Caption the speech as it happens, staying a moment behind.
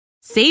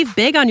Save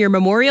big on your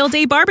Memorial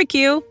Day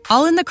barbecue,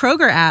 all in the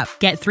Kroger app.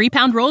 Get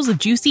 3-pound rolls of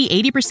juicy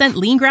 80%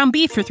 lean ground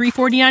beef for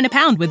 $3.49 a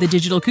pound with a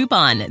digital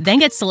coupon. Then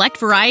get select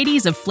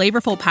varieties of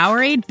flavorful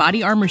Powerade,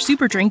 Body Armor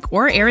Super Drink,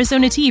 or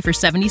Arizona tea for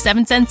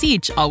 77 cents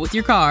each, all with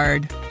your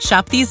card.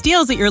 Shop these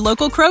deals at your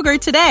local Kroger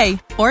today,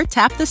 or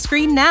tap the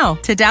screen now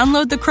to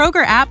download the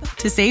Kroger app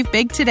to save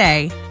big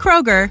today.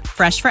 Kroger,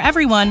 fresh for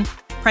everyone.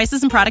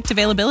 Prices and product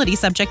availability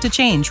subject to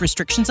change.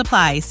 Restrictions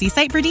apply. See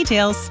site for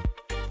details.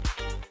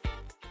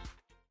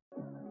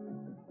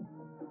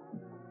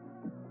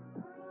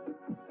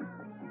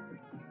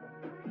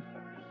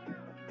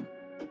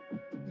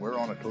 We're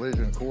on a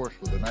collision course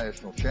with the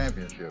national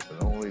championship,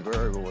 and the only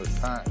variable is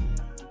time.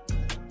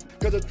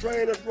 Because the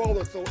train is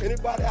rolling, so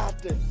anybody out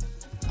there,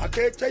 I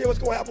can't tell you what's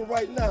going to happen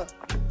right now,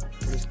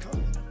 but it's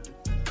coming.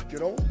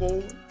 Get on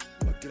board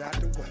or get out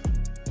the way.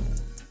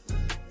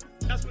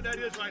 That's what that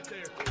is right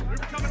there. We're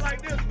coming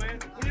like this, man.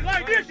 When you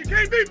like this, you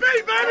can't be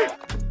beat, baby!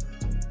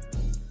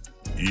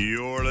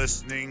 You're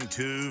listening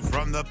to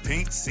From the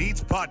Pink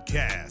Seats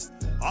podcast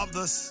of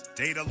the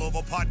State of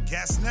Louisville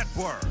Podcast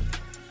Network.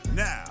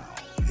 Now,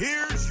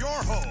 here's your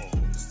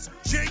hosts,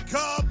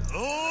 Jacob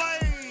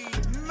Lane,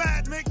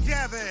 Matt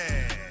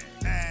McGavin,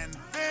 and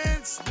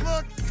Vince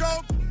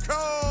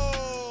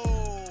Lococo.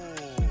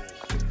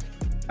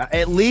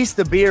 At least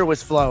the beer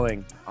was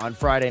flowing on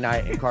Friday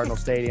night at Cardinal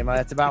Stadium.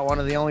 That's about one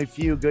of the only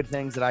few good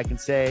things that I can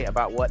say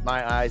about what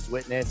my eyes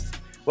witnessed.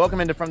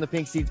 Welcome into From the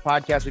Pink Seats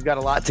podcast. We've got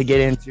a lot to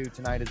get into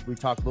tonight as we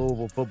talk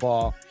Louisville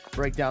football,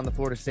 break down the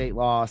Florida State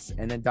loss,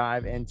 and then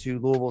dive into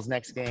Louisville's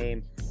next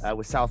game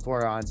with South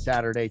Florida on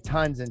Saturday.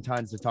 Tons and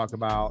tons to talk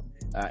about.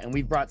 And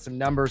we've brought some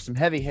numbers, some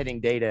heavy-hitting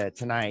data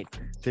tonight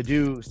to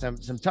do some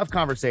tough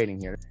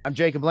conversating here. I'm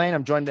Jacob Lane.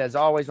 I'm joined, as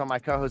always, by my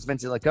co-host,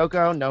 Vincent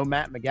Lococo. No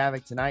Matt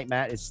McGavick tonight.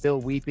 Matt is still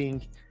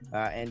weeping.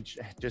 And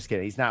just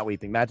kidding. He's not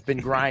weeping. Matt's been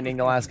grinding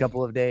the last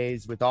couple of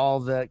days with all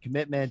the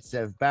commitments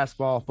of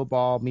basketball,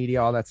 football,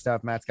 media, all that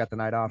stuff. Matt's got the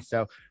night off.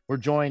 So we're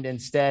joined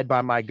instead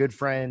by my good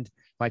friend,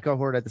 my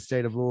cohort at the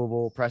State of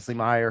Louisville, Presley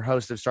Meyer,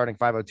 host of Starting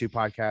 502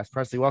 podcast.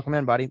 Presley, welcome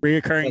in, buddy.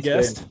 Reoccurring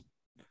guest. Good.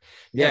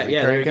 Yeah,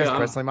 there you go.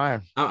 Presley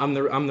Meyer. I'm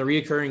the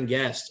reoccurring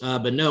guest.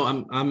 But no,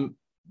 I'm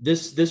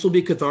this will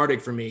be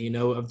cathartic for me. You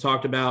know, I've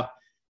talked about,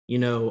 you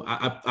know,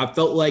 I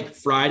felt like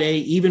Friday,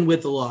 even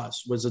with the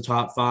loss, was a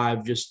top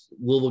 5 just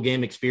Louisville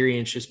game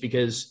experience, just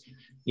because,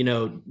 you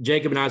know,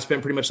 Jacob and I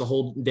spent pretty much the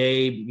whole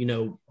day, you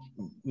know,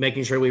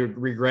 making sure we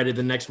regretted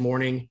the next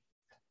morning.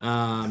 You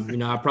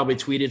know, I probably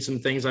tweeted some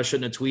things I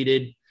shouldn't have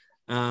tweeted.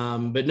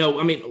 But no,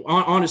 I mean,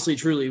 honestly,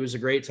 truly, it was a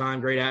great time,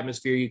 great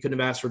atmosphere. You couldn't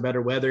have asked for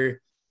better weather.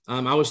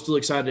 I was still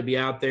excited to be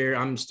out there.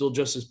 I'm still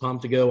just as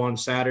pumped to go on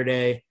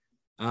Saturday.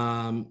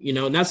 You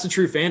know, and that's the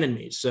true fan in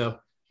me. So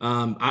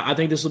I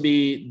think this will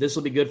be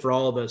good for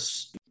all of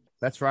us.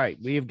 That's right.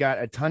 We've got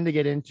a ton to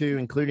get into,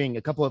 including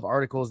a couple of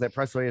articles that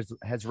Presley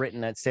has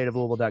written at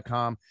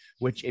stateoflouisville.com,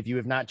 which if you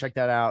have not checked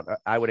that out,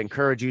 I would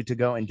encourage you to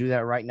go and do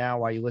that right now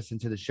while you listen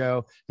to the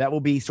show. That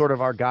will be sort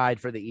of our guide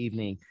for the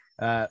evening.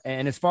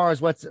 And as far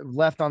as what's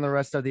left on the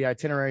rest of the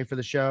itinerary for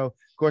the show,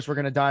 of course, we're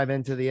going to dive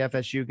into the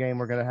FSU game.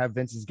 We're going to have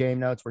Vince's game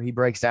notes where he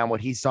breaks down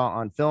what he saw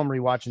on film,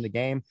 rewatching the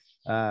game.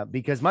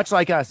 Because much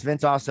like us,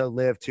 Vince also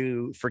lived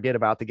to forget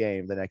about the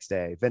game the next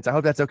day. Vince, I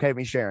hope that's okay with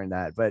me sharing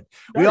that, but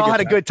we all had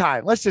a good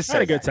time. Let's just say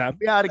had a good time.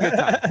 We had a good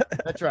time.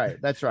 That's right.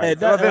 That's right.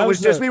 It was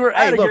just,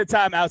 I had a good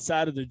time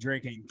outside of the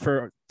drinking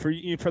for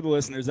the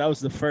listeners. That was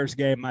the first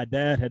game my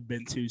dad had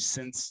been to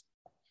since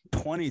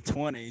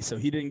 2020. So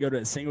he didn't go to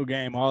a single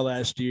game all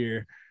last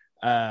year,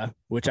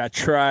 which I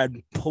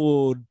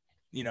pulled,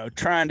 you know,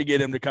 trying to get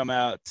him to come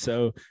out.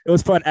 So it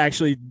was fun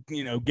actually,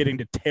 you know, getting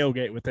to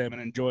tailgate with him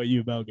and enjoy a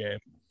U of L game.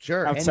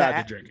 Sure.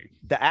 Outside the drinking.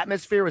 The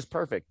atmosphere was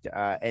perfect.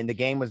 And the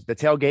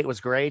tailgate was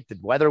great. The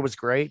weather was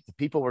great. The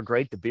people were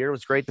great. The beer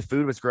was great. The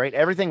food was great.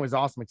 Everything was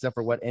awesome except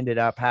for what ended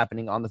up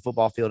happening on the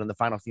football field in the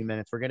final few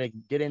minutes. We're going to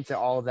get into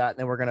all of that. And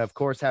then we're going to, of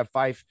course, have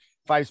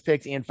Five's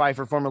picks. Ian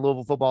Pfeiffer, former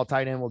Louisville football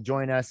tight end, will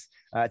join us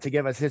to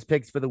give us his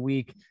picks for the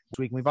week.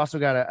 We've also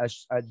got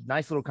a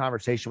nice little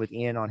conversation with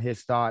Ian on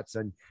his thoughts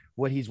and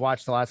what he's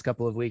watched the last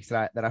couple of weeks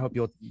that I hope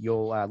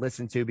you'll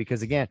listen to,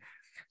 because again,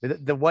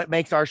 what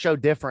makes our show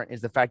different is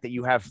the fact that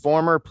you have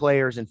former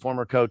players and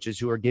former coaches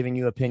who are giving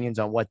you opinions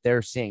on what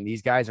they're seeing.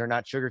 These guys are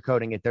not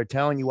sugarcoating it. They're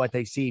telling you what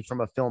they see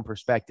from a film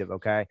perspective.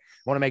 Okay. I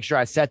want to make sure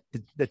I set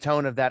the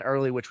tone of that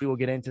early, which we will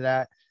get into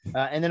that.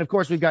 And then of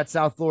course we've got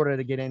South Florida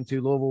to get into.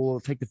 Louisville will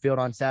take the field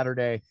on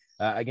Saturday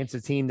against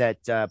a team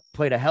that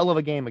played a hell of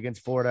a game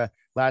against Florida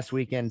last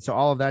weekend. So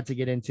all of that to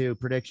get into,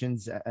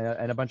 predictions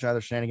and a bunch of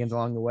other shenanigans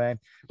along the way.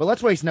 But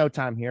let's waste no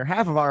time here.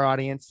 Half of our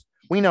audience,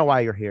 we know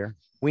why you're here.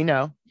 We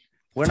know.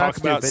 We're Talk not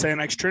about stupid. San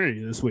X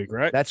Trinity this week,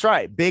 right? That's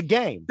right. Big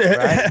game.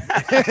 Right?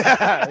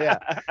 Yeah.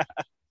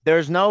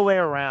 There's no way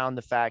around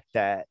the fact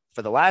that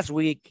for the last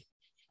week,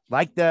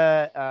 like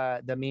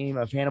the meme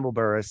of Hannibal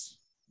Buress,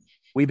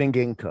 we've been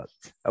getting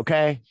cooked.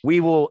 Okay. We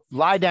will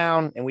lie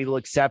down and we will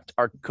accept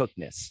our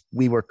cookedness.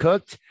 We were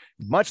cooked,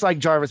 much like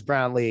Jarvis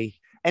Brownlee,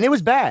 and it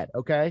was bad.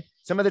 Okay.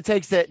 Some of the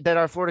takes that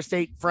our Florida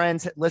State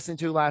friends listened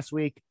to last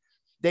week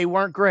They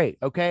weren't great.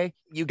 Okay.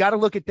 You got to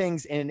look at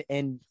things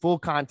in full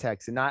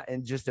context and not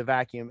in just a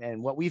vacuum.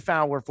 And what we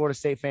found were Florida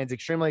State fans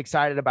extremely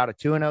excited about a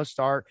 2-0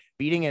 start,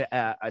 beating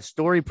a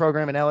story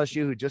program in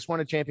LSU who just won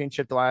a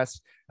championship the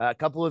last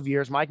couple of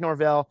years. Mike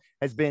Norvell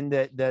has been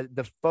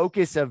the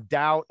focus of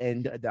doubt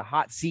and the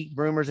hot seat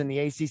rumors in the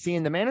ACC,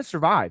 and the man has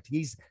survived.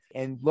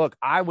 And look,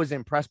 I was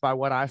impressed by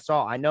what I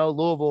saw. I know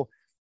Louisville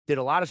did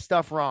a lot of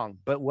stuff wrong,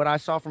 but what I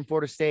saw from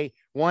Florida State,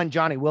 one,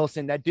 Johnny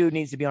Wilson, that dude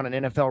needs to be on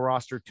an NFL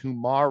roster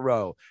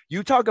tomorrow.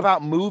 You talk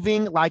about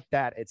moving like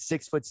that at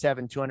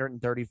 6'7",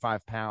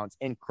 235 pounds.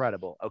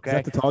 Incredible. Okay. Is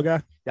that the tall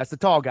guy? That's the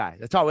tall guy.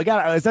 Is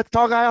that the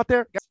tall guy out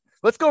there?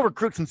 Let's go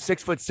recruit some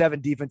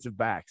 6'7" defensive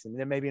backs. And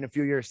then maybe in a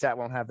few years, Sat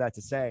won't have that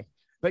to say,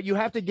 but you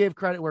have to give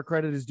credit where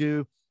credit is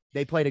due.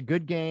 They played a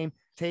good game.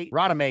 Tate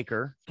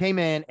Rodemaker came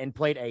in and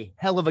played a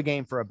hell of a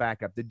game for a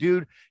backup. The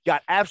dude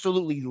got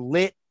absolutely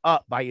lit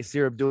up by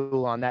Yasir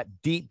Abdul on that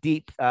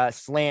deep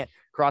slant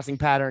crossing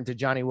pattern to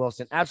Johnny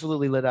Wilson.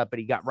 Absolutely lit up, but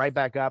he got right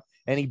back up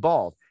and he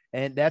balled.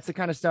 And that's the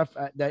kind of stuff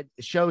that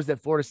shows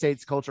that Florida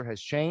State's culture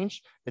has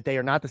changed, that they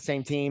are not the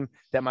same team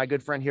that my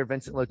good friend here,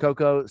 Vincent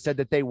Lococo, said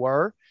that they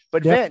were.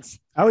 But yep. Vince,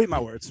 I'll eat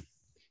my words.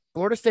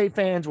 Florida State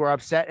fans were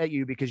upset at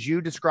you because you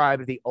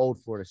described the old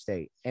Florida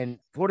State, and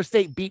Florida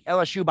State beat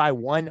LSU by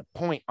 1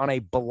 point on a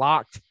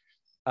blocked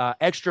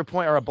extra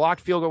point or a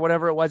blocked field or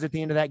whatever it was at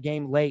the end of that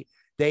game late.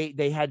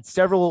 They had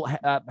several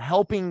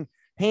helping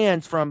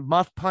hands from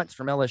muff punts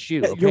from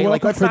LSU. Okay? You're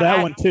welcome for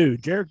that one too.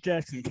 Jarek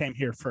Jackson came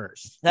here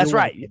first. That's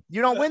right.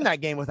 You don't win that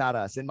game without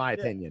us, in my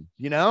opinion.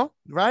 You know,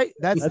 right?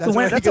 That's a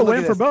win. That's a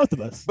win for both of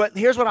us. But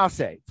here's what I'll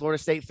say,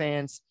 Florida State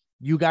fans,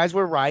 you guys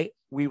were right.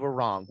 We were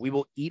wrong. We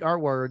will eat our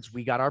words.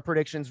 We got our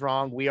predictions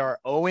wrong. We are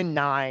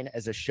 0-9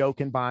 as a show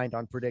combined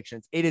on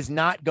predictions. It is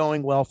not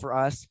going well for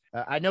us.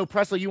 I know,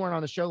 Presley, you weren't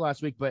on the show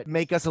last week, but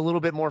make us a little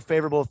bit more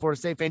favorable of Florida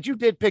State fans. You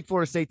did pick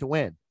Florida State to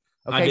win.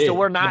 Okay, so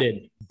we're not,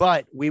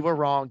 but we were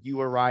wrong. You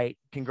were right.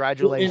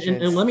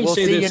 Congratulations. And let me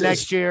say see this, you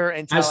next year.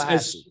 And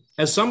as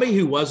somebody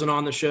who wasn't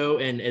on the show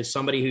and as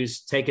somebody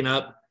who's taken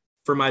up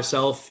for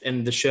myself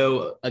and the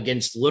show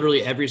against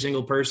literally every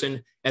single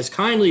person as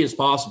kindly as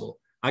possible,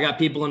 I got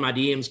people in my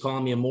DMs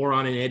calling me a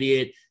moron, an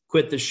idiot,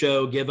 quit the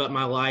show, give up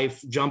my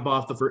life, jump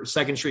off the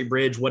Second Street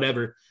Bridge,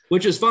 whatever,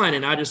 which is fine.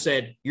 And I just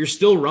said, you're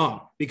still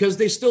wrong, because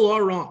they still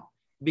are wrong,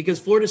 because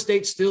Florida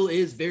State still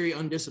is very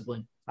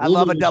undisciplined. I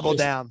love a double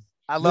down.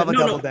 I love a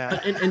double down.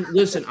 And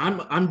listen,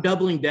 I'm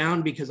doubling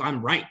down because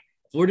I'm right.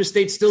 Florida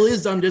State still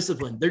is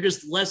undisciplined. They're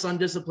just less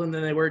undisciplined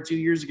than they were 2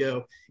 years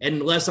ago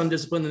and less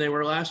undisciplined than they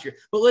were last year.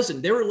 But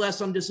listen, they were less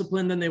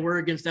undisciplined than they were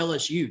against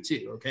LSU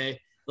too. Okay.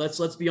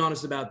 Let's be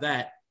honest about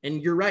that. And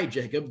you're right,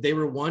 Jacob. They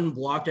were one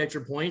blocked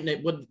extra point,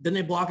 and then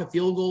they block a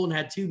field goal and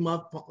had two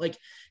muff. Like,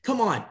 come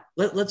on,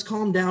 let's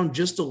calm down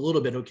just a little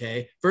bit,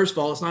 okay? First of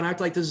all, let's not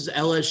act like this is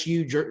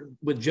LSU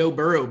with Joe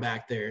Burrow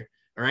back there,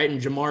 all right,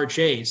 and Jamar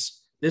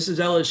Chase. This is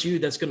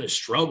LSU that's going to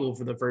struggle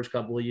for the first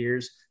couple of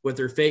years with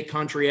their fake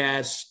country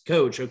ass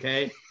coach,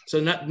 okay? So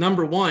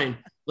number one,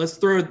 let's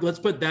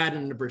put that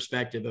into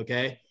perspective,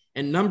 okay?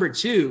 And number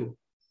two,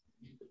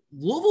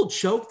 Louisville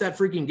choked that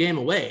freaking game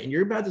away, and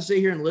you're about to sit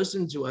here and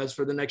listen to us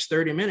for the next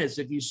 30 minutes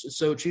if you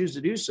so choose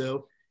to do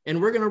so, and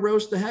we're going to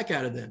roast the heck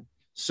out of them.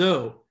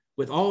 So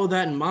with all of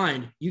that in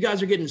mind, you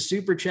guys are getting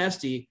super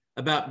chesty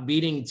about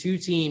beating two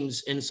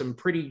teams in some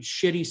pretty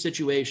shitty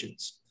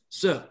situations.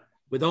 So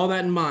with all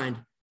that in mind,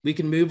 we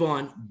can move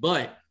on,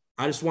 but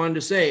I just wanted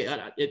to say,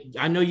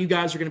 I know you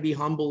guys are going to be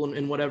humble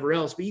and whatever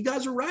else, but you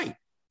guys are right.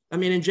 I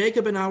mean, and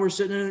Jacob and I were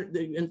sitting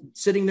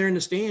there in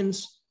the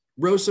stands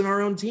roasting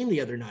our own team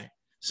the other night.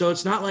 So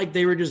it's not like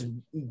they were just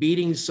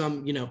beating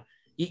some,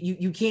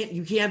 you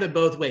can't have it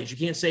both ways. You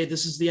can't say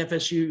this is the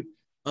FSU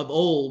of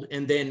old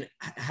and then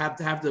have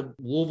the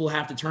Louisville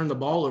have to turn the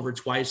ball over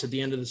twice at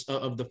the end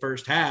of the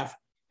first half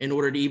in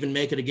order to even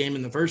make it a game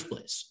in the first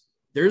place.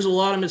 There's a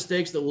lot of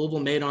mistakes that Louisville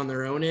made on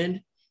their own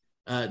end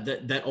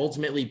that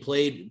ultimately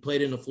played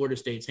into Florida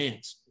State's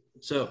hands.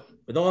 So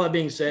with all that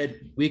being said,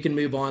 we can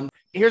move on.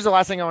 Here's the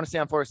last thing I want to say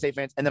on Florida State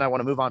fans, and then I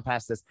want to move on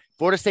past this.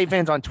 Florida State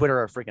fans on Twitter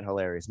are freaking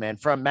hilarious, man.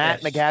 From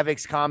Matt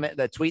McGavick's comment,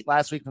 the tweet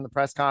last week from the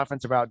press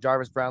conference about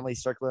Jarvis Brownlee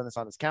circling this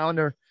on his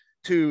calendar,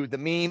 to the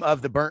meme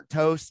of the burnt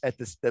toast at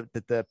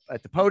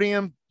the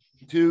podium,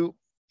 to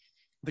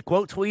the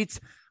quote tweets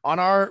on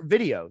our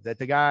video that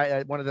the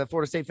guy, one of the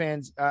Florida State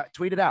fans,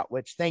 tweeted out,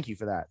 which thank you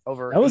for that.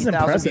 That was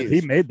impressive.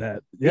 Views. He made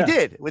that. Yeah. He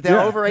did with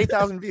over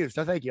 8,000 views.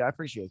 So thank you. I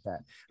appreciate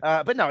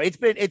that. But no,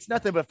 it's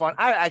nothing but fun.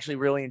 I actually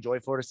really enjoy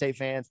Florida State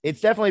fans.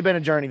 It's definitely been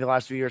a journey the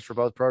last few years for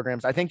both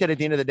programs. I think that at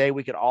the end of the day,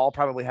 we could all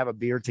probably have a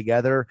beer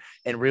together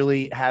and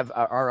really have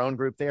our own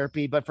group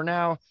therapy. But for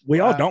now, we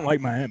all don't like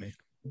Miami.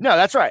 No,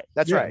 that's right.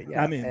 That's right.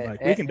 Yeah. I mean,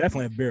 we can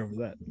definitely have beer over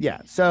that. Yeah.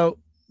 So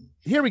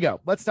here we go.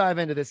 Let's dive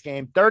into this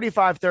game.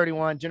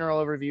 35-31,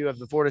 general overview of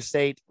the Florida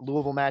State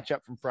Louisville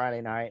matchup from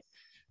Friday night.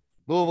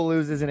 Louisville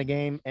loses in a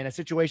game in a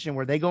situation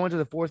where they go into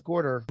the fourth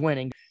quarter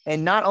winning.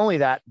 And not only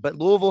that, but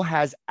Louisville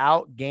has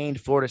outgained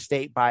Florida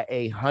State by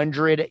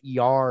 100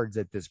 yards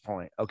at this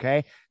point.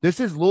 Okay. This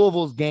is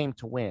Louisville's game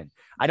to win.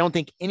 I don't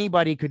think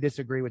anybody could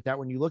disagree with that.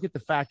 When you look at the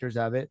factors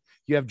of it,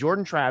 you have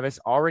Jordan Travis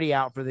already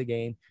out for the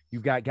game.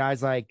 You've got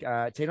guys like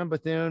Tatum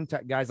Bethune,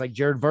 guys like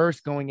Jared Verse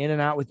going in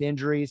and out with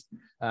injuries.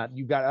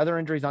 You've got other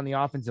injuries on the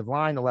offensive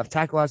line. The left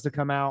tackle has to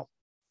come out.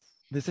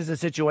 This is a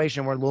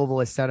situation where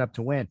Louisville is set up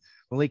to win.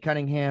 Malik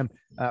Cunningham,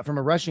 from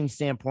a rushing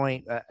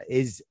standpoint,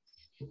 is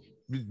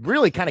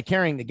really kind of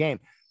carrying the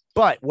game.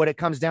 But what it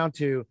comes down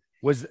to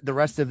was the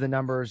rest of the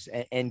numbers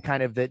and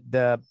kind of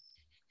the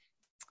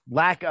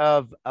lack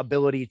of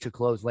ability to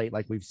close late,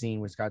 like we've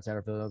seen with Scott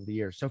Satterfield over the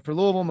years. So for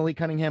Louisville, Malik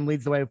Cunningham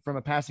leads the way from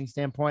a passing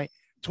standpoint,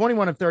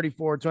 21 of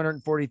 34,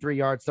 243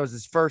 yards, throws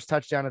his first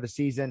touchdown of the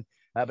season,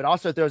 but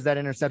also throws that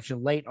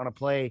interception late on a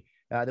play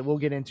that we'll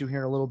get into here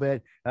in a little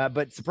bit.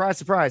 But surprise,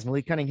 surprise,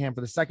 Malik Cunningham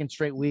for the second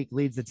straight week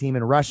leads the team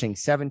in rushing,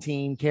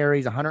 17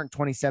 carries,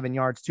 127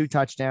 yards, 2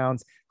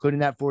 touchdowns, including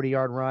that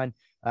 40-yard run.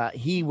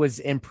 He was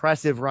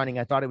impressive running.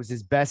 I thought it was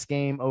his best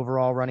game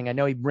overall running. I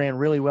know he ran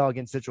really well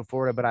against Central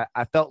Florida, but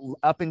I felt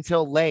up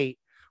until late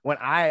when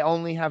I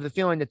only have the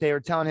feeling that they were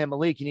telling him,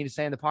 Malik, you need to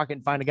stay in the pocket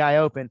and find a guy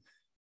open.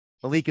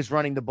 Malik is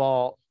running the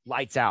ball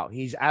lights out.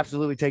 He's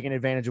absolutely taking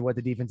advantage of what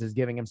the defense is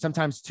giving him.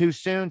 Sometimes too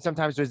soon,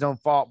 sometimes to his own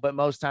fault, but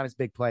most times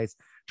big plays.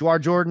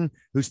 Jawar Jordan,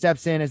 who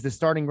steps in as the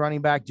starting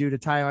running back due to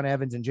Tyon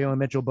Evans and Jalen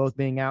Mitchell both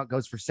being out,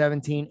 goes for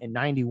 17 and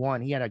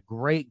 91. He had a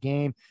great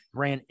game,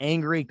 ran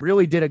angry,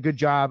 really did a good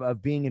job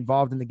of being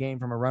involved in the game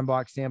from a run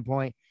block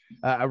standpoint,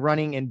 a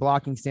running and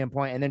blocking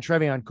standpoint. And then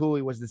Trevion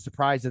Cooley was the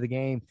surprise of the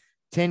game.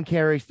 10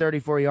 carries,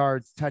 34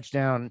 yards,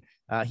 touchdown.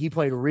 He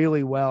played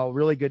really well.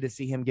 Really good to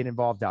see him get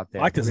involved out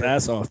there. Liked his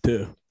ass off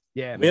too.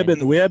 Yeah,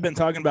 we have been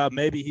talking about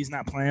maybe he's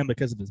not playing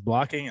because of his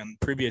blocking on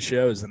previous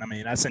shows, and I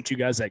mean, I sent you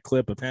guys that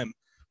clip of him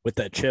with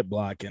that chip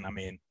block, and I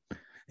mean,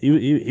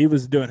 he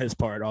was doing his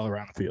part all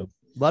around the field.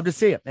 Love to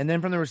see it. And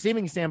then from the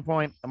receiving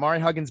standpoint,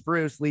 Amari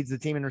Huggins-Bruce leads the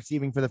team in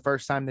receiving for the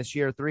first time this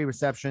year, 3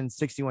 receptions,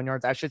 61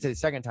 yards. I should say the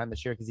second time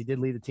this year because he did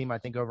lead the team, I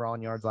think, overall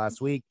in yards last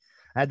week.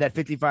 Had that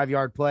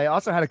 55-yard play.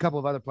 Also had a couple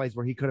of other plays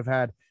where he could have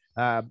had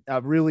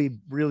really,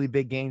 really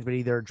big gains, but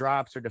either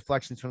drops or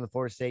deflections from the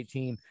Florida State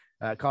team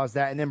caused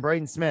that. And then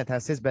Braden Smith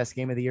has his best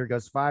game of the year,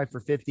 goes 5 for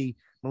 50.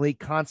 Malik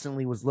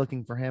constantly was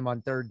looking for him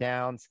on third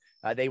downs.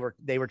 They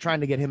were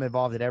trying to get him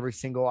involved at every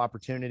single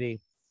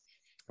opportunity.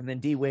 And then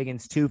D.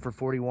 Wiggins, 2 for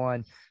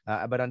 41.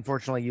 But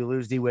unfortunately, you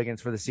lose D.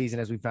 Wiggins for the season,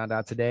 as we found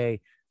out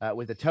today,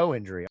 with a toe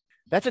injury.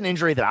 That's an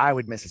injury that I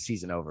would miss a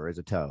season over, as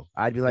a toe.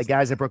 I'd be like,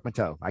 guys, I broke my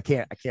toe. I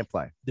can't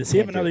play. Does he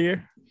have another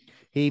year?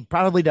 He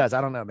probably does.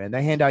 I don't know, man.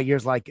 They hand out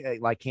years like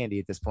candy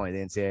at this point.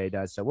 The NCAA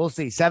does. So we'll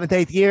see. 7th,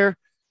 8th year.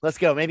 Let's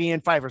go. Maybe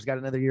Ian Pfeiffer's got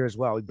another year as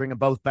well. We bring them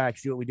both back,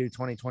 see what we do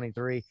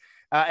 2023.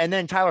 And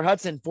then Tyler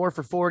Hudson, 4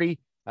 for 40,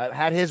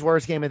 had his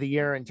worst game of the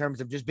year in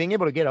terms of just being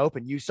able to get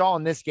open. You saw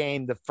in this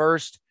game the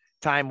first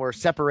time where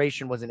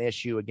separation was an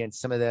issue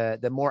against some of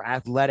the more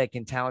athletic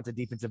and talented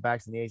defensive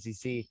backs in the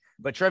ACC.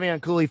 But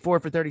Trevion Cooley, 4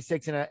 for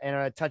 36 and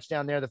a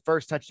touchdown there, the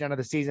first touchdown of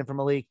the season for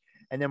Malik.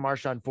 And then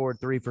Marshawn Ford,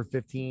 3 for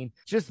 15.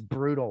 Just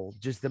brutal,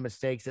 just the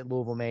mistakes that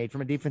Louisville made.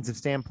 From a defensive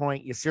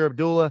standpoint, Yasir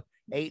Abdullah,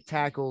 8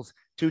 tackles,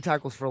 2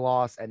 tackles for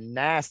loss, a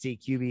nasty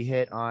QB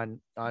hit on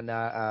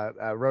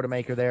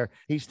Rodemaker there.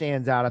 He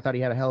stands out. I thought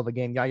he had a hell of a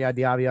game. Yaya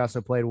Diaby also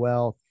played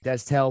well.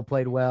 Destel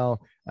played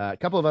well. A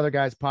couple of other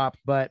guys popped,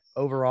 but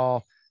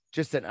overall,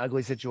 just an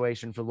ugly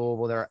situation for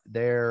Louisville.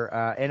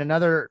 They're and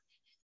another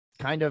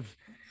kind of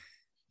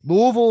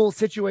Louisville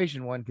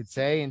situation, one could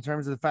say, in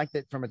terms of the fact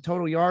that from a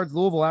total yards,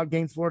 Louisville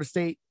outgains Florida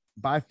State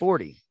by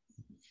 40.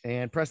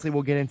 And Presley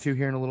will get into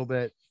here in a little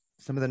bit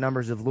some of the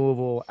numbers of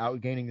Louisville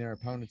outgaining their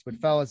opponents. But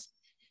fellas,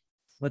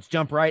 let's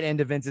jump right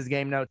into Vince's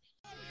game notes.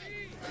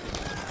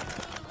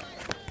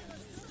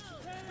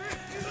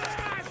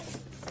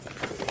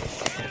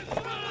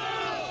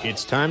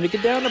 It's time to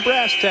get down to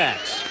brass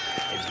tacks.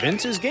 It's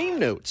Vince's game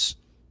notes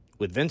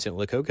with Vincent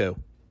Lococo.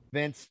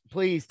 Vince,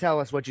 please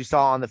tell us what you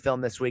saw on the film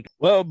this week.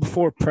 Well,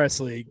 before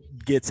Presley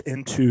gets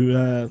into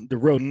the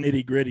real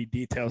nitty-gritty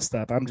detail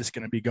stuff, I'm just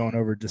going to be going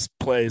over just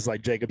plays,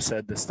 like Jacob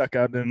said, that stuck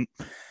out in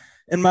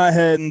my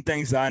head and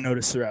things that I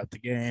noticed throughout the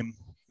game.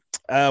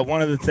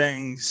 One of the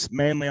things,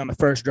 mainly on the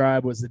first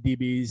drive, was the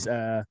DB's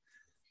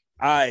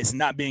eyes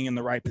not being in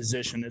the right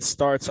position. It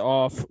starts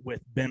off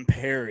with Ben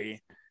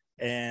Perry,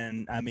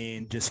 and, I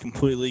mean, just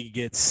completely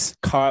gets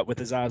caught with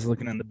his eyes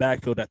looking in the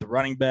backfield at the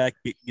running back,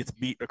 gets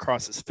beat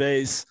across his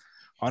face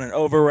on an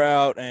over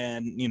route,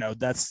 and, you know,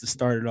 that's to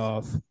start it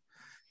off.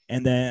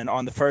 And then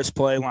on the first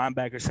play,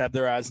 linebackers have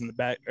their eyes in the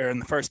back – or in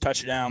the first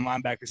touchdown,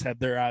 linebackers have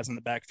their eyes in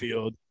the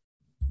backfield.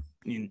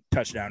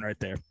 Touchdown right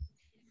there.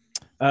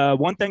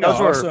 One thing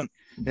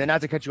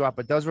not to cut you off,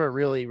 but those were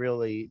really,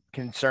 really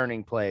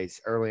concerning plays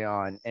early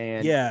on.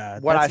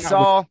 And what I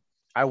saw –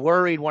 I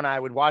worried when I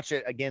would watch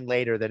it again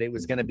later that it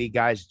was going to be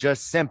guys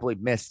just simply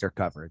missed their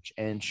coverage.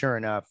 And sure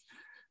enough,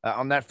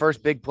 on that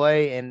first big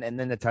play and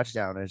then the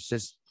touchdown, it's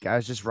just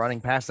guys just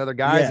running past other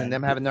guys and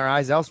them having their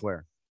eyes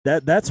elsewhere.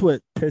 That's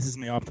what pisses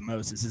me off the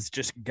most is it's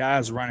just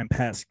guys running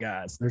past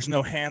guys. There's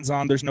no hands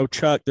on. There's no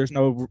chuck. There's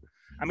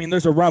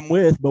a run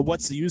with, but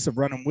what's the use of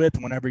running with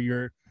whenever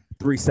you're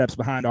 3 steps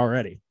behind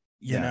already?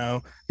 You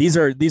know, these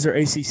are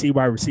ACC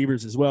wide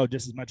receivers as well,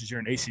 just as much as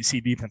you're an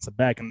ACC defensive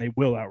back, and they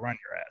will outrun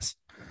your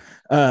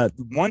ass.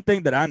 One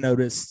thing that I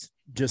noticed,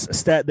 just a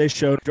stat they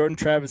showed, Jordan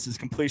Travis's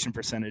completion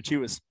percentage. He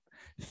was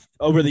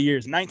over the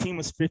years, 19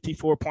 was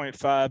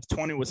 54.5,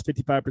 20 was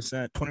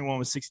 55%, 21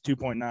 was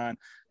 62.9,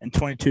 and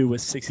 22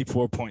 was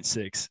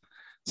 64.6.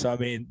 So, I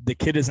mean, the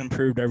kid has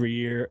improved every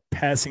year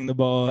passing the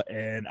ball,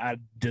 and I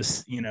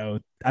just,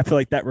 I feel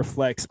like that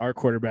reflects our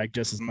quarterback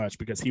just as much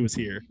because he was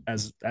here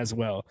as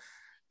well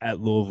at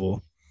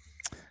Louisville.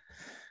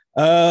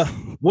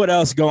 What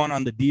else going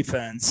on the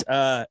defense?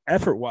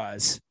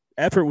 Effort-wise,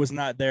 effort was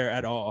not there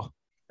at all.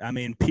 I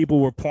mean,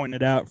 people were pointing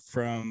it out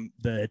from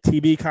the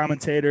TV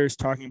commentators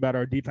talking about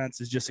our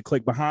defense is just a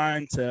click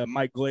behind to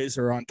Mike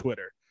Glazer on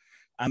Twitter.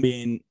 I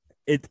mean,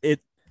 it's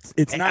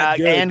not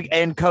good.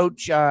 And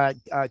Coach, God,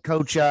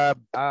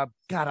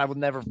 I will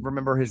never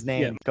remember his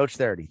name. Yeah. Coach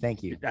 30.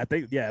 Thank you. I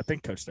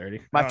think Coach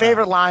 30. My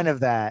favorite line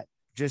of that,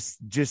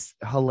 just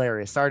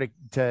hilarious. Sorry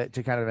to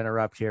kind of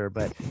interrupt here,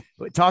 but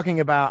talking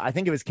about, I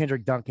think it was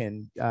Kendrick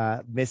Duncan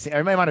missing, or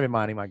it might have been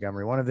Monty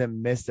Montgomery. One of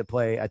them missed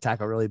a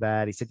tackle really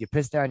bad. He said you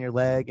pissed down your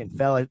leg and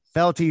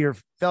fell to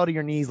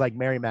your knees like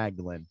Mary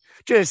Magdalene.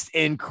 Just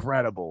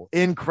incredible.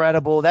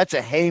 That's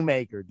a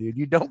haymaker, dude.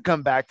 You don't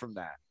come back from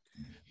that.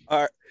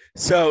 All right.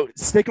 So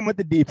sticking with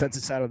the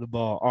defensive side of the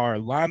ball, our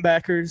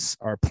linebackers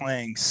are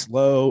playing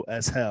slow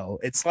as hell.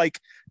 It's like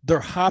they're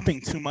hopping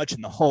too much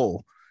in the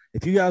hole.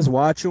 If you guys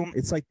watch them,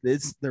 it's like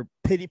they're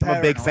pity pattering.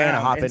 I'm a big fan of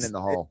around. hopping in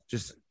the hole.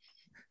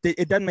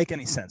 It doesn't make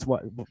any sense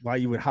why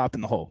you would hop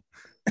in the hole.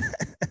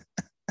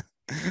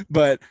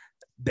 But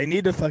they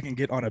need to fucking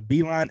get on a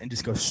beeline and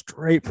just go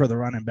straight for the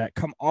running back.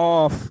 Come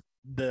off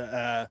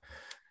the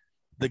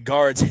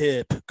guard's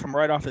hip, come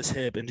right off his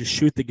hip and just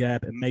shoot the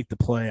gap and make the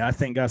play. I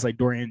think guys like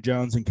Dorian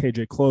Jones and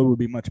KJ Chloe would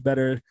be much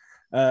better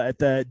at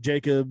that.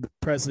 Jacob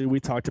Presley,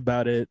 we talked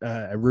about it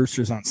at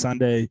Roosters on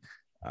Sunday.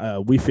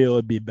 We feel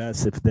it'd be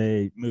best if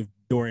they move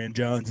Dorian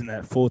Jones in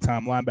that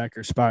full-time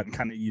linebacker spot and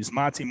kind of use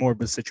Monty, more of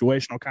a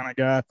situational kind of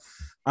guy.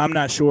 I'm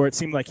not sure. It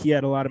seemed like he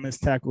had a lot of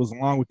missed tackles,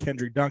 along with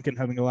Kendrick Duncan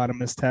having a lot of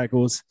missed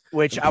tackles.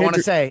 Which I want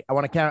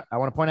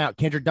to point out,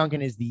 Kendrick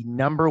Duncan is the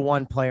number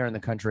 1 player in the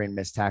country in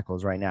missed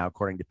tackles right now,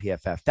 according to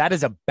PFF. That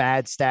is a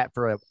bad stat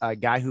for a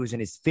guy who's in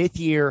his 5th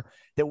year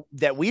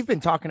that we've been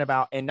talking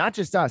about, and not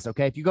just us.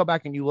 Okay, if you go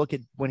back and you look at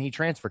when he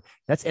transferred,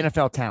 that's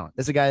NFL talent.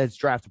 That's a guy that's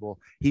draftable.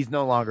 He's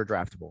no longer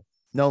draftable.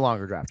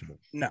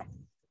 No.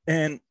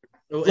 And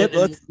I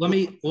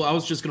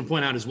was just going to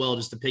point out as well,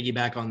 just to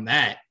piggyback on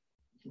that.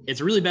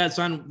 It's a really bad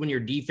sign when your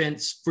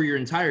defense, for your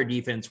entire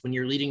defense, when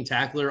your leading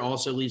tackler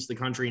also leads the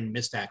country in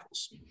missed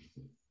tackles.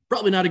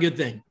 Probably not a good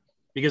thing,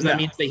 because that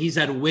means that he's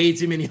had way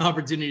too many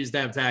opportunities to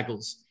have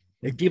tackles.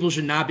 People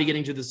should not be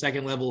getting to the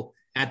second level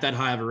at that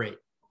high of a rate.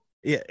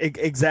 Yeah,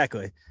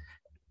 exactly.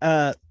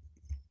 Another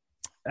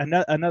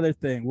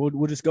thing,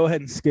 we'll just go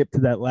ahead and skip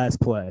to that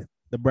last play,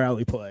 the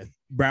Brownlee play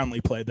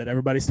that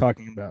everybody's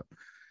talking about.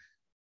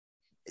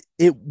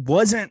 It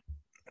wasn't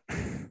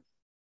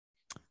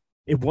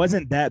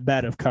that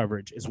bad of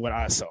coverage is what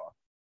I saw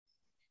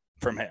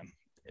from him.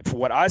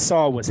 What I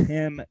saw was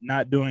him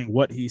not doing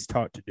what he's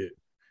taught to do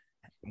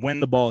when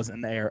the ball is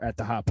in the air at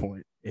the high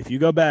point. If you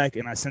go back,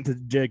 and I sent it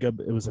to Jacob,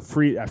 it was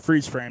I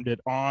freeze framed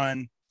it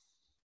on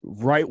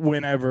right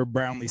whenever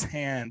Brownlee's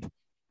hand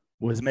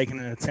was making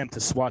an attempt to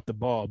swat the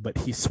ball, but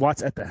he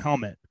swats at the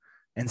helmet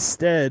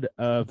instead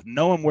of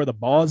knowing where the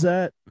ball's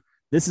at.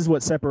 This is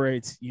what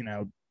separates,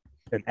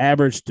 an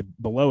average to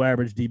below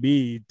average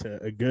DB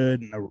to a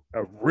good and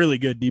a really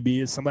good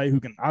DB is somebody who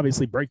can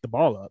obviously break the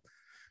ball up.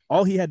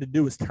 All he had to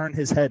do was turn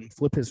his head and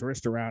flip his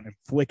wrist around and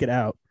flick it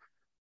out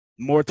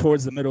more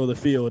towards the middle of the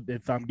field.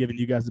 If I'm giving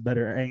you guys a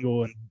better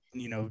angle and,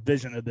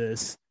 vision of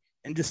this,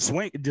 and just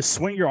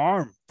swing your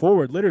arm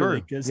forward,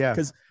 literally. Because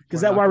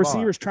that wide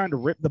receiver is trying to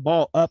rip the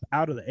ball up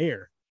out of the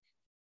air.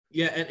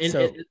 Yeah. And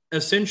it,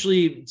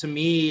 essentially to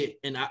me,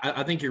 and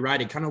I think you're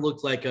right, it kind of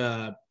looked like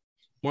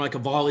more like a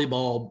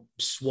volleyball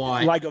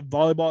swat. Like a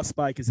volleyball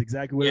spike is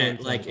exactly what it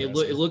looked like. It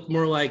looked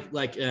more like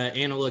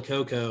Anna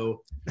Lococo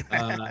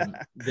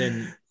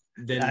than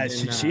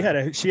she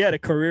had a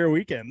career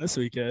weekend this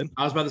weekend.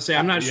 I was about to say,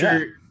 I'm not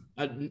sure.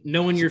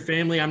 Knowing your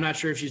family, I'm not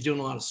sure if she's doing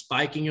a lot of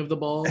spiking of the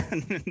ball.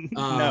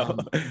 No,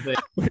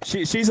 but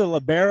she's a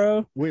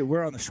libero.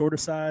 We're on the shorter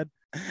side.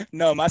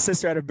 No, my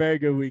sister had a very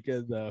good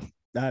weekend though.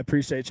 I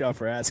appreciate y'all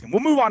for asking. We'll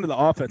move on to the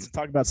offense and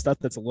talk about stuff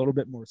that's a little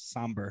bit more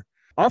somber.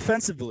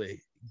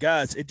 Offensively,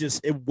 guys,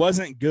 it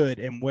wasn't good.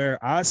 And where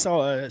I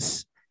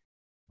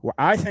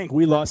think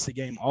we lost the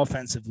game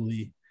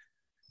offensively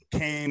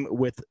came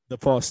with the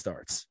false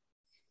starts.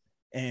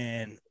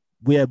 And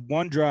we had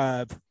one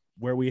drive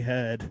where we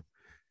had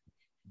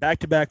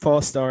back-to-back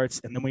false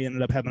starts, and then we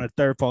ended up having a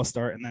third false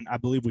start, and then I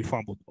believe we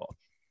fumbled the ball.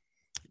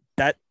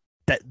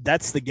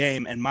 That's the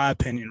game, in my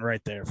opinion,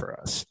 right there for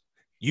us.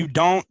 You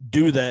don't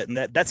do that, and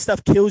that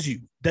stuff kills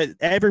you. That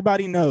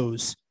everybody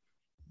knows.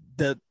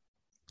 The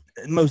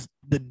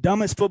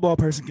dumbest football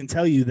person can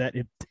tell you that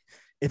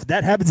if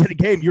that happens in a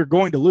game, you're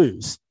going to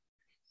lose.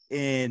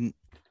 And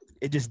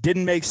it just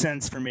didn't make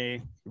sense for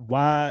me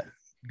why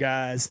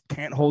guys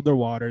can't hold their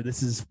water.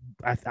 This is,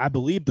 I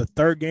believe, the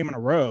third game in a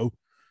row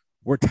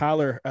where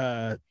Tyler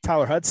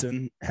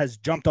Hudson has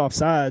jumped off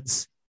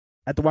sides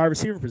at the wide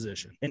receiver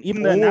position. And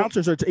even the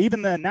announcers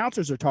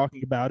are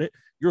talking about it.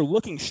 You're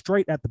looking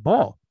straight at the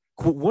ball.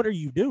 What are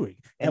you doing?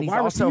 And at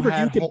wide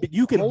receiver,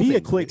 you can be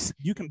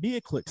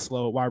a click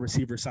slow at wide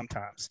receiver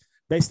sometimes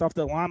based off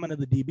the alignment of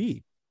the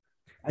DB.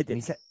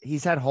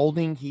 He's had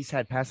holding, he's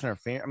had pass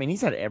interference. I mean,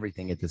 he's had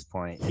everything at this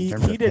point.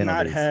 He did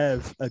not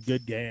have a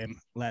good game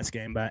last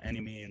game by any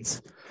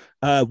means.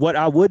 What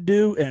I would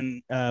do,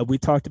 and we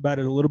talked about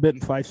it a little bit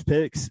in Fife's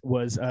picks,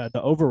 was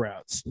the over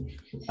routes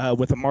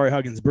with Amari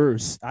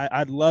Huggins-Bruce.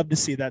 I'd love to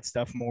see that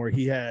stuff more.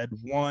 He had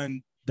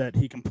one that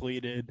he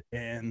completed,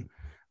 and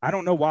I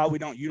don't know why we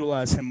don't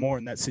utilize him more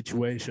in that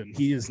situation.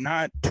 He is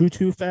not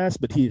too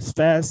fast, but he is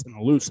fast and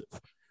elusive.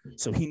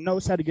 So he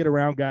knows how to get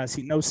around guys.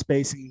 He knows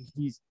spacing.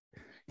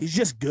 He's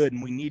just good,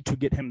 and we need to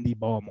get him the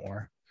ball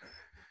more.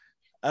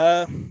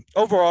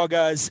 Overall,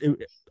 guys,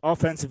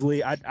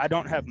 offensively, I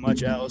don't have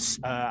much else.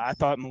 I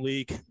thought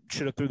Malik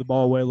should have threw the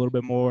ball away a little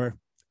bit more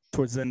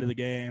towards the end of the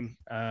game.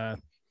 I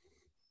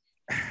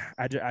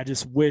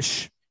just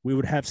wish we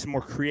would have some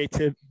more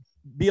creative,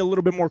 be a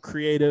little bit more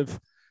creative,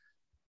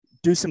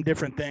 do some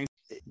different things.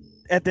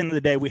 At the end of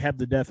the day, we have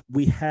the depth.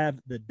 We have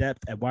the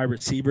depth at wide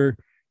receiver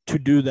to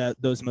do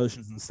those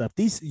motions and stuff.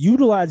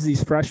 Utilize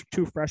these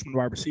two freshman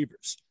wide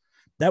receivers.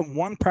 That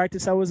one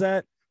practice I was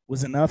at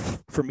was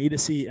enough for me to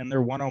see in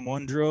their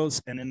one-on-one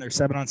drills and in their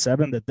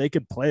 7-on-7 that they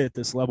could play at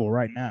this level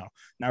right now.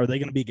 Now, are they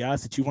going to be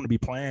guys that you want to be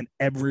playing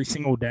every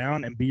single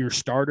down and be your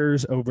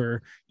starters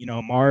over,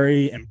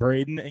 Amari and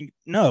Braden? And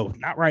no,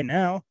 not right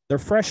now. They're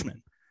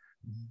freshmen.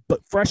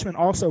 But freshmen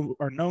also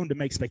are known to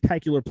make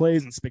spectacular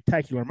plays and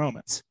spectacular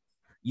moments.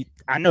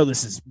 I know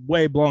this is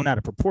way blown out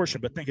of proportion,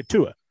 but think of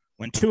Tua.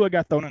 When Tua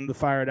got thrown into the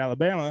fire at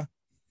Alabama,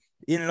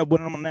 he ended up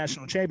winning them a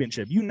national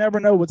championship. You never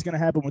know what's going to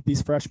happen with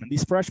these freshmen.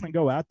 These freshmen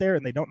go out there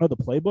and they don't know the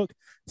playbook,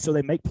 so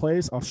they make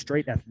plays off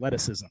straight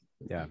athleticism.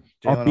 Yeah,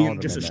 off being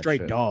just a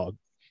straight dog.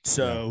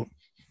 So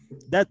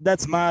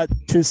that's my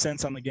 2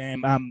 cents on the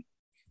game. I'm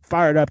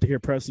fired up to hear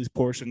Presley's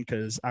portion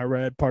because I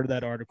read part of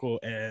that article,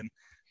 and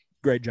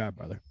great job,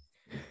 brother.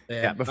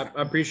 Yeah,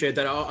 I appreciate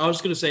that. I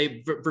was going to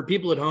say for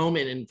people at home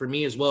and for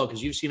me as well,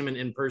 because you've seen them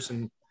in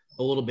person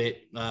a little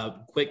bit,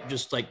 quick,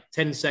 just like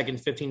 10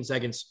 seconds, 15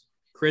 seconds.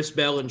 Chris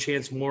Bell and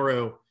Chance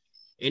Morrow,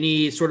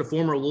 any sort of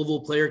former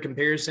Louisville player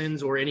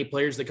comparisons or any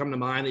players that come to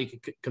mind that you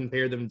could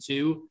compare them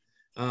to?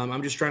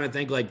 I'm just trying to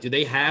think, do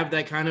they have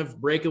that kind of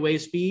breakaway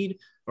speed,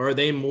 or are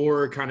they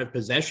more kind of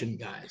possession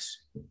guys?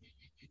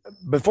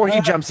 Before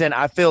he jumps in,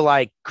 I feel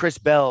like Chris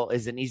Bell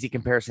is an easy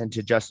comparison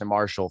to Justin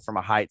Marshall from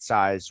a height,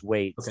 size,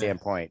 weight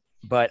standpoint.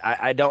 But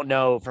I don't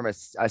know from a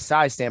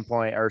size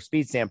standpoint or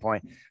speed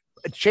standpoint.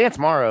 Chance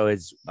Morrow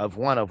is of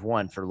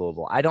one for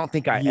Louisville. I don't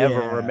think I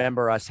ever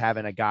remember us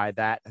having a guy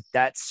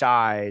that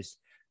size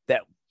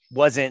that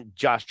wasn't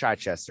Josh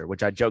Chichester,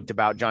 which I joked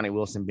about Johnny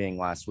Wilson being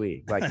last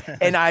week.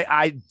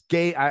 And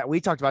we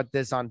talked about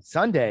this on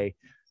Sunday.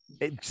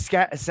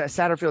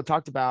 Satterfield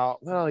talked about,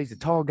 well, he's a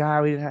tall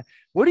guy.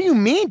 What do you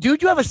mean,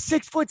 dude? You have a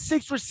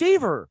 6'6"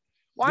 receiver.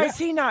 Why is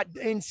he not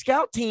in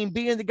scout team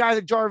being the guy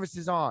that Jarvis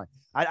is on?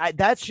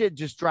 That shit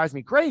just drives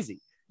me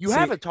crazy. You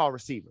have a tall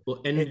receiver.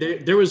 Well, and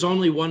there was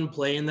only one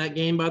play in that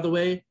game, by the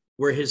way,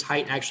 where his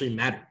height actually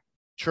mattered.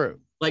 True.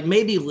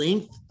 Maybe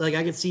length. I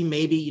could see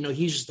maybe,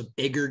 he's just a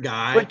bigger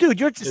guy. But, dude,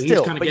 you're just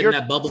still kind of getting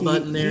that bubble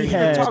button there.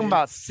 You're talking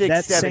about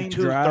 6'7",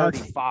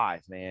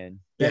 235, man.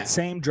 That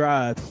same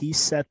drive, he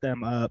set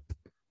them up.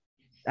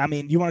 I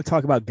mean, you want to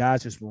talk about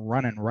guys just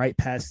running right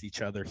past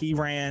each other. He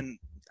ran,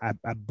 I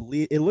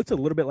believe, it looked a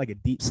little bit like a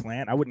deep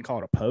slant. I wouldn't call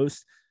it a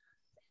post.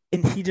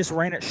 And he just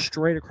ran it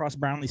straight across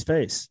Brownlee's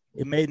face.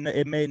 It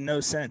made no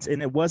sense.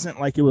 And it wasn't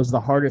like it was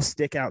the hardest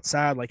stick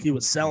outside, like he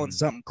was selling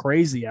something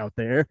crazy out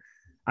there.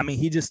 I mean,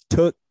 he just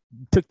took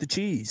the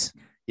cheese.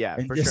 Yeah,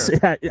 and for just,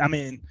 sure. I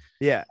mean,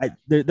 yeah,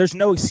 there's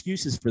no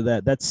excuses for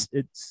that.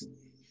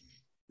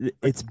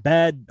 It's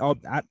bad.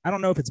 I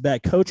don't know if it's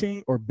bad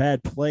coaching or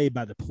bad play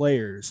by the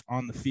players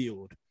on the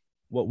field,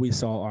 what we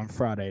saw on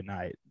Friday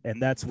night. And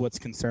that's what's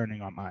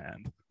concerning on my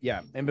end.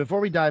 Yeah. And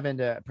before we dive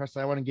into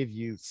Presley, I want to give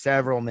you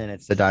several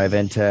minutes to dive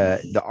into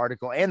the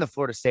article and the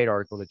Florida State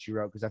article that you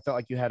wrote, because I felt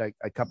like you had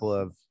a couple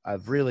of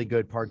really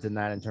good parts in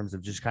that in terms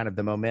of just kind of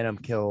the momentum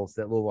kills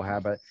that Louisville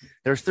had. But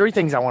there's 3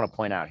 things I want to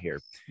point out here.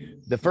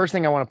 The first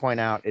thing I want to point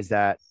out is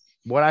that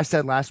what I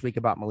said last week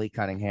about Malik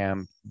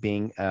Cunningham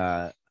being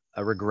a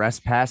regress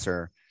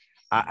passer,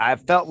 I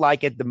felt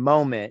like at the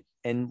moment,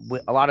 and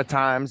a lot of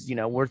times,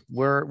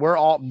 we're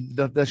all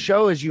the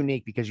show is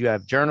unique because you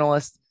have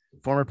journalists,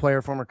 former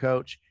player, former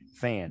coach,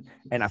 fan.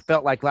 And I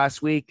felt like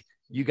last week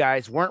you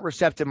guys weren't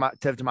receptive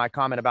to my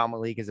comment about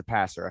Malik as a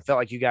passer. I felt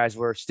like you guys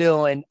were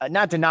still in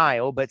not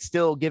denial, but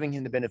still giving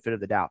him the benefit of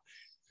the doubt.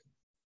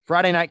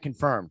 Friday night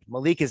confirmed.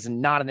 Malik is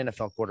not an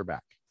NFL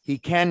quarterback. He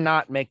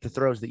cannot make the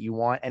throws that you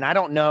want. And I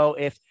don't know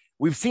if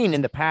we've seen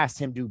in the past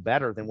him do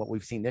better than what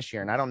we've seen this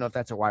year. And I don't know if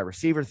that's a wide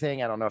receiver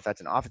thing. I don't know if that's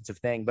an offensive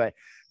thing, but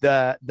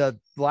the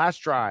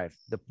last drive,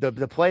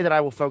 the play that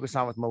I will focus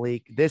on with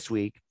Malik this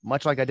week,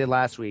 much like I did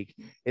last week,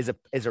 is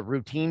a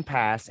routine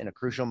pass in a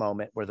crucial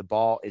moment where the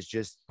ball is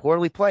just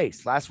poorly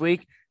placed. Last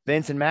week,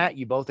 Vince and Matt,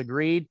 you both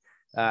agreed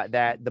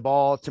that the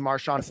ball to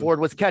Marshawn Ford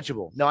was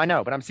catchable. No, I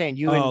know, but I'm saying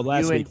you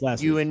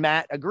and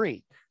Matt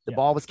agreed. The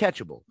ball was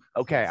catchable.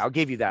 Okay, I'll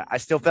give you that. I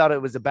still felt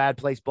it was a bad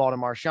placed ball to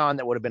Marshawn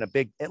that would have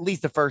been at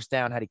least a first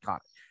down had he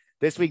caught it.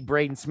 This week,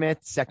 Braden Smith,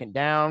 second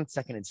down,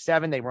 2nd and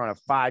 7. They run a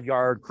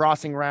 5-yard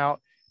crossing route.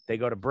 They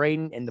go to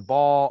Braden and the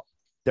ball.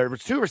 There were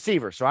 2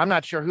 receivers, so I'm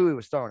not sure who he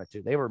was throwing it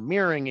to. They were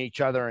mirroring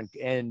each other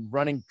and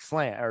running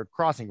slant or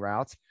crossing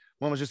routes.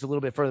 One was just a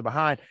little bit further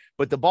behind,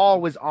 but the ball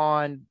was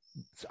on.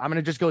 I'm going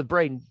to just go with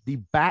Braden, the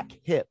back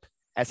hip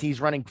as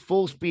he's running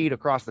full speed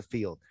across the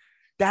field.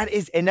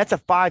 That's a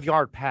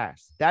 5-yard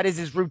pass. That is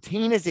as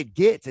routine as it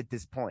gets at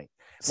this point.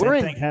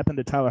 Same thing happened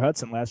to Tyler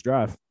Hudson last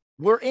drive.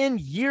 We're in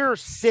year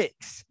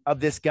 6 of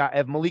this guy,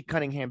 of Malik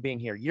Cunningham being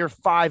here. Year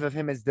 5 of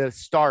him as the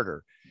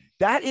starter.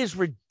 That is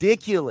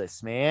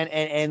ridiculous, man.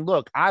 And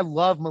look, I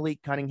love Malik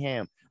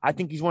Cunningham. I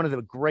think he's one of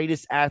the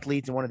greatest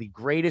athletes and one of the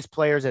greatest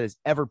players that has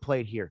ever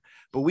played here.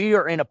 But we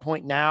are in a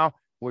point now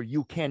where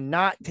you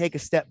cannot take a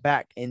step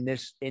back in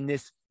this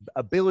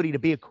ability to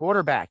be a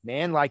quarterback,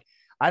 man. Like,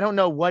 I don't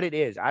know what it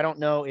is. I don't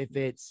know if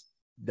it's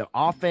the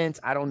offense.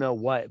 I don't know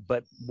what,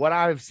 but what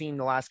I've seen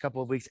the last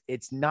couple of weeks,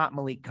 it's not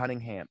Malik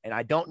Cunningham. And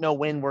I don't know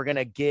when we're going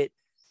to get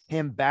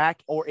him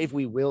back or if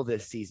we will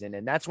this season.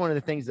 And that's one of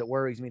the things that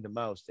worries me the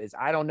most is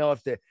I don't know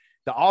if the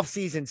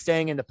offseason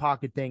staying in the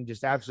pocket thing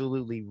just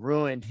absolutely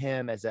ruined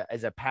him as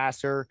a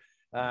passer.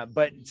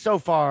 But so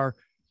far,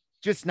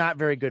 just not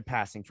very good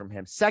passing from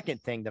him.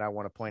 Second thing that I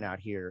want to point out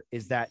here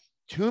is that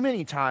too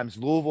many times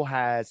Louisville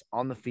has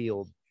on the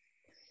field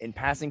in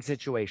passing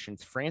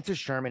situations, Francis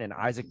Sherman and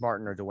Isaac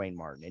Martin or Dwayne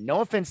Martin. And no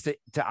offense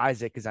to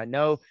Isaac, because I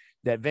know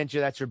that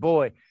Venture, that's your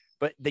boy,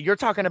 but you're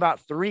talking about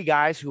 3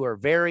 guys who are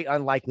very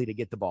unlikely to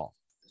get the ball.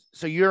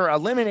 So you're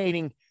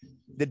eliminating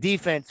the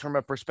defense from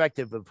a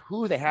perspective of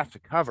who they have to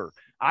cover.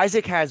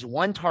 Isaac has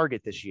 1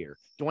 target this year.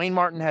 Dwayne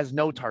Martin has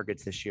no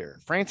targets this year.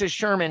 Francis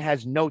Sherman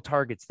has no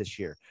targets this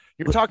year.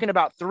 You're talking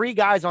about 3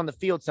 guys on the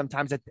field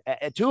sometimes,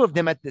 at 2 of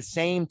them at the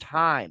same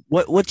time.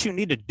 What you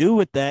need to do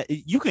with that,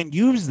 you can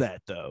use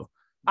that, though.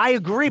 I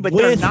agree, but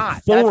they're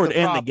not. Ford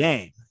in the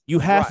game. You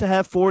have to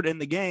have Ford in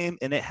the game,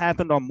 and it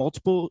happened on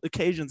multiple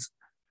occasions,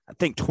 I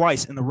think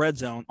twice in the red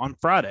zone on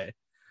Friday.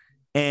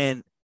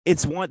 And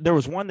there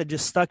was one that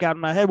just stuck out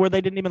in my head where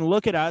they didn't even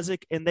look at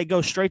Isaac, and they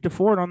go straight to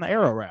Ford on the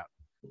arrow route.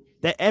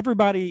 That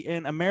everybody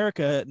in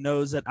America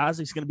knows that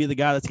Isaac's going to be the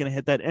guy that's going to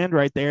hit that end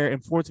right there,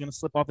 and Ford's going to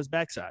slip off his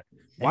backside.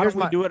 Why don't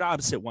we do it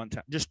opposite one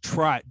time? Just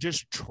try it.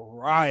 Just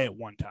try it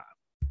one time.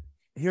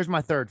 Here's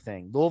my third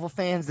thing. Louisville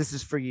fans, this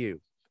is for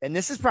you. And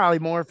this is probably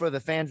more for the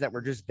fans that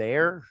were just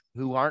there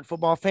who aren't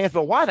football fans.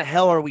 But why the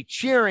hell are we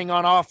cheering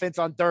on offense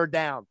on 3rd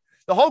down?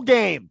 The whole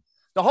game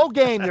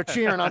they're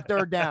cheering on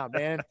 3rd down,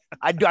 man.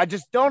 I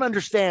just don't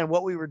understand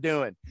what we were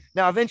doing.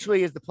 Now,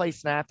 eventually, as the play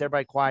snapped,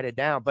 everybody quieted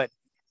down. But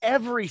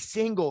every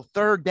single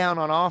 3rd down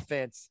on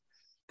offense,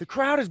 the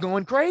crowd is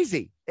going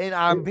crazy. And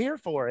I'm here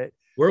for it.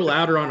 We're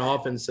louder on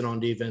offense than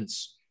on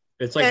defense.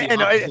 It's like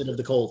the opposite of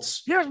the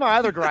Colts. Here's my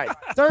other gripe.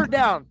 3rd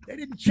down. They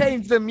didn't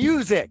change the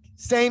music.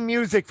 Same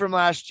music from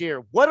last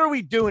year. What are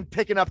we doing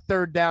picking up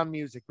 3rd down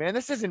music, man?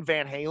 This isn't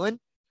Van Halen.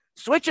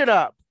 Switch it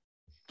up.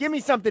 Give me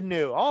something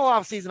new. All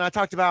offseason, I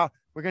talked about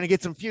we're going to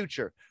get some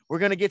Future. We're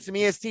going to get some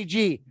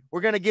ESTG.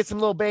 We're going to get some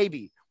Lil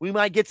Baby. We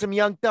might get some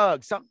Young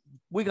Thug.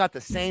 We got the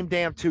same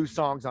damn 2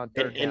 songs on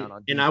 3rd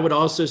down. And I would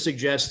also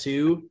suggest,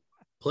 too,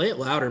 play it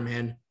louder,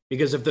 man.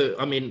 Because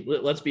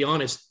let's be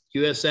honest,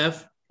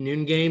 USF,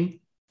 noon game,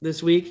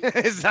 this week.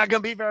 It's not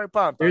going to be very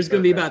pumped. There's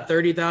going to be about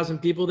 30,000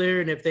 people there.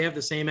 And if they have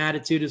the same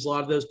attitude as a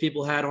lot of those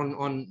people had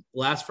on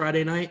last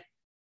Friday night,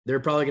 they're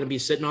probably going to be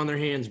sitting on their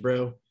hands,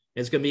 bro.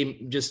 It's going to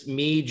be just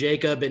me,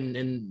 Jacob,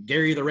 and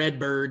Gary the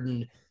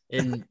Redbird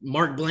and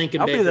Mark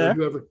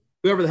Blankenbaker,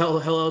 whoever the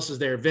hell else is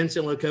there,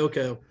 Vincent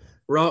Lococo.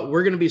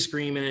 We're going to be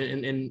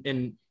screaming,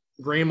 and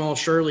Grandma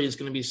Shirley is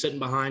going to be sitting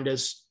behind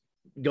us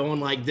going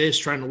like this,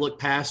 trying to look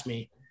past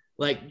me.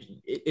 Like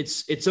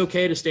it's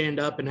okay to stand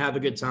up and have a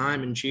good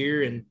time and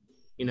cheer and,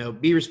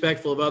 be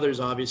respectful of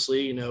others,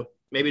 obviously,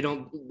 maybe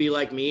don't be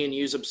like me and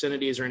use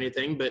obscenities or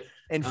anything, but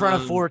in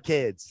front of 4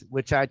 kids,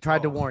 which I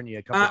tried to warn you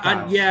a couple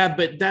times. Yeah,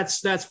 but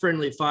that's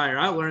friendly fire.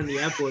 I learned the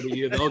F word at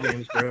U of L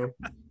games, bro.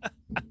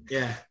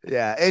 Yeah.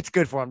 Yeah. It's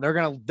good for them. They're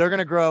going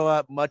to grow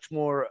up much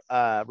more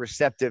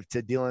receptive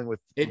to dealing with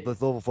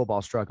Louisville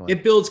football struggling.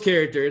 It builds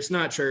character. It's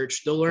not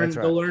church. They'll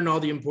learn all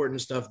the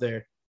important stuff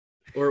there.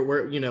 Or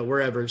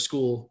wherever,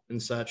 school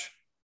and such.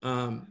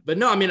 But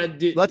no,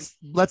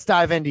 let's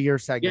dive into your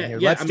segment here.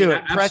 Let's do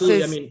it.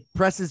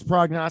 Press's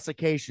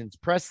prognostications,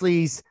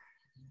 Presley's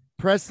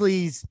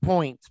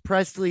points,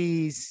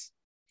 Presley's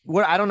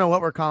I don't know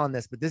what we're calling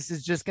this, but this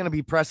is just going to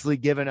be Presley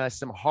giving us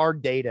some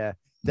hard data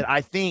that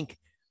I think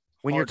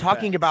when you're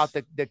talking about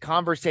the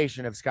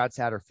conversation of Scott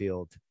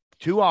Satterfield,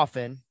 too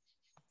often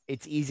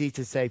it's easy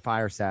to say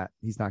fire Sat.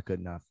 He's not good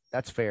enough.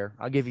 That's fair.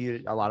 I'll give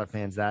you a lot of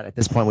fans that. At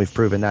this point, we've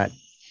proven that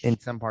in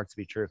some parts to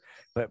be true.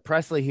 But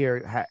Presley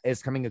here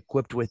is coming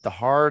equipped with the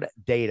hard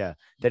data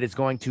that is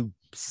going to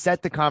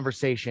set the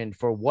conversation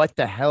for what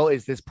the hell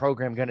is this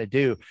program going to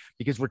do,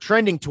 because we're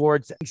trending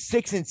towards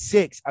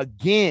 6-6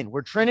 again.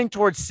 We're trending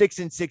towards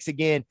 6-6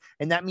 again.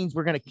 And that means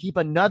we're going to keep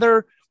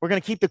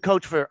the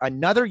coach for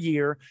another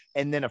year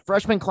and then a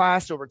freshman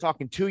class. So we're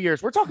talking 2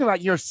 years. We're talking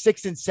about year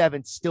 6 and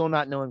 7, still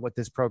not knowing what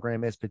this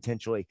program is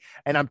potentially.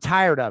 And I'm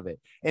tired of it.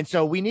 And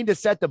so we need to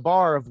set the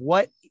bar of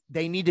what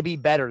they need to be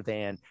better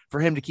than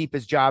for him to keep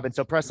his job. And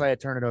so Presley, I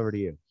turn it over to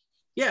you.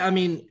 Yeah. I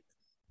mean,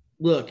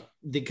 look,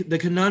 the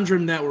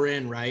conundrum that we're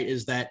in, right,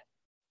 is that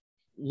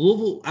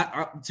Louisville,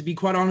 to be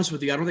quite honest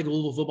with you, I don't think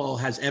Louisville football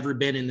has ever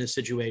been in this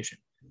situation,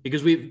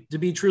 because to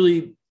be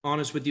truly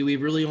honest with you,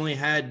 we've really only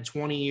had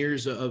 20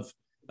 years of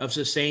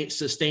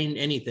sustained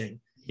anything.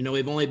 You know,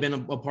 we've only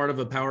been a part of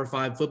a Power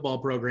 5 football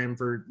program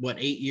for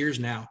 8 years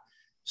now.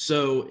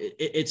 So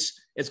it's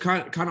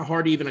kind of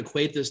hard to even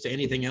equate this to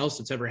anything else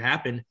that's ever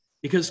happened,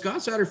 because Scott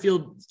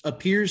Satterfield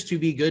appears to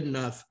be good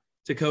enough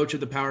to coach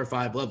at the Power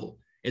 5 level.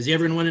 Is he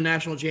ever going to win a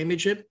national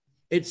championship?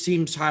 It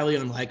seems highly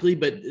unlikely,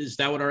 but is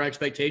that what our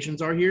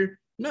expectations are here?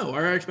 No,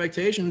 our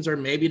expectations are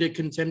maybe to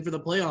contend for the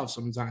playoffs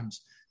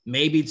sometimes,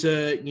 maybe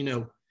to,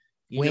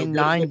 win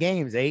 9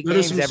 games, 8 go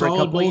games to some every solid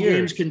couple bowl of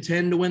years. games,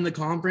 contend to win the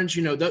conference.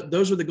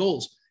 Those are the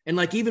goals. And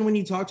even when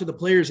you talk to the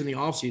players in the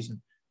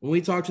offseason, when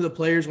we talk to the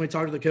players, when we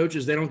talk to the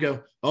coaches, they don't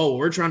go, oh,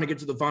 we're trying to get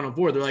to the Final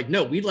Four. They're like,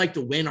 no, we'd like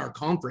to win our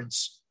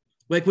conference,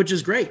 which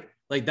is great.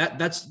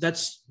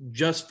 That's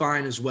just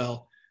fine as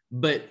well.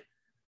 But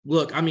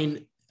look, I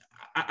mean,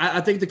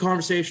 I think the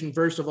conversation,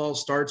 first of all,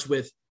 starts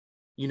with,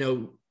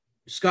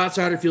 Scott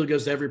Satterfield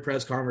goes to every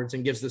press conference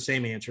and gives the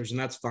same answers, and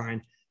that's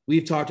fine.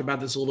 We've talked about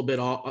this a little bit,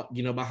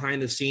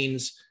 behind the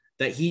scenes,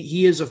 that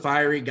he is a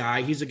fiery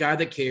guy. He's a guy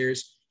that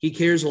cares. He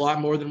cares a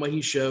lot more than what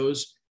he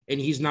shows, and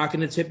he's not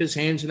going to tip his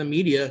hand to the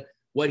media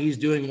what he's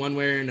doing one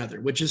way or another,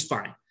 which is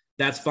fine.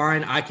 That's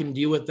fine. I can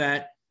deal with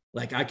that.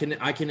 I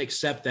can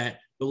accept that.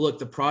 But look,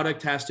 the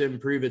product has to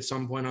improve at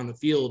some point on the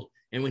field.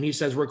 And when he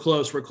says we're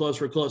close,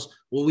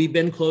 well, we've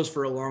been close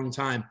for a long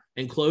time,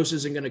 and close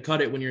isn't going to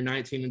cut it when you're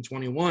 19 and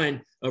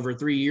 21 over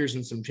 3 years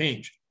and some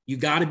change. You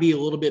got to be a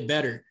little bit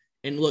better.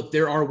 And look,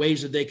 there are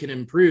ways that they can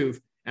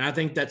improve. And I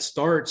think that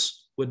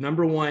starts with,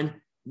 number one,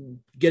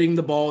 getting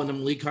the ball into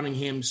Malik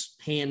Cunningham's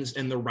hands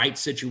in the right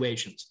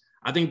situations.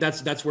 I think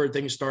that's where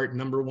things start,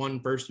 number one,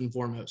 first and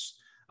foremost.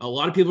 A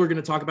lot of people are going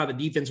to talk about the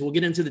defense. We'll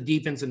get into the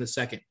defense in a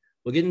second.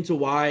 We'll get into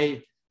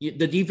why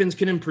the defense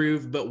can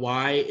improve, but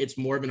why it's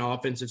more of an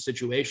offensive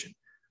situation.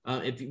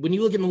 When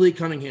you look at Malik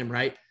Cunningham,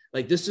 right,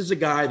 this is a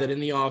guy that in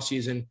the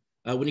offseason,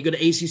 when you go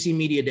to ACC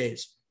media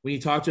days, when you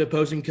talk to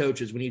opposing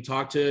coaches, when you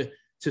talk to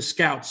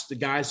scouts, the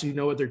guys who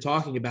know what they're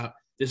talking about,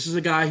 this is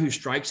a guy who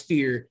strikes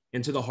fear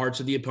into the hearts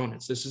of the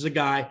opponents. This is a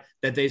guy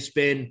that they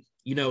spend,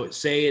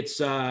 say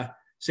it's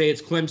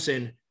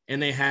Clemson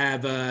and they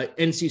have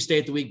NC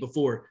State the week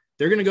before.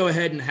 They're going to go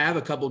ahead and have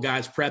a couple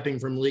guys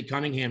prepping for Malik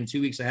Cunningham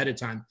 2 weeks ahead of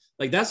time.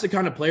 That's the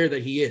kind of player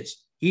that he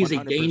is. He's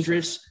 100%. A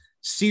dangerous,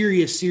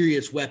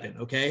 serious weapon.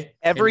 Okay.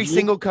 Every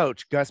single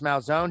coach, Gus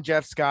Malzone,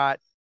 Jeff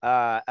Scott,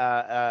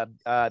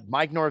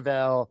 Mike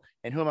Norvell,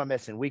 and who am I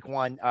missing? Week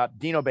 1,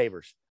 Dino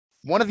Babers.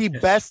 One of the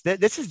best.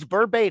 This is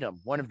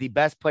verbatim. One of the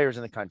best players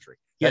in the country.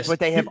 That's what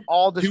they have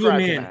all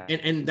described.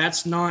 And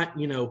that's not,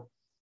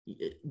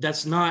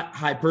 that's not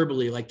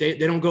hyperbole. They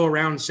don't go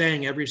around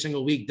saying every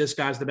single week, this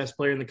guy's the best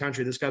player in the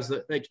country. This guy's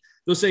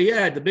they'll say,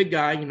 yeah, the big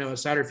guy,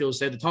 as Satterfield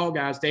said, the tall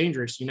guy's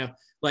dangerous,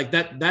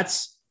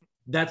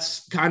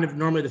 that's kind of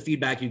normally the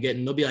feedback you get.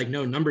 And they'll be like,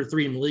 no, number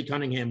 3, Malik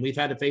Cunningham, we've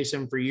had to face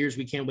him for years.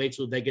 We can't wait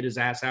till they get his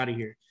ass out of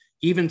here.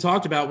 He even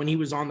talked about when he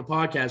was on the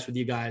podcast with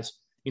you guys,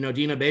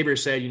 Dina Baber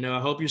said, I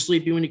hope you're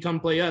sleepy when you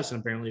come play us. And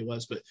apparently it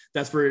was, but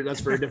that's for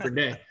a different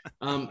day.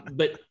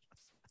 But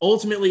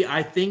ultimately,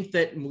 I think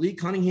that Malik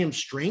Cunningham's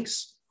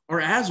strengths are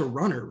as a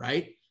runner,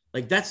 right?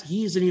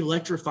 He's an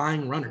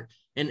electrifying runner.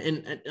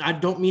 And I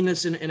don't mean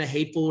this in a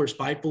hateful or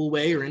spiteful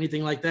way or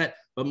anything like that,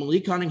 but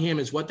Malik Cunningham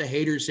is what the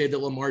haters say that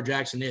Lamar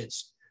Jackson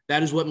is.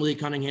 That is what Malik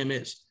Cunningham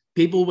is.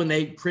 People, when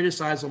they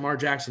criticize Lamar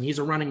Jackson, he's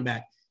a running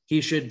back. He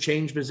should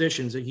change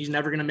positions. He's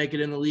never going to make it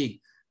in the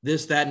league.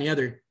 This, that, and the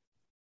other.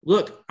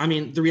 Look, I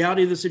mean, the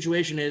reality of the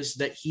situation is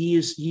that he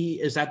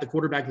is at the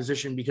quarterback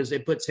position because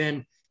it puts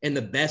him in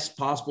the best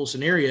possible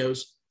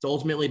scenarios to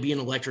ultimately be an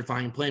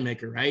electrifying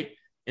playmaker, right?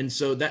 And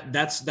so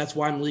that's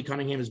why Malik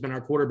Cunningham has been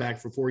our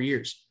quarterback for 4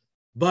 years.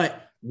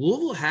 But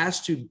Louisville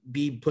has to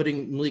be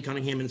putting Malik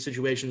Cunningham in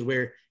situations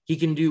where he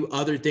can do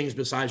other things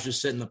besides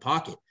just sit in the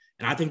pocket.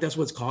 And I think that's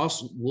what's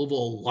cost Louisville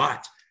a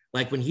lot.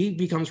 When he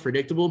becomes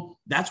predictable,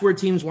 that's where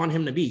teams want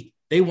him to be.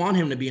 They want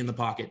him to be in the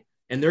pocket.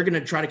 And they're going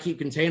to try to keep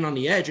contained on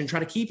the edge and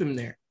try to keep him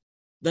there.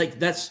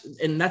 That's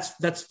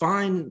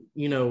fine,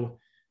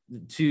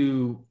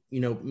 to,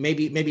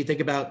 maybe think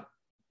about,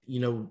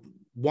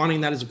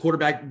 wanting that as a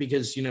quarterback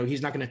because,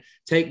 he's not going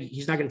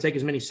to take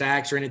as many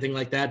sacks or anything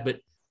like that. But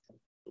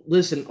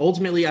listen,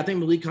 ultimately, I think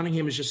Malik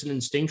Cunningham is just an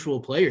instinctual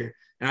player.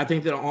 And I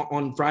think that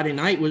on Friday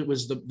night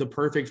was the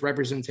perfect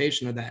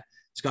representation of that.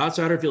 Scott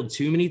Satterfield,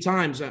 too many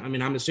times, I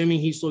mean, I'm assuming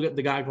he's still got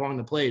the guy calling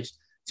the plays.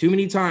 Too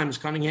many times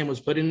Cunningham was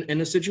put in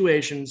the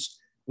situations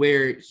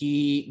where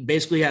he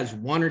basically has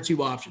one or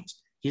two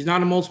options. He's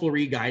not a multiple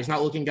read guy. He's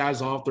not looking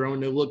guys off, throwing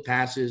no look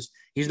passes.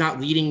 He's not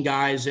leading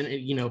guys. And,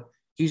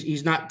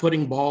 he's not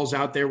putting balls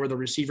out there where the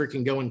receiver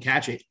can go and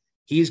catch it.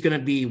 He's going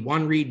to be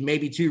one read,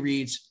 maybe two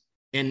reads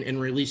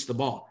and release the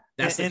ball.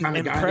 That's the kind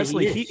of guy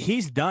Presley, that he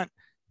is.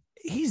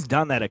 He's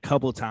done that a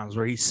couple of times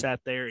where he's sat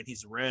there and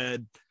he's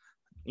read,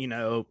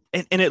 and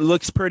it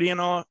looks pretty and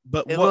all,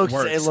 but what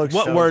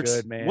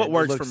works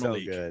for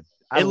Malik?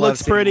 It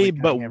looks pretty,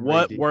 but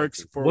what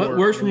works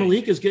for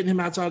Malik is getting him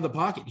outside of the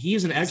pocket.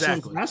 He's an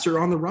excellent passer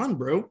on the run,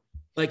 bro.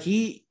 Like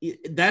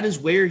that is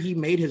where he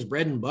made his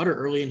bread and butter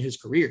early in his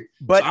career.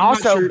 But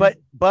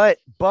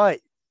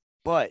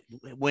but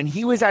when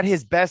he was at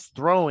his best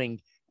throwing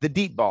the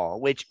deep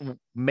ball, which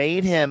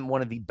made him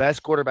one of the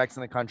best quarterbacks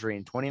in the country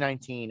in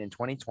 2019 and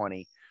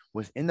 2020,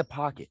 was in the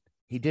pocket.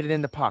 He did it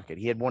in the pocket.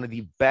 He had one of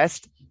the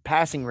best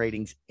passing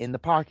ratings in the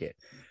pocket.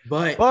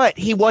 But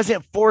he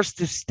wasn't forced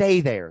to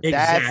stay there.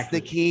 Exactly, that's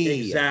the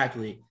key.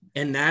 Exactly.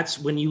 And that's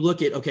when you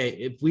look at, okay,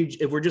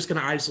 if we're just going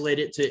to isolate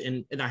it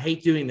to, and I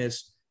hate doing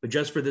this, but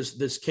just for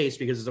this case,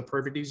 because it's a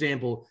perfect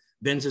example,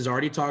 Vince has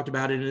already talked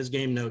about it in his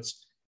game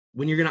notes.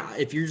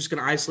 If you're just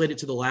going to isolate it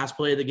to the last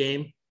play of the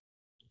game,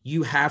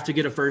 you have to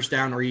get a first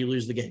down or you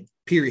lose the game,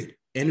 period.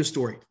 End of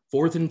story.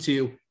 4th and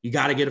 2, you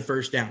got to get a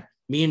first down.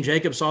 Me and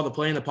Jacob saw the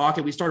play in the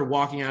pocket. We started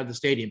walking out of the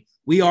stadium.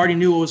 We already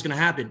knew what was going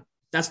to happen.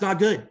 That's not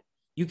good.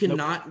 You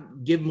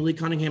cannot give Malik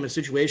Cunningham a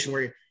situation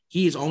where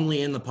he's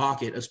only in the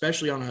pocket,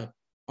 especially on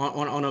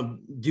a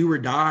do or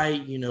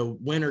die,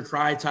 win or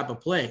cry type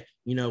of play.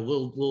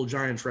 Little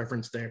Giants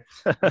reference there.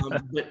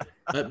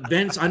 But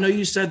Vince, I know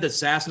you said that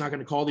Sass not going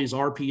to call these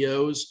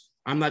RPOs.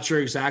 I'm not sure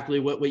exactly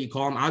what you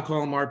call them. I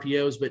call them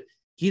RPOs, but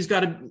he's got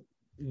to.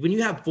 When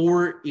you have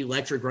 4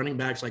 electric running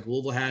backs like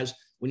Louisville has,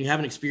 when you have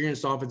an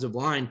experienced offensive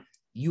line,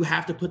 you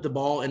have to put the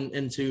ball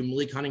into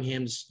Malik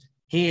Cunningham's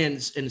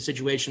hands in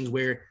situations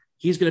where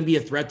he's going to be a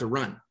threat to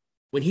run.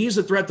 When he's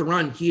a threat to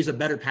run, he's a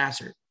better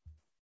passer.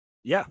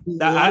 Yeah,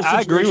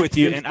 I agree with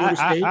you. And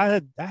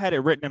I had it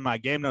written in my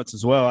game notes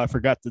as well. I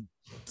forgot to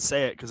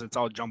say it because it's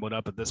all jumbled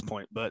up at this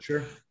point. But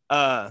sure.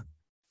 I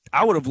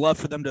would have loved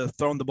for them to have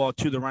thrown the ball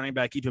to the running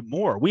back even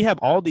more. We have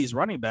all these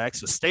running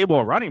backs, a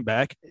stable running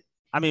back.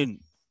 I mean,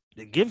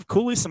 give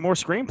Cooley some more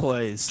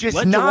screenplays.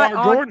 Just not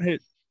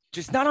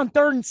on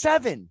 3rd and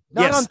 7.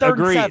 Not on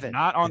 3rd and 7.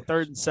 Not on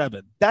 3rd and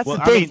 7. That's the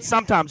thing. I mean,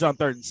 sometimes on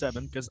 3rd and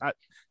 7 because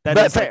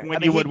is like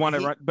when you would want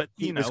to run. But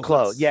he was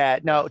close. Yeah,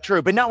 no,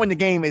 true. But not when the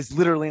game is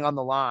literally on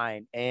the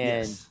line.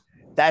 And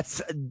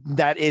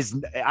that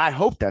is. I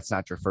hope that's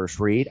not your first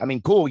read. I mean,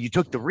 cool, you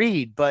took the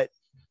read, but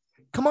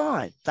come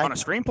on, on a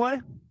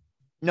screenplay.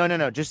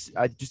 No. Just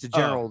a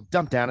general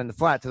dump down in the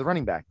flat to the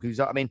running back.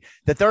 I mean,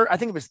 the third. I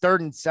think it was 3rd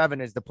and 7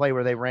 is the play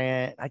where they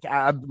ran.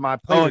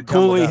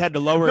 Cooley had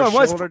to lower his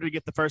shoulder to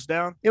get the first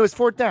down. It was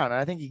 4th down, and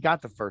I think he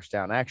got the first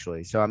down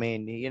actually. So I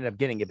mean, he ended up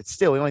getting it, but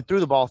still, he only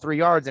threw the ball 3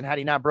 yards, and had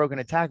he not broken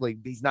a tackle,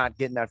 he's not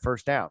getting that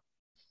first down.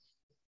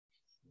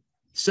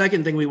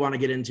 Second thing we want to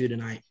get into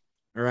tonight.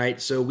 All right,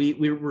 so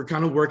we're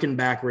kind of working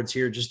backwards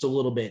here just a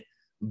little bit,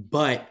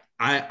 but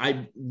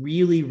I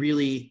really,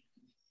 really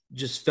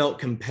just felt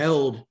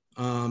compelled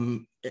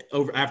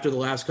after the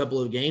last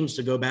couple of games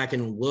to go back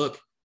and look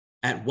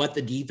at what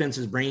the defense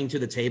is bringing to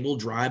the table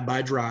drive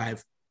by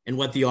drive and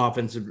what the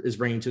offense is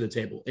bringing to the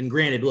table. And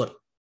granted, look,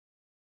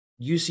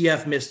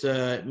 UCF missed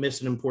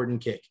an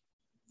important kick.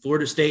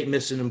 Florida State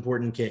missed an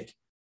important kick.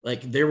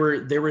 Like there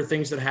were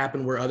things that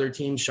happened where other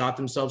teams shot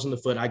themselves in the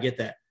foot. I get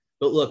that.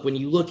 But look, when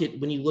you look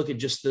at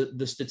just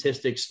the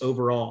statistics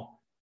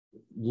overall,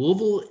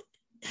 Louisville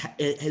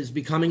is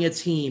becoming a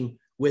team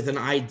with an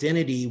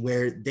identity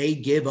where they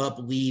give up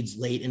leads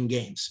late in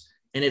games.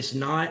 And it's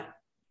not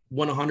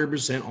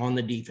 100% on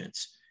the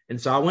defense. And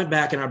so I went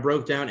back and I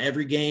broke down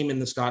every game in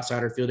the Scott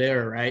Satterfield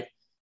era, right?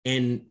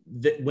 And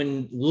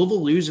when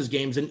Louisville loses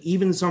games, and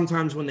even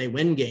sometimes when they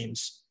win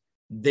games,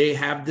 they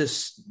have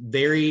this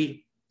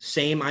very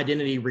same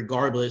identity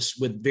regardless,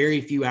 with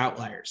very few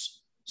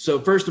outliers. So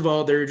first of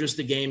all, there are just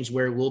the games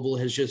where Louisville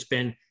has just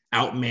been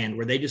outmanned,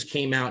 where they just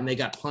came out and they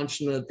got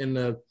punched in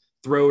the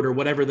throat, or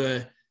whatever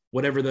the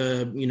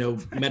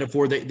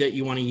metaphor that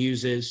you want to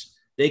use is.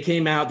 They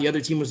came out, the other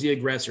team was the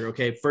aggressor.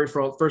 Okay, first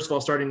of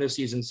all, starting this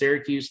season,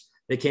 Syracuse,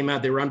 they came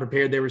out, they were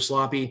unprepared, they were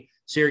sloppy.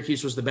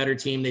 Syracuse was the better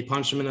team. They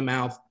punched them in the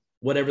mouth,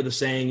 whatever the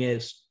saying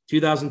is.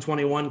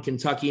 2021,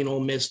 Kentucky and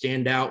Ole Miss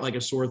stand out like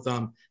a sore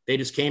thumb. They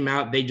just came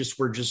out, they just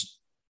were just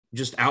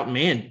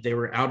outmanned. They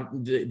were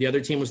out. The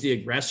other team was the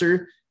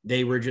aggressor.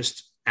 They were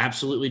just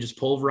absolutely just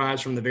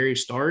pulverized from the very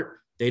start.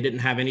 They didn't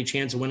have any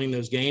chance of winning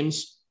those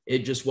games.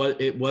 It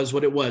was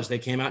what it was. They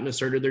came out and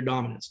asserted their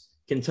dominance.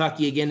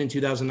 Kentucky again in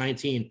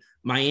 2019.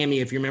 Miami,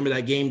 if you remember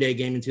that game day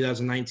game in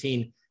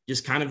 2019,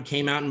 just kind of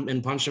came out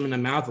and punched them in the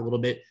mouth a little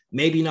bit.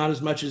 Maybe not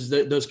as much as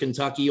those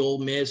Kentucky, Ole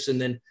Miss,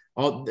 and then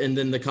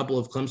the couple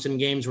of Clemson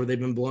games where they've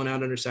been blown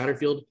out under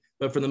Satterfield.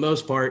 But for the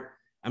most part,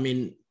 I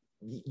mean,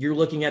 you're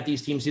looking at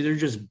these teams, they're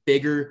just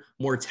bigger,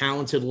 more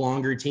talented,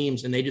 longer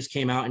teams, and they just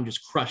came out and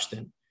just crushed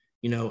them.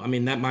 You know, I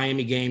mean, that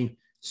Miami game,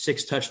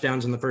 6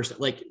 touchdowns in the first,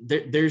 like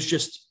there's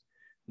just,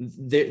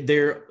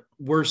 there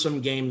were some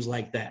games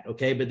like that.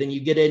 Okay. But then you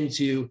get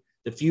into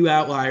the few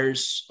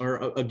outliers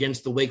are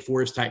against the Wake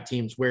Forest type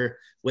teams where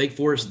Wake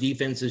Forest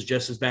defense is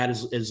just as bad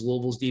as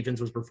Louisville's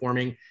defense was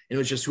performing. And it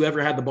was just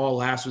whoever had the ball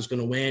last was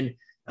going to win.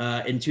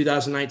 In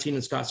 2019,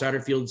 in Scott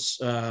Satterfield's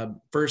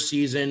first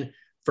season,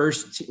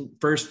 first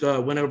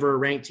win over a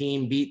ranked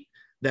team, beat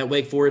that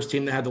Wake Forest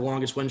team that had the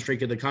longest win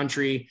streak of the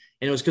country.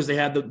 And it was because they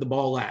had the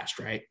ball last,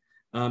 right?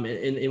 And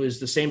it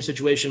was the same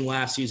situation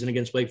last season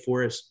against Wake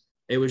Forest.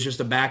 It was just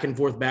a back and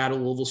forth battle.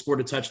 Louisville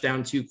scored a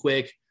touchdown too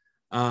quick.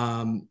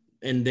 And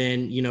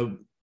then, you know,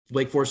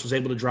 Wake Forest was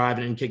able to drive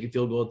and kick a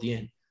field goal at the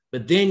end.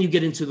 But then you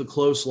get into the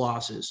close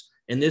losses.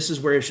 And this is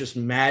where it's just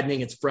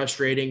maddening. It's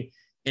frustrating.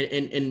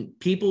 And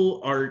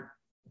people are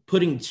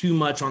putting too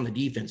much on the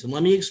defense. And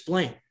let me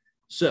explain.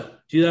 So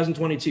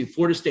 2022,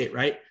 Florida State,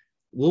 right?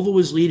 Louisville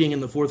was leading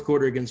in the fourth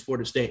quarter against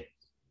Florida State.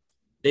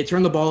 They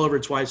turned the ball over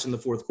twice in the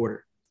fourth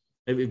quarter.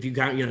 If you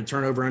count, you know,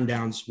 turnover and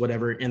downs,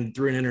 whatever, and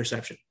threw an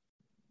interception.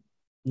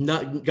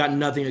 Got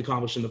nothing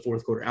accomplished in the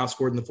fourth quarter,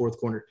 outscored in the fourth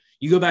quarter.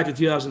 You go back to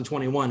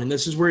 2021, and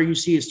this is where you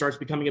see it starts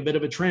becoming a bit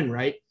of a trend,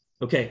 right?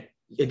 Okay,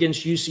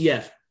 against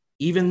UCF,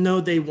 even though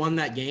they won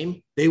that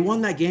game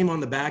on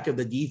the back of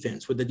the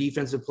defense with the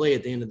defensive play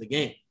at the end of the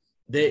game.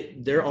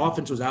 Their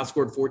offense was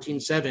outscored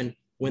 14-7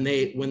 when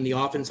the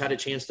offense had a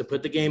chance to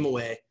put the game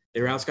away.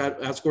 They were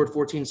outscored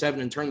 14-7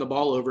 and turned the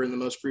ball over in the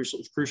most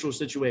crucial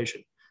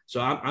situation.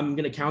 So I'm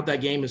going to count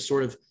that game as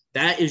sort of,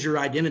 that is your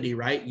identity,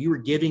 right? You were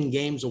giving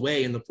games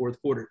away in the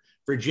fourth quarter.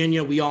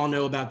 Virginia, we all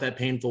know about that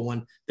painful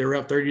one. They were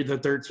up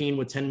 30-13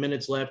 with 10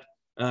 minutes left,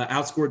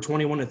 outscored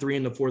 21-3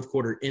 in the fourth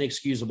quarter.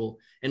 Inexcusable.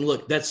 And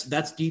look, that's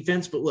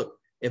defense. But look,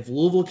 if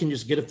Louisville can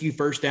just get a few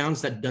first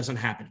downs, that doesn't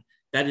happen.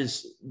 That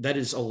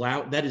is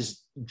allowed. That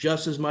is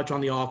just as much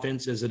on the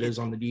offense as it is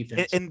on the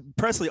defense. And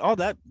Presley, all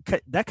that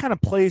kind of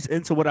plays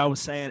into what I was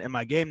saying in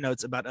my game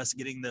notes about us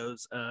getting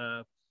those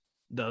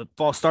the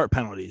false start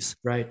penalties.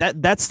 Right.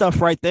 That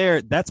stuff right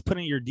there, that's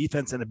putting your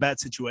defense in a bad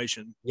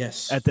situation.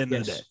 Yes. At the end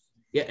of the day.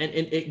 Yeah, and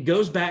it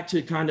goes back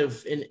to kind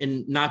of,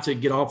 and not to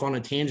get off on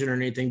a tangent or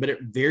anything, but it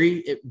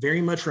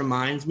very much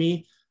reminds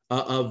me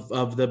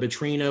of the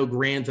Petrino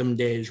Grantham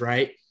days,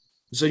 right?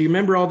 So you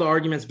remember all the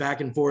arguments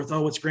back and forth.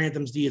 Oh, it's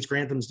Grantham's D. It's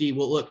Grantham's D.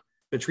 Well, look,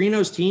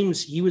 Petrino's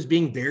teams, he was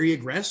being very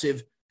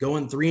aggressive,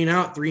 going 3 and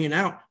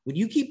out. When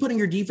you keep putting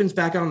your defense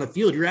back out on the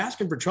field, you're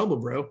asking for trouble,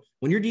 bro.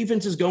 When your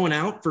defense is going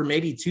out for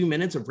maybe 2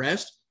 minutes of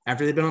rest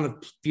after they've been on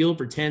the field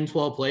for 10,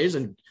 12 plays,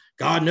 and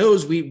God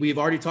knows we've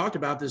already talked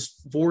about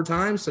this 4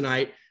 times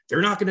tonight,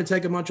 they're not going to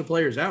take a bunch of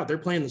players out. They're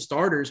playing the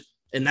starters,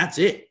 and that's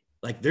it.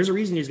 Like, there's a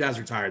reason these guys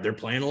are tired. They're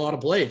playing a lot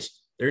of plays.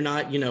 They're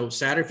not,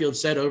 Satterfield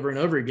said over and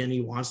over again,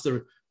 he wants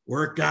to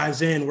work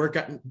guys in,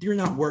 You're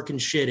not working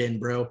shit in,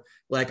 bro.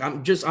 Like,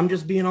 I'm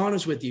just being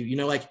honest with you.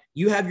 Like,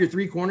 you have your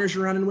 3 corners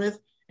you're running with,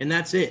 and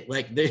that's it.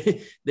 Like,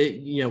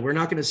 we're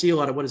not going to see a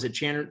lot of, what is it,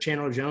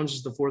 Chandler Jones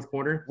is the 4th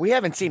corner. We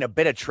haven't seen a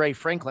bit of Trey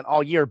Franklin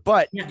all year,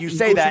 but you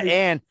say that,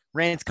 and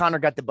Rance Connor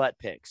got the butt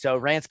pick. So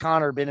Rance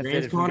Connor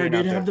benefited. Rance Connor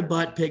did have the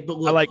butt pick, but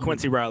look, I like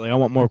Quincy Riley. I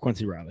want more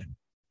Quincy Riley.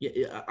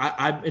 Yeah,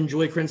 I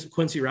enjoy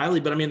Quincy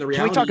Riley, but I mean, the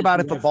reality. Can we talk about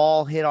if the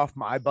ball hit off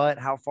my butt,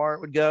 how far it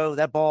would go?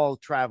 That ball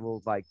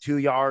traveled like 2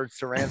 yards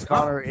to Rance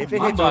Connor. If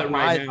it hits off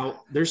right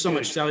now, there's so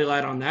much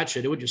cellulite on that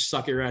shit, it would just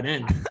suck it right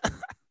in.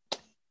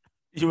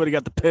 You would have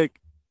got the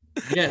pick.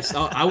 Yes,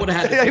 I would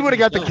have had. He would have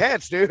got the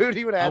catch, dude.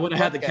 He would have. I would have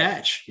had the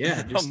catch.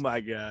 Yeah. Oh my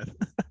god.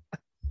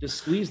 Just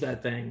squeeze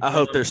that thing. I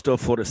hope there's still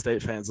Florida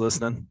State fans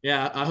listening.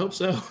 Yeah, I hope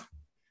so.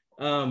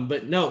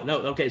 But no.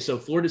 Okay, so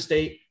Florida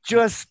State.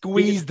 Just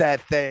squeeze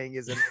that thing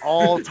is an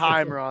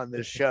all-timer on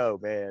this show,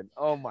 man.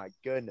 Oh my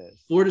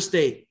goodness. Florida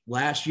State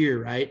last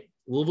year, right?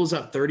 Louisville's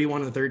up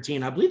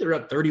 31-13. I believe they're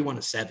up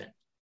 31-7.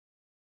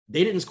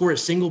 They didn't score a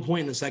single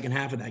point in the second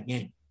half of that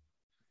game.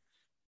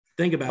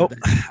 Think about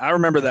that. I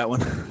remember that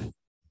one.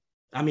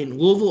 I mean,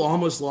 Louisville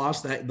almost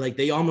lost that. Like,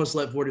 they almost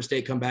let Florida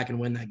State come back and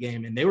win that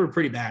game, and they were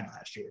pretty bad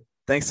last year.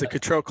 Thanks to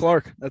Cottrell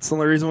Clark. That's the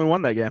only reason we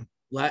won that game.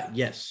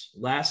 Yes.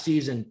 Last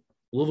season,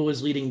 Louisville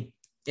was leading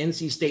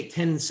NC State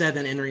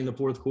 10-7 entering the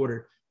fourth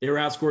quarter. They were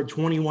outscored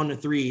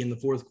 21-3 in the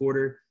fourth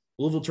quarter.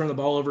 Louisville turned the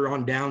ball over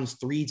on downs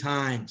 3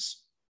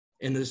 times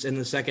in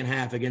the second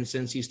half against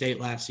NC State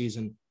last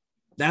season.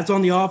 That's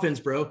on the offense,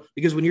 bro,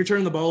 because when you're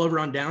turning the ball over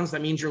on downs,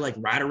 that means you're like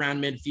right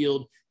around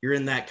midfield. You're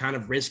in that kind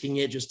of risking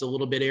it just a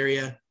little bit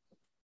area.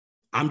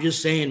 I'm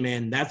just saying,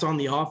 man, that's on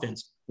the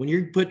offense. When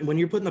you're putting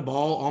the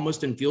ball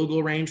almost in field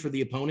goal range for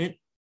the opponent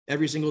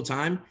every single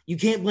time, you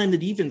can't blame the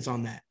defense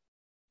on that.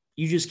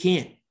 You just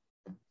can't.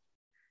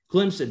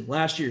 Clemson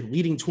last year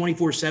leading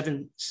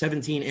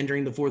 24-17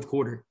 entering the fourth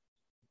quarter.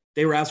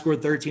 They were outscored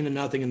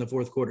 13-0 in the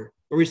fourth quarter.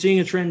 Are we seeing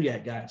a trend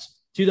yet, guys?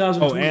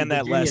 2020. Oh, and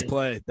that last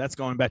play, that's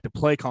going back to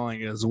play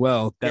calling as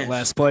well. That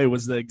last play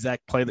was the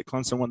exact play that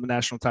Clemson won the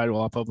national title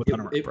off of with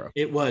Hunter Renfrow.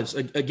 It was.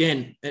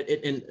 Again,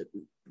 and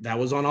that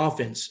was on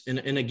offense.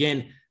 And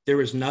again, there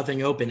was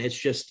nothing open. It's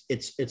just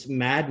it's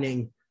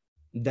maddening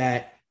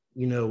that,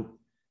 you know,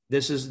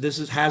 this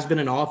has been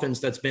an offense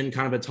that's been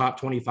kind of a top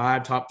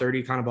 25, top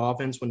 30 kind of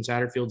offense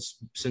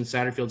since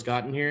Satterfield's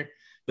gotten here,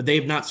 but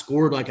they've not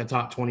scored like a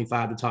top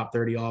 25 to top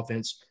 30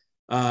 offense.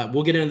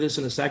 We'll get into this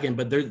in a second,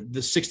 but they're the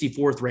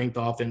 64th ranked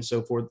offense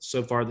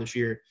so far this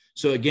year.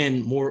 So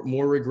again,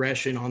 more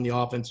regression on the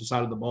offensive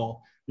side of the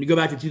ball. When you go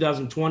back to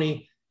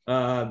 2020,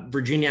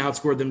 Virginia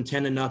outscored them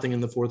 10-0 in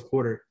the fourth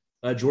quarter.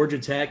 Georgia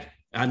Tech,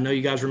 I know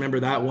you guys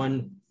remember that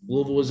one.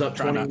 Louisville was up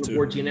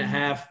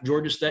 20-14.5.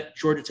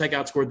 Georgia Tech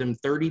outscored them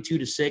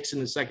 32-6 in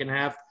the second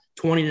half,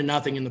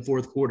 20-0 in the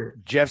fourth quarter.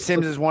 Jeff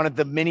Sims is one of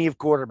the many of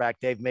quarterback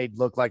they've made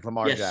look like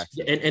Lamar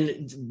Jackson.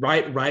 And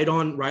right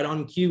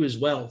on cue as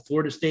well.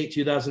 Florida State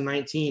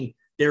 2019,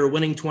 they were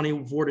winning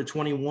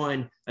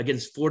 24-21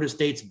 against Florida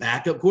State's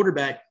backup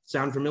quarterback.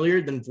 Sound familiar?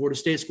 Then Florida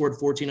State scored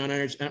 14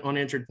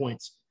 unanswered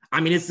points. I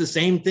mean, it's the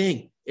same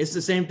thing. It's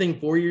the same thing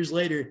 4 years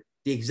later.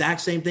 The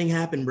exact same thing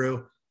happened,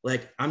 bro.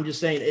 Like, I'm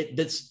just saying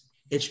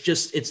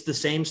it's the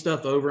same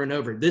stuff over and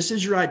over. This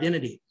is your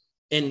identity.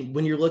 And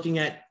when you're looking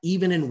at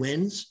even in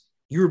wins,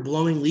 you're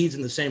blowing leads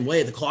in the same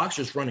way. The clock's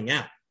just running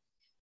out.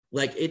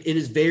 Like, it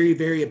is very,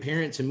 very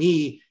apparent to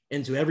me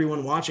and to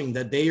everyone watching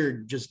that they are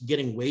just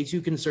getting way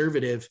too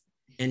conservative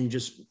and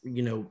just,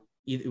 you know,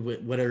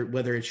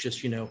 whether it's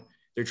just, you know,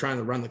 they're trying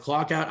to run the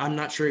clock out. I'm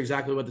not sure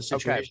exactly what the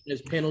situation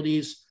is.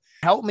 Penalties.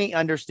 Help me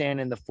understand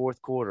in the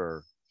fourth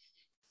quarter,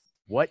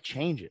 what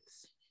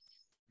changes?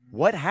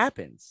 What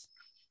happens?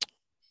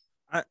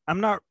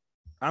 I'm not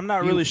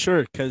really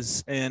sure,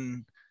 because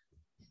in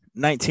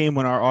 19,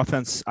 when our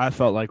offense, I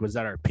felt like, was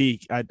at our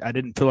peak, I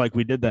didn't feel like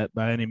we did that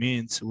by any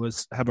means. It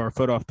was have our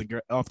foot off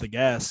the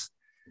gas.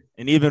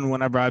 And even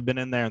whenever I've been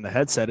in there in the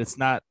headset, it's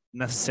not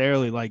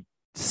necessarily like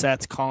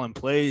Sat's calling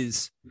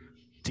plays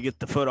to get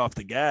the foot off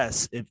the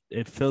gas.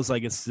 It feels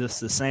like it's just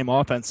the same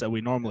offense that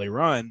we normally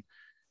run.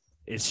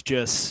 It's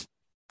just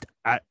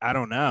I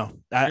don't know.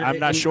 I'm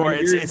not sure.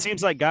 It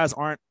seems like guys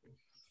aren't.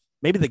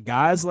 Maybe the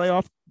guys lay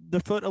off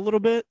the foot a little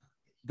bit.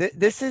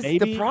 This is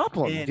the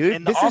problem, dude.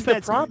 And this is the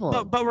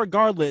problem. But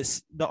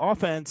regardless, the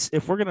offense,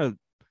 if we're going to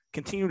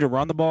continue to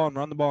run the ball,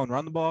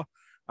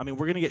 I mean,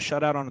 we're going to get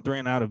shut out on a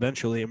 3-and-out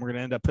eventually, and we're going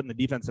to end up putting the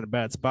defense in a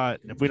bad spot.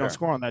 And if we don't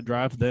score on that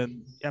drive,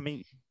 then, I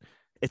mean,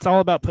 it's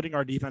all about putting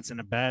our defense in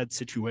a bad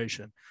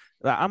situation.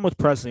 I'm with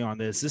Presley on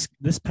this.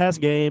 This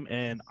past game,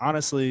 and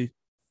honestly,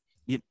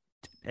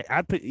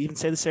 I'd even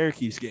say the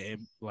Syracuse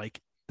game, like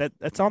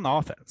that's on the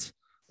offense.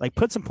 Like,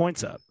 put some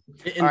points up.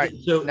 All right,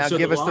 so now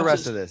give us the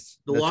rest of this.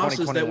 The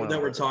losses that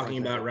we're talking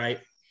about, right?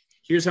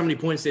 Here's how many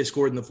points they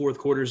scored in the fourth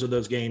quarters of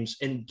those games.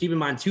 And keep in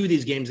mind, 2 of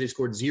these games, they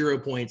scored 0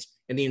 points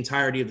in the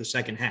entirety of the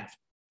second half.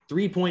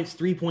 3 points,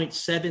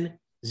 3.7,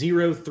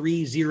 0,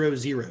 3, 0,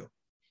 0.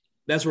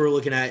 That's what we're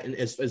looking at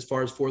as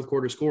far as fourth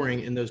quarter scoring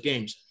in those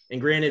games. And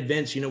granted,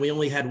 Vince, you know, we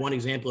only had one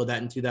example of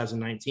that in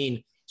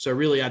 2019. So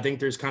really, I think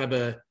there's kind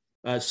of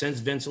since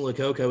Vincent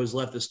Lococo has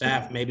left the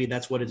staff, maybe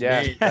that's what it's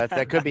been.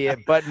 That could be it.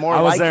 But more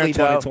I was likely, there in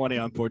 2020,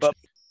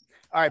 unfortunately.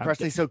 All right,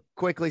 Presley. So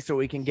quickly, so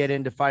we can get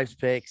into Five's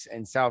picks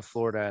and South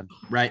Florida.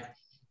 Right.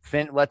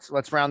 Finn, let's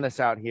round this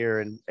out here.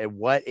 And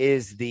what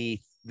is the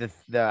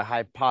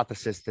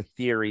hypothesis, the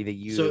theory that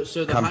you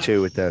come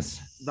to with this?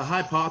 The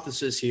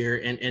hypothesis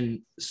here, and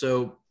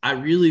so I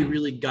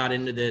really got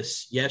into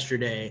this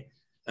yesterday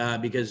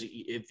because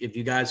if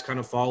you guys kind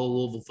of follow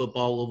Louisville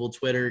football, Louisville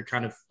Twitter,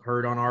 kind of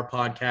heard on our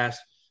podcast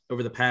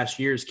over the past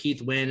years,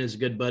 Keith Wynn is a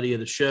good buddy of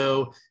the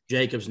show.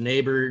 Jacob's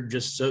neighbor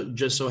just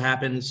so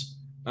happens.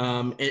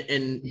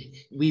 And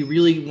we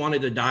really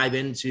wanted to dive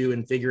into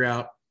and figure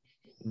out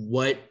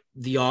what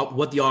the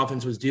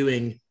offense was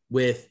doing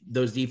with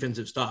those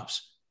defensive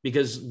stops,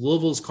 because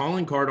Louisville's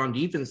calling card on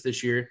defense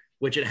this year,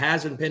 which it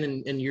hasn't been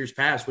in years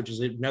past, which is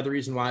another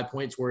reason why I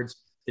point towards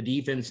the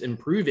defense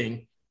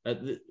improving.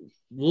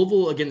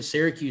 Louisville against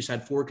Syracuse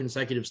had 4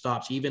 consecutive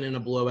stops, even in a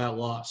blowout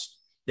loss.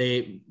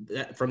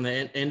 From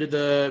the end of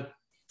the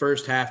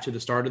first half to the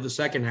start of the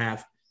second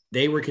half,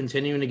 they were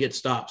continuing to get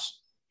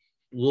stops.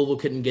 Louisville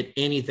couldn't get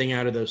anything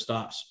out of those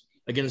stops.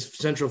 Against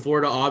Central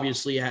Florida,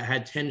 obviously,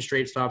 had 10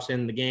 straight stops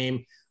in the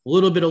game. A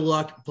little bit of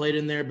luck played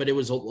in there, but it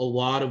was a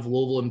lot of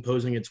Louisville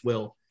imposing its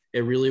will.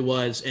 It really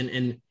was.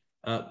 And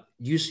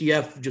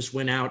UCF just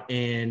went out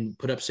and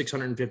put up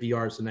 650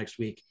 yards the next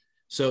week.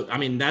 So, I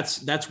mean,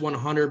 that's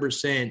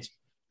 100%.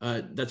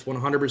 That's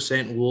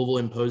 100% Louisville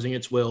imposing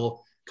its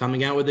will,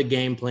 coming out with a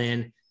game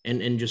plan,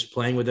 and just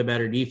playing with a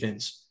better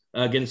defense.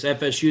 Against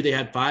FSU, they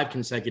had 5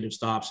 consecutive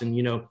stops. And,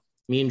 you know,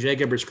 me and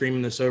Jacob are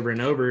screaming this over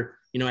and over.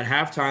 You know, at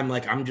halftime,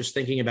 like, I'm just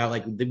thinking about,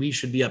 like, we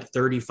should be up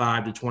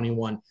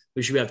 35-21.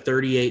 We should be up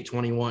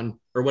 38-21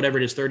 or whatever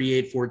it is,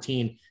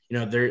 38-14. You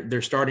know,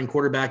 their starting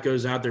quarterback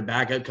goes out, their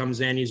backup comes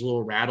in, he's a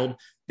little rattled.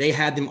 They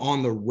had them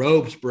on the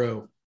ropes,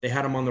 bro. They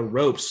had them on the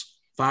ropes.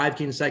 5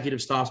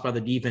 consecutive stops by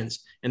the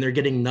defense, and they're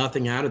getting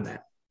nothing out of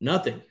that.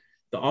 Nothing.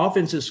 The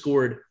offense has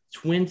scored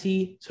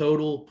 20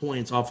 total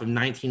points off of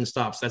 19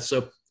 stops. That's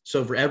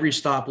so for every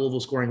stop, Louisville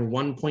scoring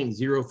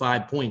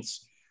 1.05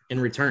 points in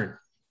return.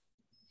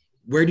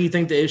 Where do you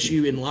think the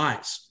issue in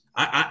lies?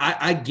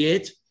 I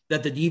get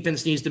that the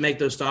defense needs to make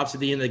those stops at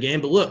the end of the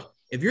game, but look,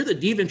 if you're the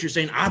defense, you're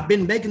saying, I've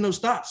been making those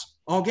stops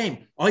all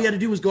game. All you had to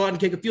do was go out and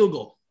kick a field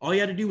goal. All you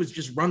had to do was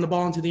just run the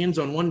ball into the end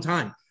zone one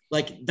time.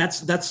 Like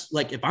that's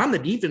like, if I'm the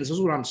defense, this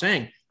is what I'm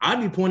saying.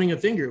 I'd be pointing a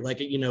finger. Like,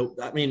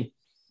 I mean,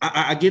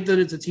 I get that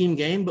it's a team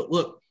game, but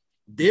look,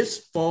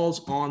 this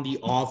falls on the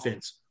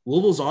offense.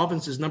 Louisville's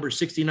offense is number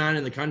 69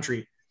 in the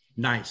country.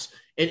 Nice.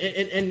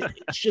 And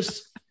it's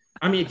just,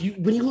 I mean,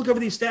 when you look over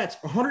these stats,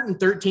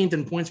 113th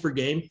in points per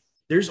game,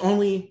 there's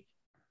only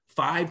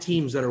 5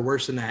 teams that are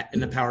worse than that in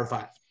the Power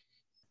 5.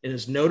 And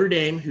it's Notre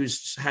Dame,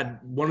 who's had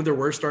one of their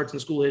worst starts in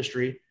school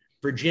history,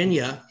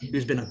 Virginia,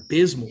 who's been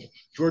abysmal,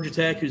 Georgia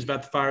Tech, who's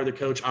about to fire their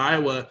coach,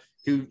 Iowa,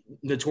 who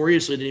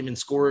notoriously didn't even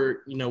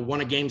score,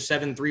 won a game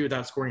 7-3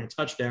 without scoring a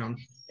touchdown,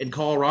 and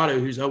Colorado,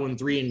 who's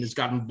 0-3 and has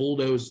gotten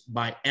bulldozed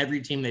by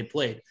every team they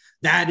played.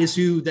 That is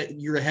who that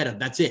you're ahead of.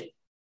 That's it.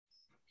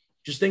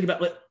 Just think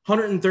about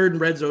 103rd in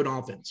red zone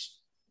offense,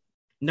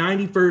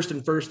 91st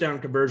in first down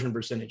conversion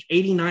percentage,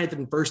 89th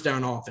in first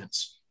down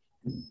offense.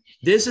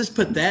 This is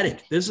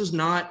pathetic. This is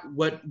not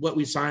what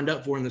we signed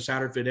up for in the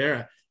Satterfield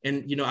era.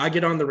 And, I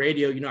get on the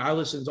radio, I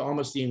listen to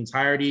almost the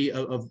entirety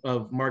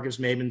of Marcus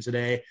Maben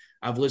today.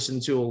 I've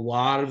listened to a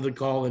lot of the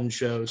call-in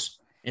shows,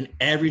 and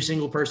every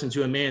single person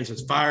to a man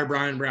says, fire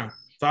Brian Brown,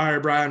 fire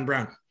Brian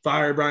Brown,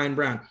 fire Brian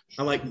Brown.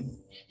 I'm like,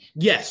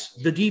 yes,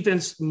 the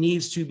defense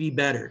needs to be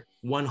better.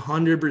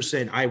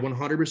 100%. I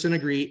 100%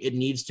 agree. It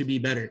needs to be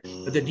better,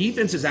 but the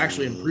defense is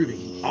actually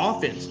improving.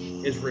 Offense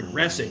is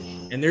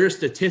regressing, and there are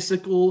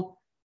statistical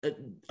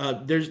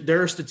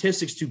there are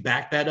statistics to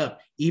back that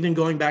up, even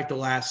going back to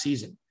last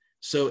season.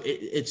 So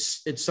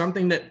it's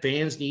something that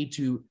fans need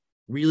to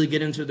really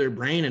get into their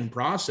brain and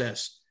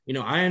process.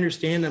 I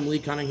understand that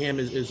Malik Cunningham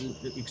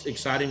is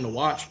exciting to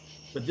watch,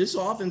 but this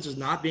offense is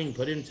not being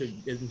put into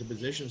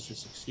positions to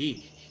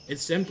succeed.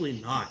 It's simply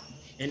not.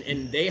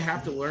 And they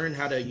have to learn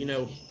how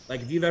to,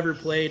 like if you've ever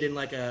played in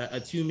like a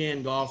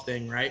 2-man golf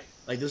thing, right?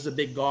 Like this is a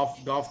big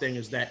golf thing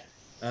is that,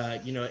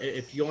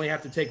 if you only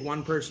have to take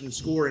one person to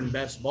score in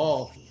best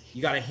ball,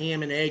 you got to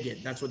ham and egg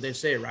it. That's what they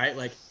say, right?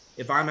 Like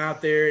if I'm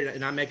out there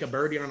and I make a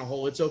birdie on a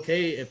hole, it's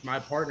okay if my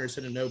partner's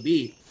hit an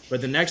OB,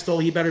 but the next hole,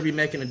 he better be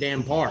making a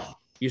damn par.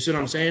 You see what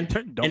I'm saying?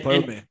 Don't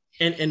probe me.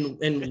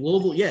 And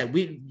Louisville, yeah,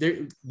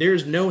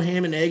 there's no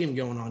ham and egging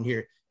going on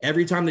here.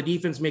 Every time the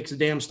defense makes a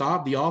damn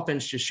stop, the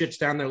offense just shits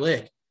down their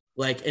leg.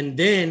 Like, and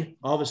then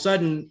all of a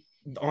sudden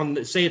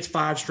say it's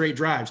 5 straight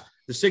drives,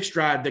 the 6th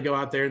drive, they go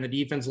out there and the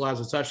defense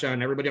allows a touchdown,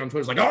 and everybody on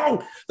Twitter is like,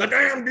 oh, the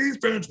damn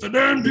defense.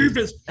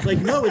 Like,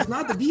 no, it's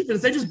not the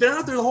defense. They just been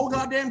out there the whole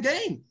goddamn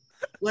game.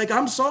 Like,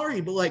 I'm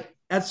sorry, but like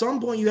at some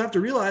point you have to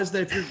realize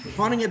that if you're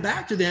punting it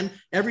back to them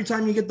every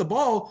time you get the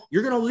ball,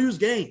 you're going to lose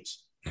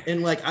games.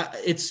 And like,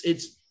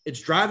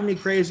 it's driving me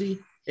crazy.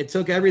 It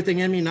took everything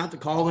in me not to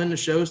call in the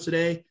shows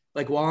today,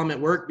 like while I'm at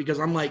work, because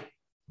I'm like,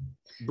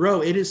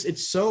 bro,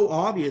 it's so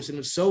obvious and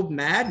it's so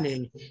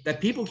maddening that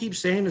people keep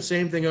saying the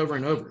same thing over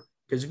and over.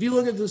 Because if you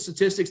look at the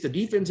statistics, the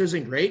defense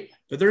isn't great,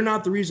 but they're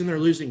not the reason they're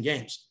losing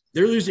games.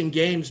 They're losing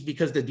games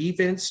because the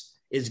defense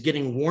is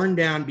getting worn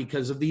down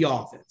because of the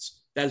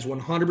offense. That is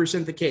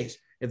 100% the case.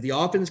 If the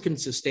offense can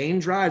sustain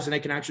drives and they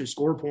can actually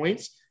score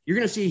points, you're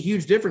going to see a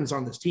huge difference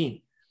on this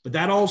team. But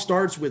that all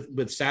starts with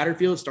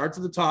Satterfield. It starts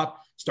at the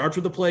top, starts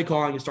with the play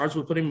calling. It starts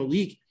with putting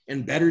Malik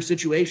in better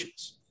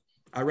situations.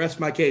 I rest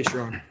my case,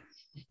 Your Honor.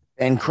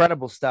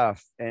 Incredible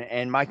stuff.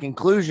 And my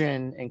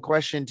conclusion and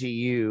question to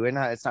you, and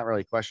it's not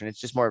really a question, it's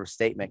just more of a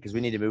statement because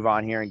we need to move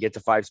on here and get to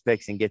 5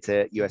 picks and get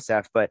to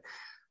USF. But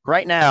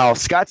right now,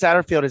 Scott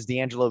Satterfield is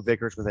D'Angelo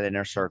Vickers with an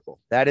inner circle.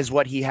 That is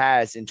what he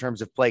has in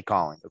terms of play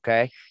calling,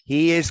 okay?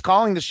 He is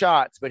calling the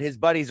shots, but his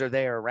buddies are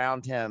there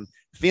around him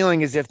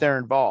feeling as if they're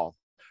involved.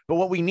 But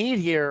what we need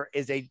here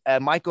is a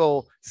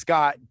Michael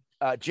Scott,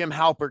 Jim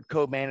Halpert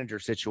co-manager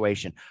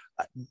situation.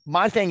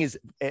 My thing is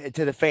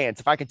to the fans,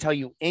 if I can tell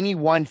you any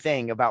one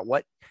thing about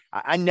what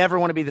I never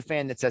want to be the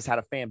fan that says how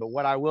to fan, but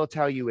what I will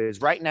tell you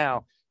is right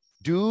now,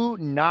 do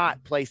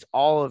not place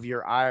all of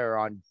your ire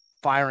on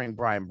firing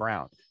Brian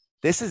Brown.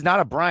 This is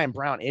not a Brian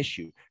Brown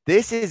issue.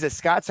 This is a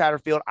Scott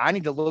Satterfield. I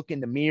need to look in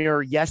the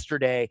mirror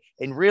yesterday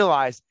and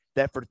realize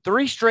that for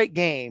 3 straight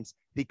games,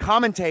 the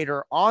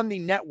commentator on the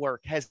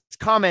network has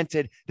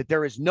commented that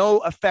there is no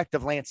effect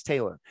of Lance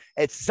Taylor.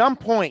 At some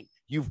point,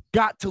 you've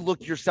got to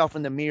look yourself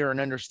in the mirror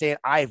and understand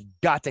I've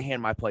got to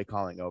hand my play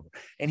calling over.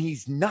 And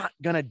he's not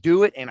going to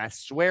do it, and I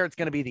swear it's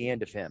going to be the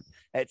end of him.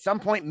 At some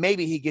point,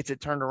 maybe he gets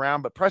it turned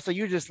around. But, Presley,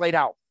 you just laid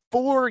out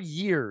 4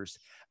 years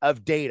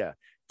of data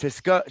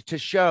to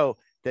show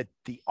that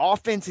the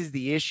offense is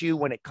the issue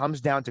when it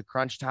comes down to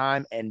crunch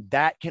time, and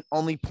that can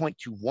only point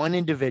to one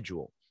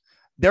individual.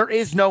 There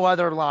is no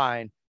other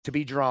line to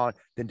be drawn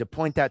than to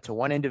point that to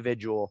one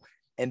individual,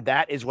 and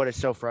that is what is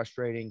so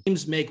frustrating.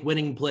 Teams make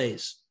winning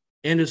plays.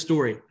 End of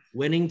story.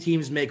 Winning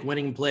teams make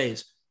winning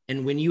plays.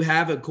 And when you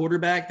have a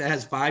quarterback that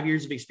has 5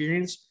 years of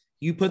experience,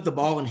 you put the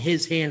ball in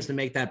his hands to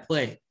make that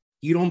play.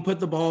 You don't put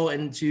the ball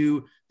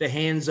into the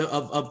hands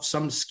of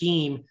some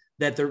scheme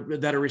that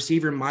a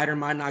receiver might or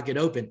might not get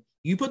open.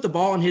 You put the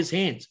ball in his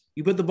hands.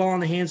 You put the ball in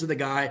the hands of the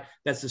guy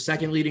that's the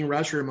second leading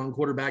rusher among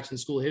quarterbacks in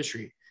school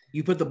history.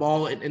 You put the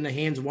ball in the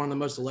hands of one of the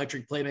most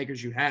electric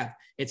playmakers you have.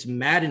 It's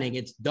maddening.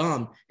 It's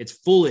dumb. It's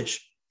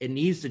foolish. It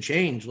needs to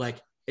change.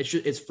 Like,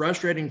 it's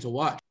frustrating to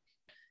watch.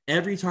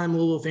 Every time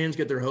Louisville fans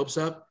get their hopes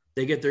up,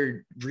 they get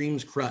their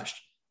dreams crushed.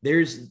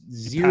 There's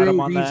zero them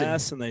on reason. the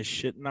ass and they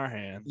shit in our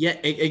hand. Yeah,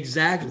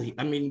 exactly.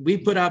 I mean, we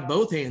put out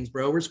both hands,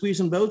 bro. We're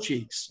squeezing both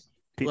cheeks.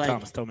 Pete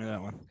Thomas told me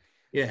that one.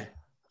 Yeah.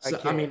 So,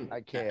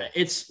 I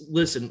can't.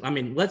 Listen. I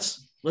mean,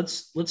 let's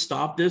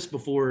stop this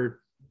before.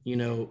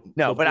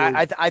 But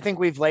I think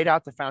we've laid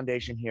out the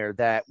foundation here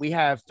that we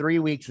have 3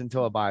 weeks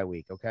until a bye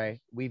week. Okay.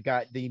 We've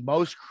got the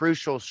most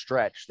crucial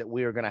stretch that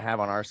we are going to have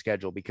on our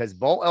schedule because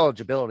bowl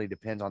eligibility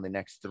depends on the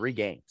next 3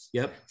 games.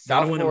 Yep.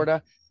 South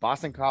Florida,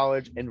 Boston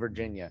College, and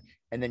Virginia.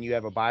 And then you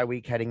have a bye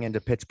week heading into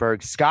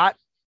Pittsburgh. Scott,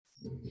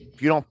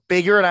 if you don't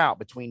figure it out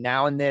between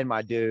now and then,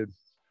 my dude,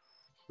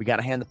 we got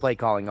to hand the play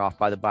calling off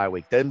by the bye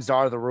week. Them's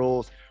are the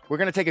rules. We're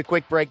going to take a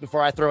quick break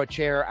before I throw a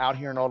chair out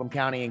here in Oldham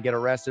County and get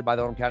arrested by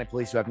the Oldham County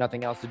police who have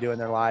nothing else to do in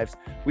their lives.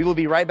 We will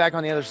be right back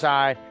on the other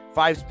side.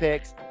 Five's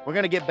picks. We're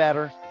going to get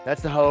better.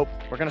 That's the hope.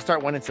 We're going to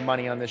start winning some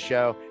money on this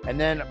show. And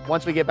then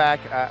once we get back,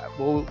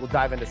 we'll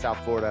dive into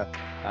South Florida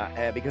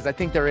because I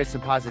think there is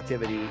some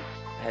positivity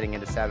heading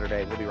into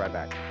Saturday. We'll be right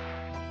back.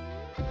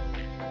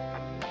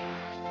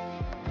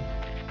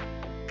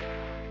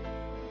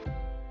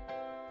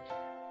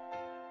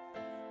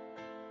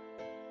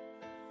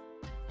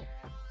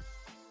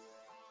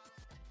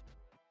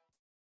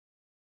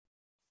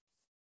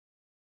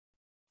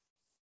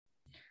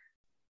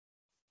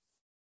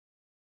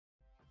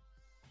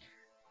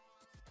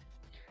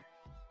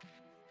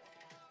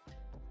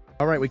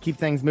 All right, we keep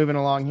things moving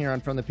along here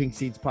on From the Pink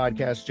Seats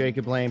podcast.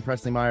 Jacob Lane,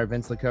 Presley Meyer,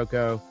 Vince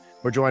Lococo.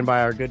 We're joined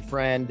by our good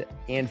friend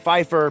Ian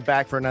Pfeiffer,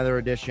 back for another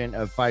edition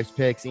of Fife's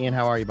Picks. Ian,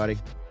 how are you, buddy?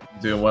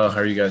 Doing well.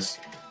 How are you guys?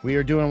 We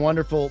are doing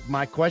wonderful.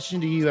 My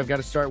question to you, I've got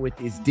to start with,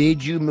 is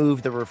did you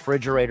move the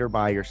refrigerator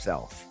by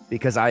yourself?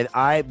 Because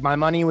my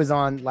money was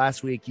on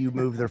last week. You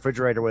moved the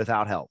refrigerator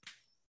without help.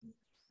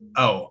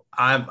 Oh,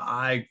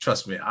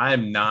 trust me, I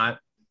am not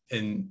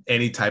in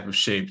any type of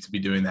shape to be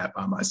doing that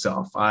by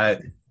myself.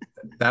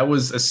 That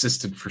was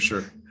assisted for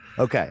sure.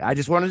 Okay. I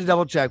just wanted to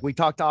double check. We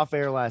talked off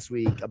air last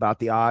week about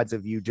the odds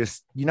of you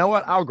just, you know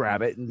what? I'll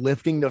grab it and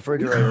lifting the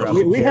refrigerator up.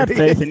 We have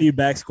faith in you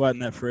back squatting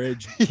that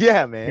fridge.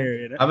 Yeah,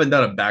 man. I haven't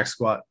done a back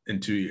squat in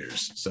 2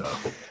 years. So,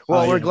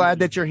 well, we're glad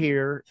that you're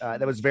here.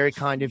 That was very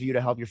kind of you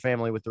to help your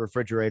family with the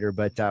refrigerator,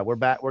 but we're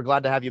back. We're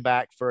glad to have you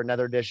back for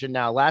another edition.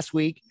 Now, last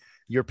week,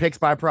 your picks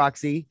by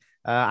proxy.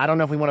 I don't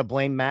know if we want to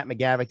blame Matt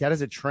McGavick. That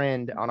is a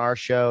trend on our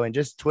show and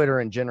just Twitter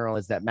in general,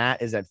 is that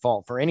Matt is at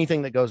fault for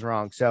anything that goes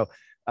wrong. So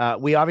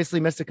we obviously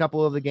missed a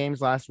couple of the games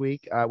last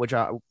week, which,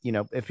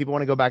 if people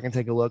want to go back and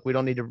take a look, we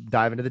don't need to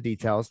dive into the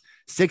details.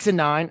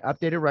 6-9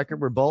 updated record.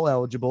 We're bowl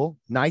eligible.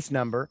 Nice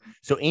number.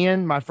 So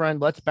Ian, my friend,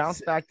 let's bounce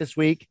back this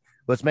week.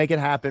 Let's make it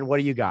happen. What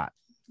do you got?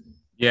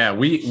 Yeah,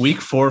 week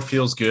 4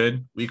 feels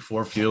good. Week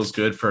 4 feels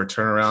good for a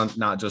turnaround,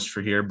 not just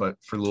for here, but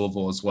for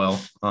Louisville as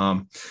well.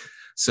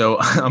 So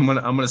I'm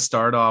gonna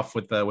start off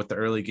with the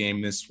early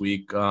game this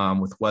week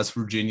with West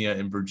Virginia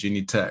and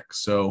Virginia Tech.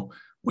 So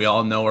we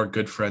all know our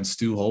good friend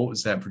Stu Holt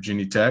is at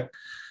Virginia Tech.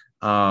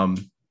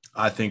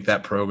 I think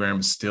that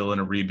program is still in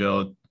a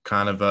rebuild,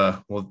 kind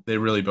of well, they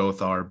really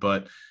both are.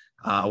 But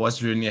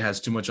West Virginia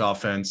has too much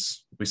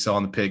offense. We saw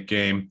in the pick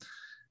game.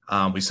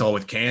 We saw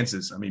with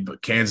Kansas. I mean,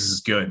 but Kansas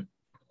is good.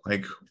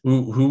 Like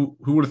who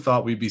would have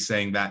thought we'd be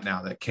saying that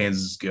now, that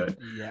Kansas is good?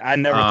 Yeah, I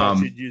never thought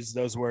you'd use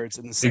those words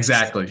in the same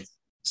exactly. sentence.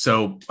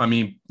 So, I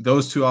mean,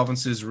 those two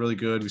offenses are really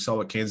good. We saw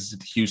what Kansas did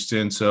to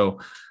Houston.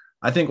 So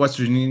I think West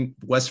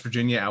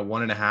Virginia at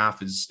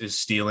 1.5 is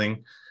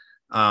stealing,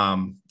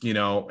 and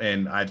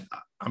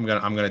I'm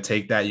going to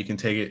take that. You can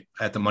take it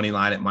at the money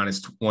line at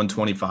minus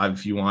 125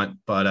 if you want,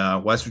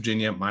 but West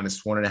Virginia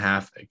minus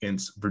 1.5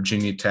 against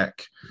Virginia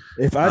Tech.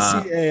 If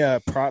I see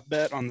a prop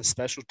bet on the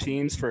special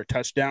teams for a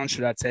touchdown,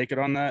 should I take it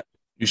on that?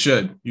 You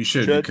should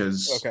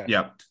because okay.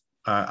 Yeah.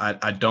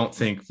 I don't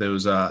think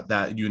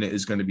that unit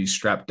is going to be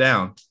strapped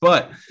down.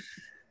 But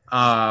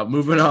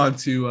moving on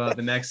to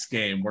the next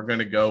game, we're going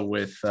to go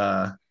with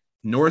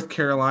North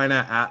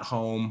Carolina at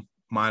home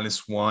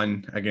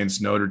 -1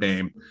 against Notre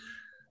Dame.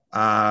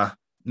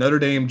 Notre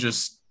Dame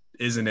just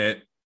isn't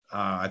it.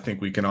 I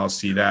think we can all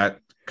see that.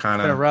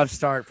 Kind of a rough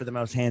start for the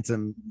most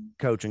handsome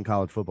coach in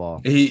college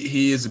football.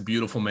 He is a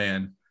beautiful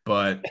man,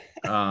 but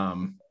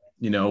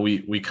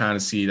we kind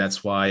of see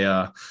that's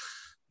why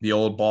the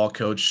old ball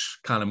coach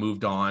kind of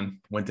moved on,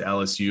 went to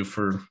LSU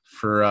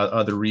for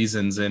other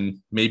reasons, and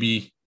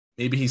maybe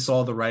he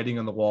saw the writing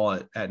on the wall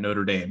at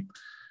Notre Dame.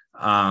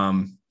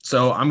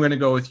 So I'm going to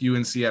go with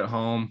UNC at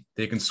home.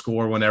 They can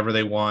score whenever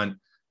they want.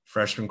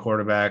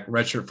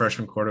 Redshirt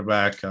freshman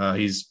quarterback.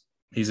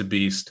 He's a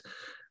beast.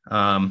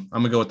 I'm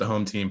going to go with the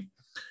home team.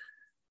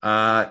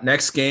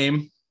 Next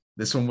game,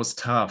 this one was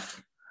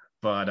tough,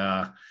 but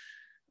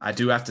I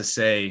do have to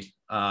say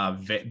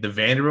the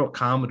Vanderbilt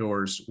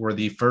Commodores were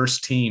the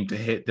first team to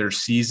hit their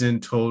season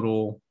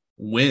total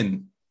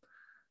win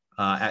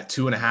at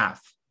 2.5.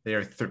 They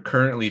are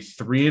currently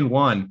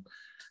 3-1,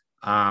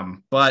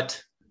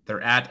 but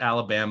they're at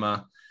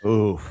Alabama.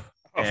 Ooh.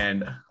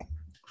 And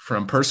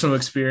from personal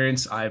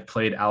experience, I've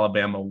played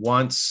Alabama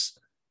once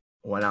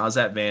when I was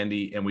at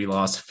Vandy, and we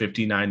lost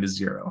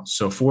 59-0.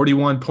 So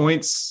 41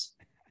 points.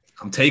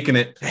 I'm taking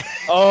it.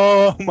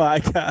 Oh my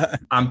God.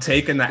 I'm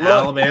taking the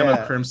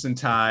Alabama Crimson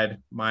Tide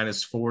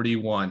minus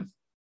 41.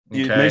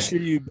 Okay? Make sure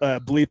you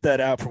bleep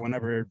that out for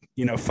whenever,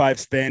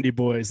 Fife's Vandy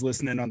boys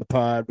listening on the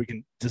pod. We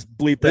can just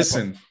bleep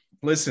that.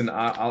 Listen,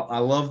 I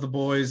love the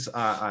boys.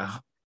 I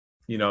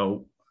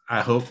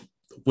hope,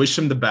 wish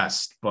them the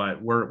best,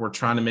 but we're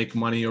trying to make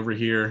money over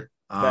here.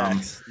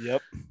 Facts.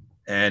 Yep.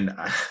 And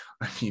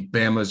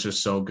Bama is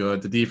just so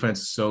good. The defense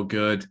is so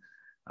good.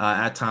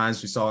 At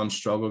times we saw them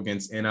struggle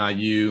against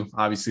NIU.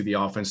 Obviously the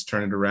offense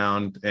turned it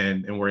around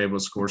and we're able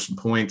to score some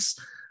points,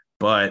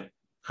 but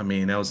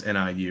that was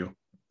NIU.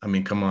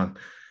 Come on.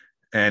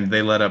 And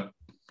they let up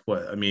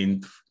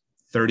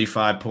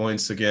 35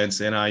 points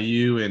against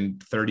NIU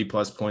and 30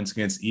 plus points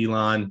against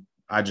Elon.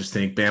 I just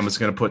think Bama's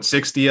going to put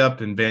 60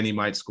 up and Vandy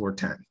might score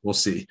 10. We'll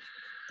see.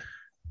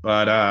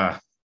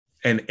 But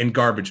and in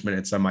garbage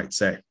minutes, I might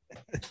say.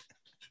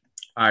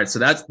 All right, so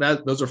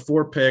those are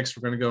 4 picks.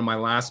 We're going to go to my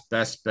last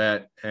best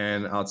bet,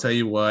 and I'll tell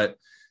you what.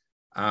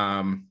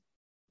 I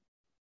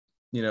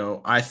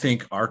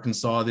think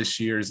Arkansas this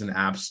year is an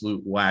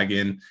absolute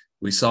wagon.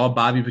 We saw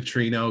Bobby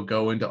Petrino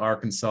go into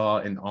Arkansas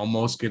and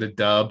almost get a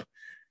dub,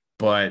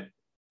 but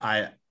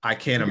I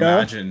can't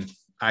imagine.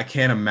 I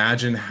can't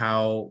imagine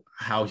how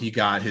he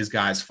got his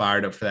guys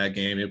fired up for that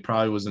game. It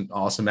probably was an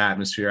awesome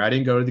atmosphere. I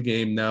didn't go to the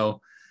game,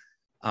 no.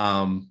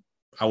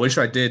 I wish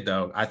I did,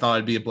 though. I thought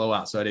it'd be a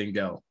blowout, so I didn't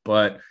go.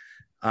 But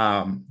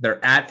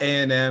they're at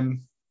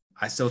A&M.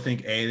 I still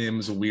think A&M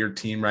is a weird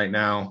team right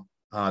now.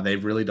 They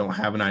really don't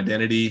have an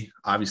identity.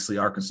 Obviously,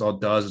 Arkansas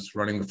does. It's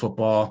running the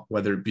football,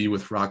 whether it be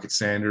with Rocket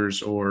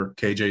Sanders or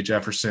KJ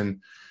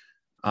Jefferson.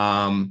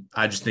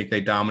 I just think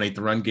they dominate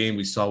the run game.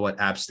 We saw what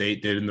App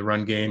State did in the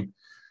run game.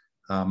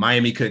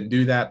 Miami couldn't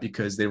do that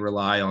because they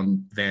rely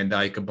on Van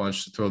Dyke a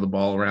bunch to throw the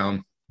ball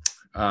around.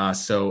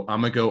 So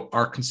I'm going to go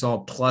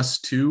Arkansas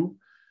 +2,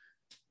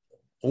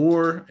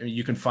 or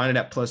you can find it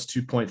at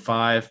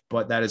 +2.5,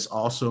 but that is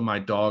also my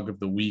dog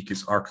of the week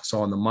is Arkansas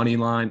on the money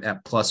line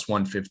at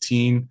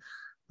 +115.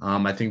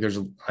 I think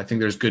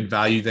there's good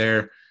value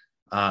there.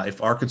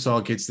 If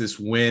Arkansas gets this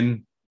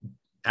win,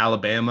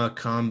 Alabama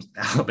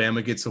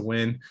gets a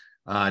win.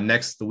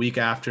 The week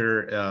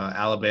after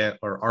Alabama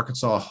or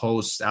Arkansas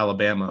hosts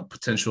Alabama,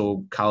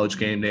 potential college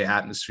game day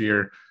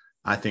atmosphere,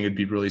 I think it'd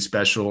be really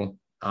special.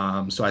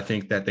 So I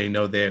think that they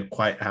know they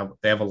have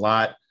a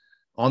lot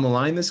on the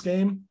line this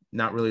game.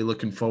 Not really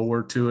looking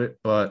forward to it,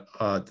 but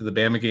to the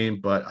Bama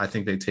game, but I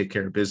think they take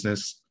care of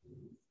business.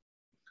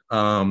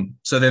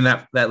 So then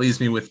that leaves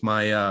me with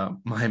my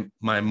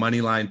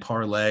money line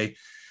parlay.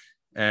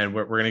 And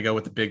we're going to go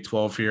with the Big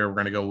 12 here. We're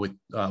going to go with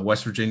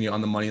West Virginia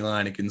on the money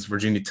line against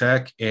Virginia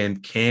Tech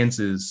and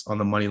Kansas on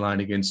the money line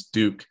against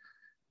Duke.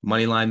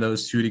 Money line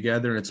those two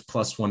together, and it's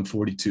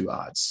 +142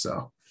 odds.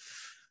 So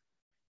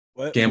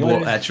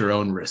gamble at your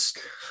own risk.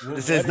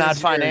 This is not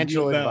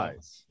financial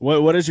advice.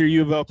 What is your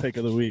U of L pick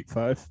of the week,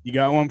 Five? You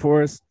got one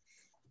for us?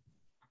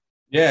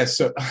 Yeah.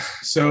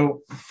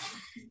 So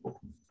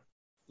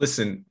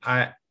listen,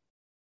 I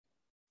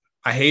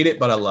hate it,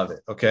 but I love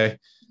it. Okay.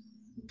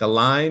 The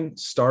line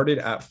started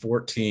at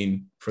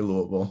 14 for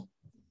Louisville,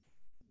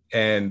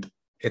 and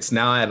it's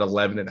now at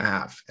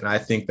 11.5. And I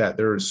think that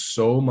there is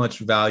so much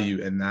value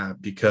in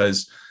that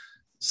because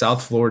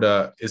South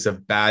Florida is a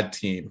bad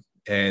team.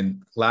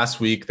 And last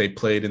week they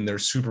played in their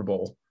Super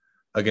Bowl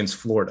against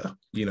Florida,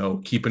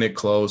 keeping it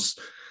close.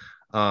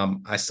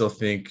 I still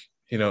think,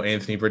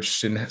 Anthony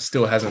Richardson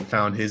still hasn't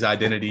found his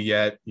identity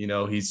yet.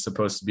 He's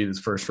supposed to be this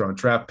first round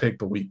draft pick,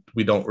 but we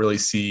don't really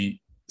see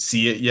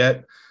it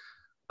yet.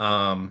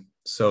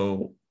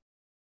 So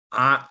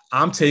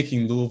I'm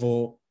taking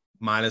Louisville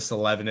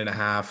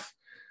 -11.5.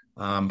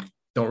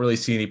 Don't really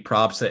see any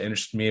props that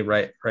interest me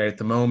right at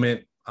the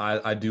moment.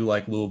 I do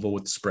like Louisville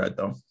with the spread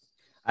though.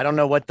 I don't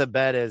know what the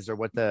bet is or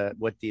what the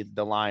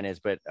line is,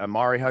 but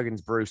Amari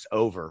Huggins Bruce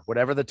over.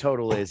 Whatever the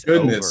total is,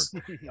 goodness.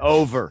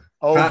 over.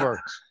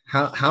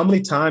 How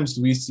many times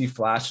do we see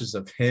flashes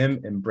of him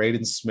and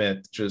Braden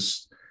Smith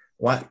just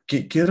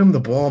get him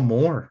the ball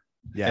more?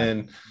 Yeah.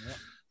 And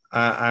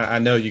I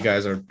know you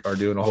guys are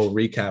doing a whole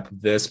recap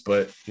of this,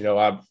 but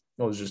I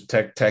was just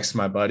texting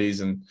my buddies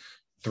and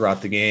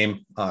throughout the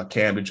game,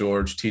 Cam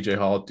George, TJ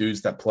Hall,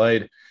 dudes that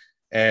played,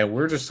 and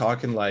we're just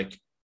talking like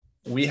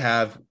we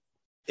have,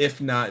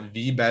 if not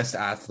the best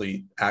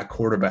athlete at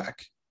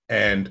quarterback,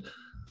 and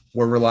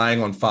we're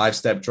relying on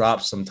 5-step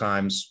drops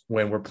sometimes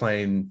when we're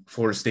playing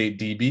Florida State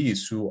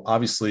DBs, who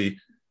obviously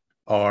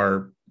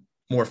are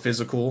more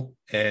physical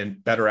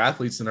and better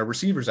athletes than our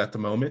receivers at the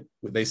moment.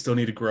 They still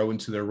need to grow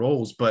into their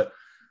roles, but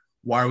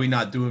why are we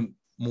not doing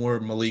more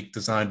Malik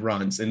designed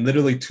runs? And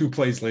literally 2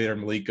 plays later,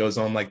 Malik goes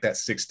on like that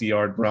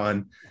 60-yard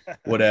run,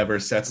 whatever,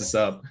 sets us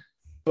up.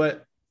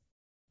 But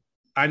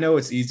I know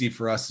it's easy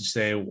for us to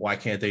say, why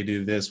can't they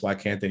do this? Why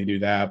can't they do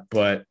that?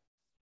 But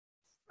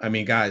I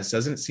mean, guys,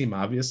 doesn't it seem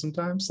obvious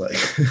sometimes? Like,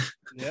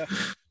 yeah,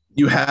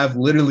 you have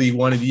literally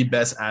one of the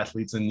best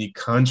athletes in the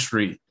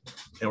country,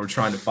 and we're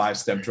trying to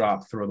 5-step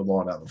drop, throw the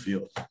ball down the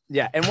field.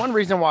 Yeah. And one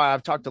reason why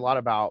I've talked a lot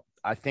about,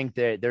 I think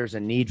that there's a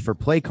need for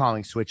play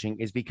calling switching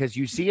is because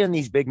you see in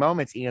these big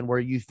moments, Ian, where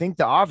you think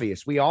the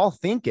obvious, we all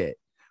think it.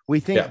 We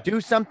think do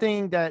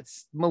something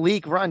that's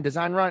Malik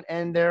design run.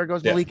 And there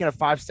goes Malik in a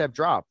 5-step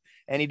drop.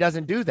 And he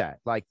doesn't do that.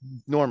 Like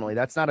normally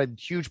that's not a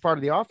huge part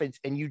of the offense.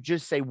 And you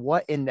just say,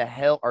 what in the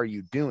hell are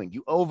you doing?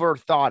 You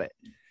overthought it.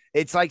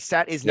 It's like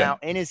Sat is now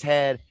in his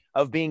head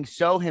of being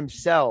so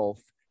himself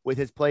with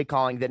his play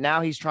calling that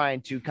now he's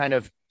trying to kind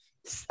of,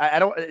 I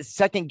don't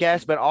second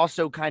guess, but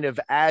also kind of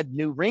add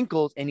new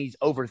wrinkles, and he's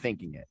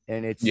overthinking it.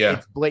 And it's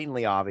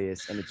blatantly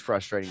obvious, and it's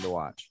frustrating to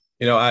watch.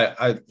 You know,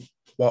 I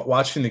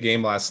watching the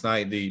game last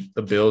night, the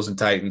Bills and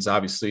Titans,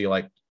 obviously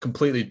like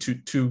completely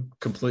two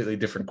completely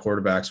different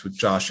quarterbacks with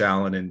Josh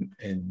Allen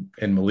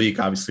and Malik.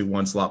 Obviously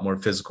one's a lot more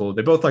physical.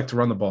 They both like to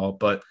run the ball,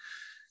 but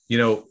you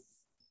know,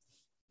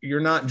 you're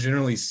not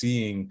generally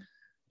seeing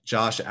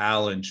Josh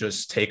Allen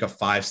just take a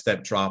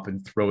 5-step drop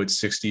and throw it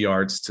 60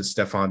 yards to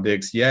Stephon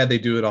Diggs. Yeah, they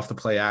do it off the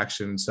play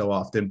action so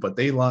often, but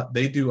they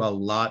do a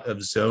lot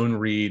of zone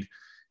read,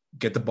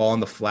 get the ball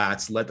in the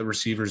flats, let the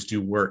receivers do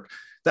work.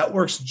 That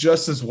works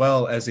just as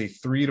well as a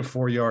 3 to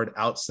 4 yard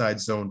outside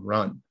zone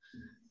run.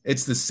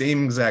 It's the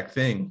same exact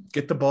thing.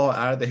 Get the ball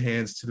out of the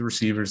hands to the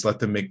receivers, let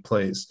them make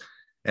plays.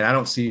 And I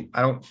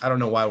don't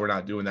know why we're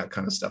not doing that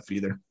kind of stuff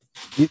either.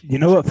 You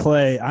know what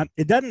play?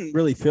 It doesn't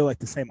really feel like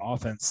the same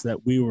offense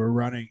that we were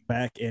running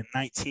back in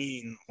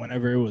 19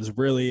 whenever it was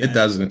really – It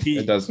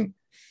doesn't.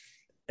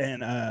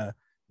 And,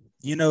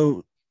 you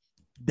know,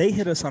 they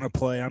hit us on a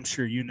play. I'm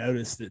sure you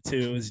noticed it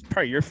too. It was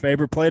probably your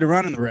favorite play to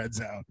run in the red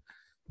zone.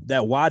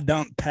 That wide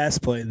dump pass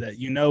play that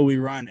we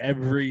run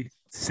every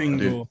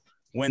single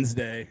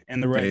Wednesday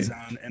in the red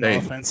zone, and the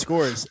offense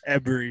scores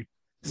every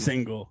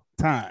single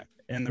time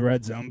in the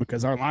red zone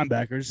because our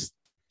linebackers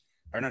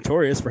are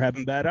notorious for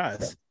having bad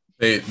eyes.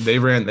 They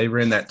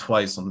ran that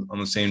twice on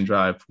the same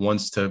drive,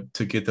 once to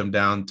get them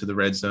down to the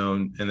red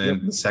zone, and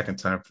then the second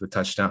time for the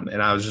touchdown.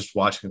 And I was just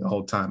watching the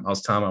whole time. I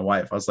was telling my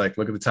wife, I was like,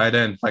 look at the tight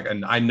end. Like,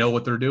 and I know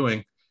what they're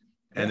doing.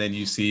 And then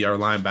you see our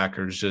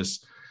linebackers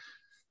just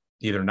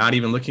either not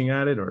even looking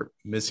at it or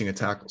missing a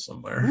tackle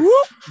somewhere.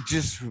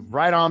 Just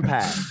right on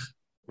pass.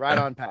 Right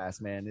on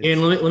pass, man.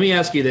 And let me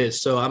ask you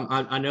this. So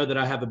I know that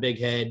I have a big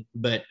head,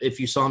 but if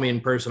you saw me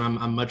in person,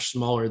 I'm much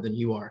smaller than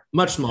you are.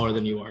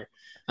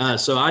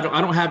 So I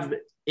don't have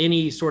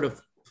any sort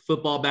of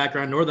football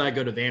background, nor that I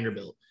go to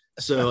Vanderbilt.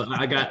 So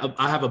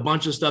I have a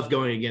bunch of stuff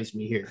going against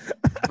me here.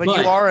 But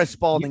you are a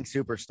Spalding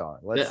superstar.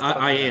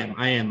 I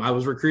am. I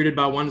was recruited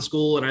by one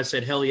school, and I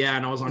said, hell yeah,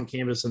 and I was on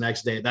campus the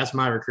next day. That's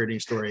my recruiting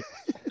story.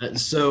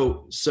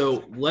 So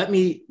let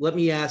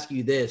me ask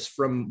you this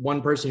from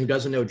one person who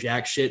doesn't know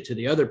jack shit to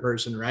the other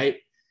person, right?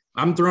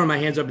 I'm throwing my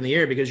hands up in the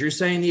air because you're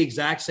saying the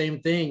exact same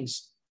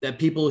things that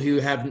people who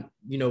have,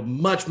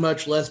 much,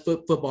 much less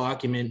football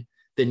acumen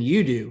than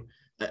you do.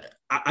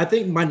 I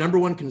think my number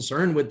one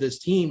concern with this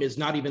team is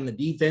not even the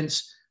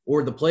defense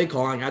or the play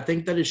calling. I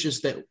think that it's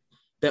just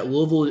that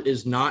Louisville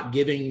is not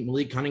giving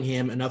Malik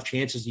Cunningham enough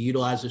chances to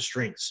utilize his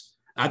strengths.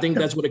 I think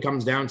that's what it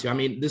comes down to. I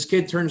mean, this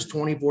kid turns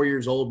 24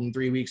 years old in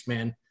 3 weeks,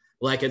 man.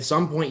 Like, at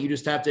some point you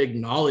just have to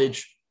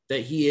acknowledge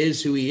that he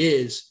is who he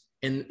is.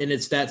 And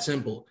it's that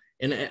simple.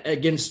 And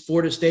against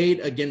Florida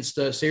State, against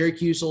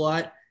Syracuse a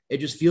lot, it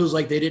just feels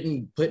like they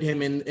didn't put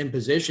him in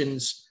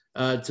positions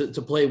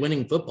to play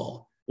winning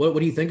football. What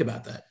do you think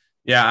about that?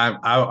 Yeah,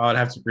 I would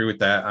have to agree with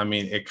that. I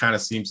mean, it kind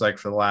of seems like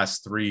for the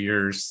last 3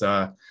 years,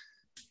 the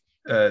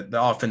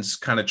offense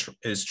kind of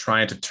is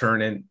trying to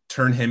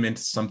turn him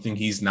into something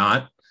he's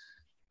not.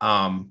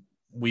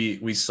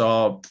 We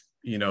saw,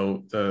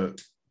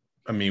 when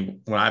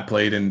I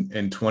played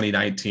in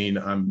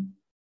 2019,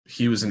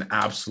 he was an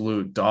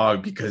absolute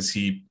dog because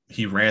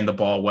he ran the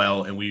ball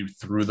well, and we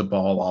threw the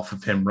ball off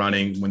of him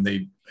running when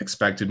they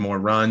expected more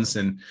runs.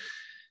 And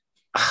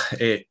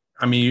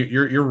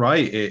you're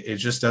right. It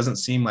just doesn't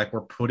seem like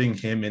we're putting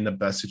him in the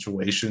best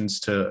situations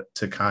to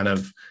kind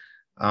of,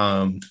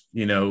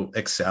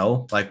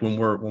 excel. Like when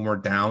we're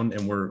down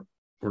and we're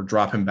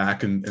dropping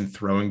back and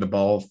throwing the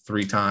ball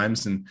 3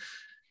 times. And,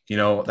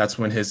 that's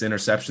when his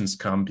interceptions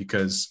come,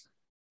 because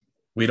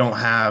we don't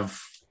have,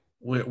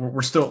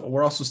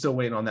 we're also still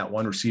waiting on that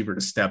one receiver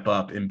to step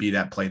up and be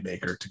that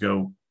playmaker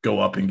to go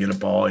up and get a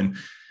ball.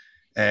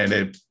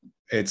 And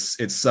it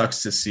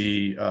sucks to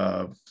see,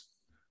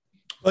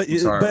 But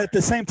at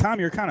the same time,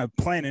 you're kind of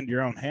playing into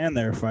your own hand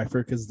there,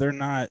 Pfeiffer, because they're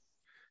not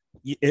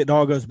 – it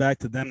all goes back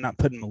to them not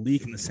putting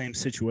Malik in the same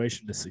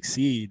situation to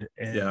succeed.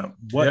 And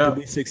did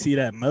we succeed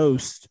at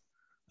most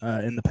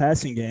in the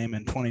passing game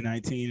in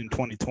 2019 and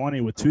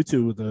 2020 with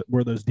Tutu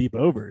were those deep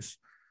overs,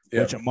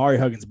 which Amari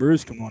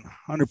Huggins-Bruce can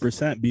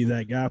 100% be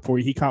that guy for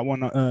you. He caught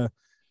one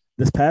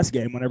this past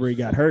game whenever he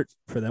got hurt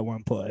for that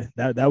one play.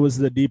 That was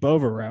the deep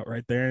over route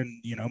right there,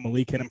 and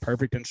Malik hit him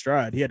perfect in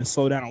stride. He had to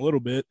slow down a little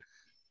bit,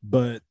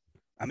 but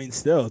I mean,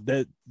 still,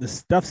 the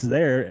stuff's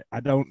there.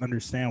 I don't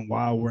understand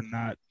why we're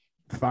not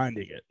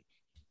finding it.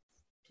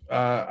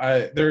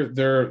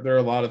 There are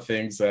a lot of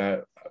things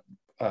that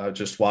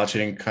just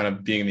watching, kind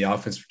of being in the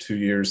offense for 2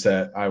 years,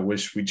 that I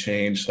wish we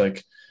changed.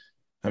 Like,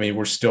 I mean,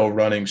 we're still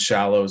running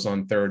shallows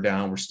on third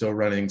down. We're still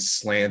running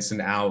slants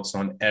and outs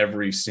on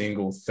every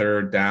single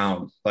third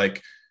down.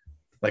 Like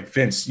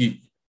Vince,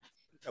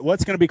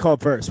 what's going to be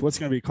called first? What's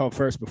going to be called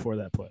first before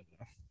that play?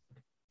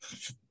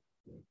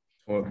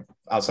 Well,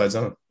 outside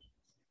zone.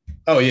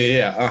 Oh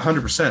yeah,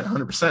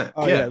 100%.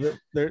 Oh yeah,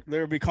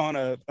 they'll be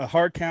calling a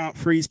hard count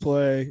freeze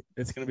play.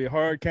 It's going to be a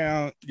hard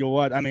count. You'll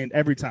watch. I mean,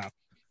 every time.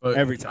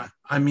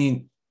 I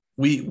mean,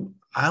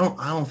 I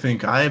don't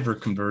think I ever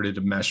converted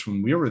a mesh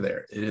when we were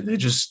there. They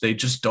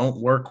just don't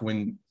work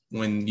when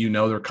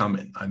they're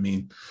coming. I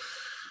mean,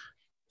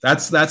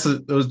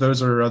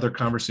 those are other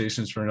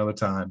conversations for another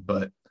time.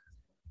 But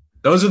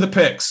those are the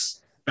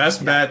picks.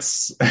 Best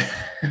bets,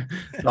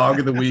 dog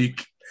of the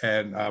week,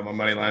 and my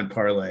money line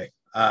parlay.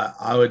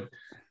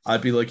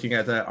 I'd be looking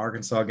at that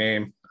Arkansas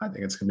game. I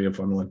think it's gonna be a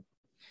fun one.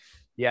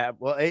 Yeah,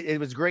 well, it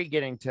was great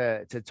getting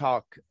to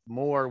talk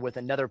more with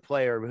another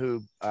player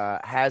who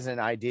has an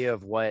idea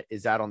of what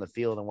is out on the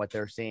field and what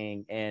they're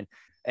seeing, and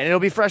it'll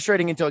be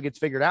frustrating until it gets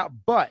figured out.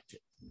 But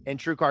in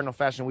true Cardinal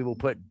fashion, we will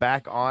put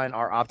back on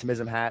our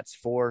optimism hats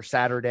for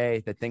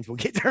Saturday, that things will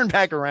get turned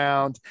back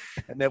around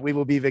and that we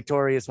will be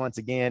victorious once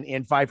again.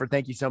 Ian Pfeiffer,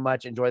 thank you so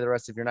much. Enjoy the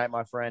rest of your night,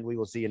 my friend. We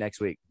will see you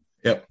next week.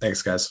 Yep.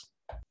 Thanks, guys.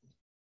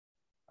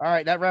 All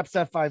right, that wraps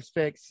up Five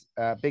Picks.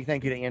 Big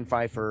thank you to Ian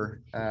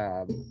Pfeiffer.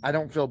 I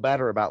don't feel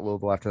better about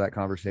Louisville after that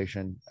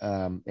conversation.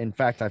 In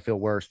fact, I feel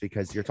worse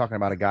because you're talking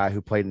about a guy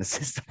who played in the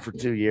system for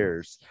 2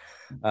 years,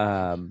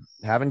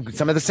 having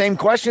some of the same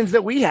questions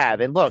that we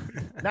have. And look,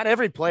 not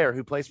every player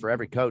who plays for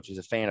every coach is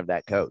a fan of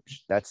that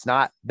coach. That's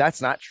not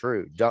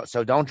true.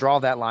 Don't draw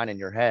that line in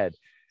your head.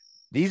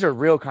 These are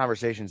real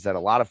conversations that a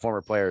lot of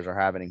former players are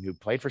having who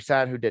played for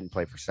SAT, who didn't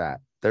play for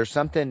SAT. There's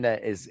something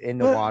that is in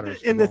the water.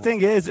 And the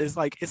thing is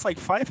like, it's like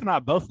Fife and I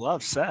both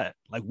love SAT.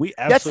 Like we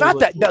absolutely.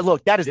 That's not that.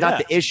 Look, that is not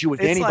the issue with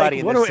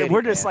anybody. Like, in the city,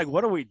 we're just like,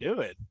 what are we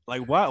doing?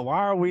 Like, why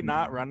are we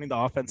not running the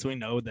offense we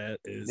know that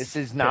is? This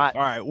is not.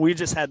 All right, we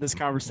just had this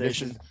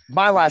conversation.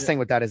 My last thing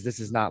with that is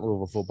this is not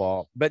Louisville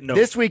football. But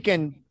this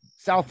weekend,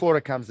 South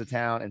Florida comes to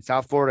town, and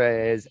South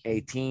Florida is a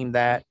team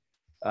that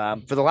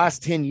for the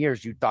last 10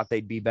 years, you thought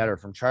they'd be better,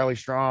 from Charlie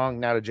Strong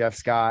now to Jeff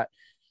Scott.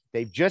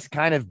 They've just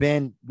kind of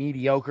been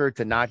mediocre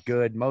to not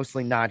good,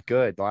 mostly not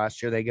good.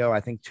 Last year they go, I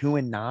think,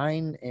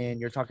 2-9. And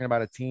you're talking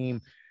about a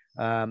team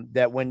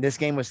that when this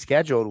game was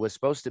scheduled was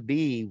supposed to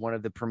be one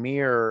of the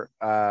premier,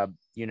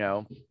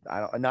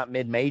 not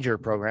mid-major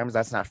programs.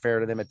 That's not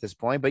fair to them at this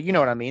point, but you know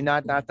what I mean?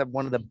 Not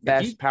one of the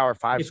best Power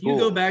 5 schools. If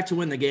you go back to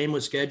when the game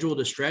was scheduled,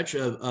 a stretch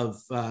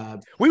of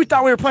we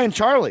thought we were playing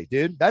Charlie,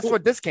 dude. That's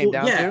what this came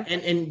down to.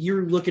 And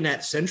you're looking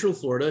at Central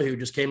Florida, who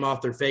just came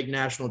off their fake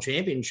national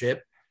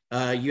championship.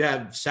 You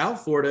have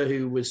South Florida,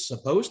 who was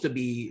supposed to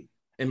be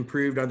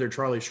improved under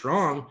Charlie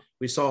Strong.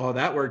 We saw how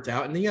that worked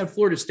out. And then you have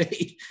Florida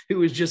State, who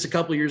was just a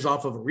couple of years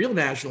off of a real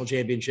national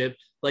championship.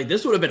 Like,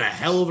 this would have been a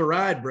hell of a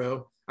ride,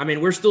 bro. I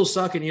mean, we're still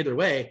sucking either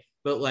way,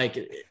 but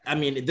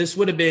this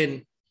would have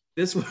been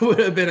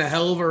a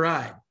hell of a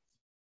ride.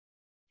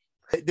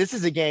 This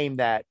is a game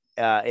that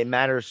it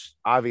matters,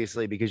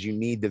 obviously, because you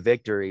need the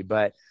victory,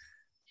 but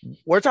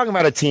we're talking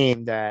about a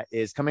team that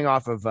is coming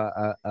off of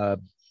a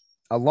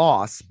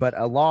loss, but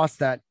a loss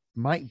that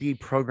might be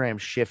program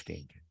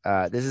shifting.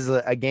 This is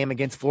a game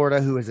against Florida,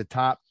 who is a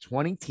top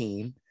 20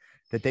 team,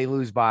 that they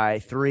lose by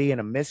 3 in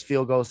a missed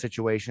field goal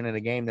situation in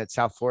a game that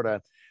South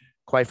Florida,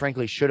 quite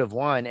frankly, should have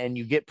won. And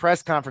you get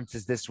press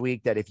conferences this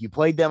week that if you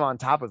played them on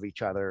top of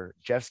each other,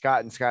 Jeff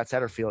Scott and Scott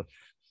Satterfield,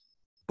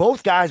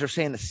 both guys are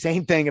saying the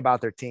same thing about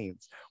their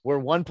teams. We're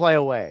one play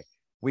away.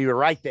 We were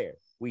right there.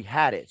 We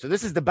had it. So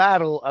this is the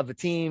battle of a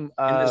team.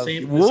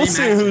 We'll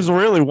see who's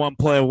really one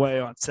play away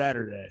on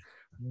Saturday.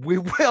 We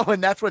will,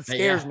 and that's what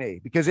scares me,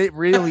 because it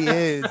really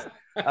is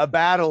a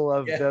battle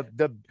of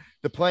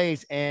the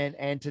plays.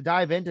 And to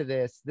dive into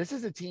this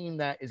is a team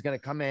that is going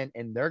to come in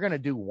and they're going to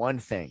do one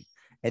thing,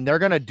 and they're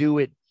going to do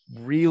it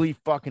really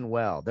fucking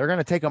well. They're going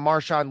to take a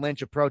Marshawn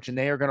Lynch approach, and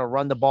they are going to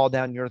run the ball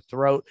down your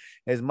throat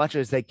as much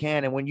as they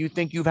can. And when you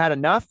think you've had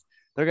enough,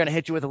 they're going to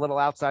hit you with a little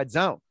outside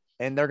zone,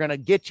 and they're going to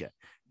get you.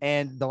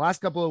 And the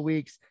last couple of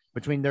weeks,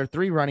 between their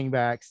 3 running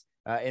backs,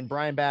 and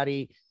Brian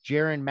Batty,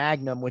 Jaron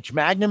Magnum, which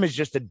Magnum is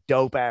just a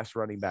dope ass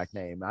running back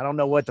name. I don't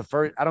know what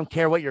I don't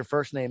care what your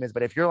first name is,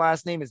 but if your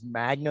last name is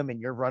Magnum and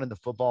you're running the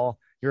football,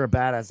 You're a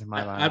badass in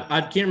my mind. I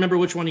can't remember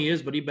which one he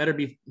is, but he better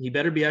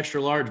be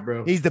extra large,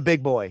 bro. He's the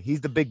big boy.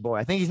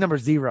 I think he's number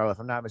 0, if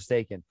I'm not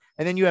mistaken.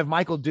 And then you have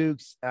Michael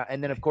Dukes,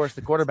 and then of course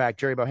the quarterback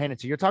Jerry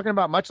Bohannon. So you're talking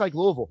about, much like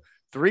Louisville,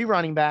 3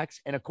 running backs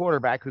and a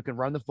quarterback who can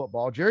run the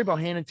football. Jerry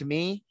Bohannon to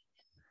me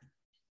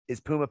is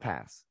Puma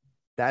Pass.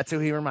 That's who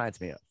he reminds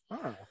me of.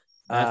 Oh.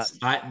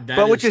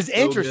 Which is so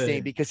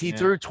interesting because he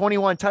threw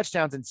 21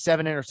 touchdowns and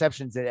 7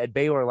 interceptions at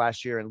Baylor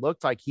last year and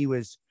looked like he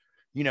was,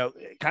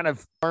 kind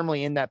of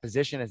firmly in that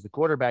position as the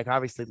quarterback.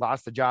 Obviously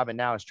lost the job and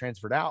now is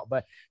transferred out.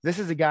 But this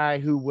is a guy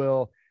who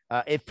will,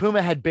 if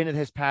Puma had been at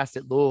his past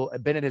at Louisville,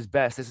 been at his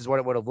best, this is what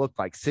it would have looked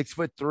like.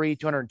 6'3",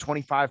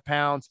 225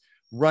 pounds,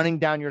 running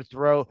down your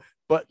throat.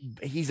 But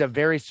he's a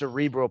very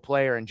cerebral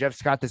player. And Jeff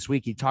Scott this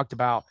week, he talked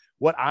about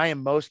what I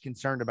am most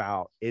concerned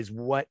about is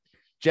what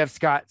Jeff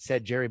Scott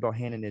said Gary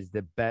Bohannon is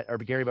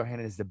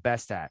the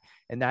best at.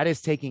 And that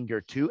is taking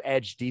your 2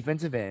 edge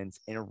defensive ends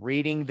and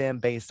reading them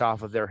based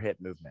off of their hip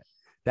movement.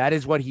 That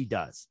is what he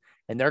does.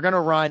 And they're going to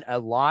run a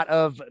lot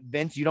of,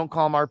 Vince, you don't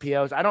call them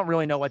RPOs. I don't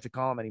really know what to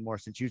call them anymore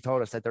since you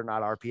told us that they're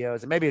not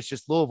RPOs. And maybe it's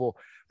just Louisville,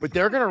 but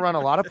they're going to run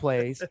a lot of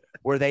plays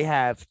where they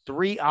have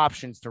 3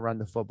 options to run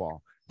the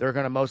football. They're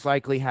going to most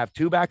likely have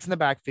 2 backs in the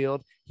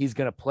backfield. He's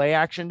going to play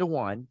action to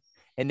one.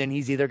 And then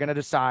he's either going to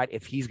decide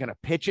if he's going to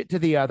pitch it to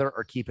the other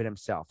or keep it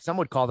himself. Some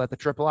would call that the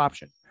triple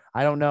option.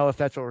 I don't know if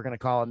that's what we're going to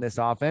call in this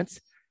offense,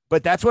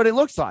 but that's what it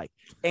looks like.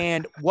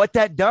 And what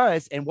that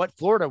does, and what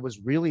Florida was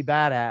really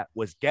bad at,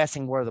 was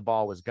guessing where the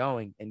ball was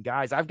going. And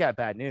guys, I've got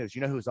bad news.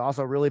 You know who's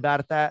also really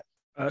bad at that?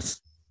 Us.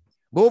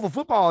 Louisville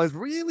football is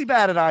really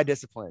bad at eye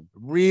discipline,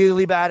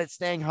 really bad at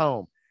staying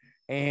home.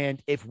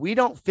 And if we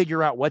don't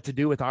figure out what to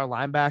do with our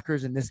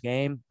linebackers in this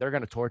game, they're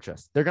going to torch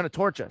us. They're going to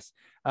torch us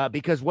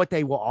because what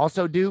they will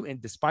also do, and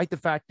despite the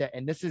fact that,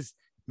 and this is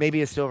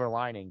maybe a silver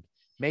lining,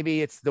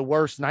 maybe it's the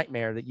worst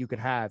nightmare that you could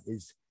have,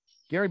 is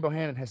Gary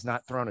Bohannon has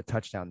not thrown a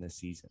touchdown this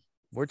season.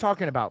 We're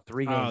talking about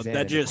 3 games in.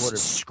 That just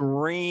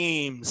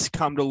screams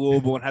come to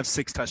Louisville and have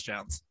 6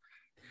 touchdowns.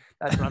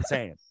 That's what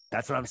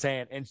I'm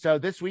saying. And so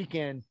this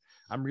weekend,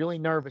 I'm really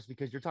nervous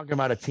because you're talking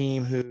about a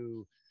team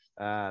who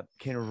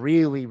can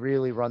really,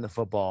 really run the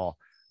football.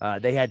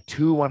 They had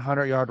 2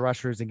 100-yard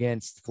rushers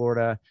against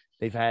Florida.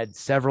 They've had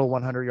several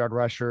 100-yard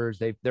rushers.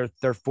 Their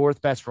 4th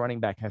best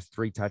running back has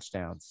 3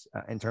 touchdowns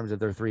in terms of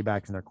their 3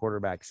 backs and their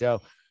quarterback. So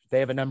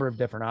they have a number of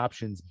different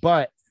options.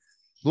 But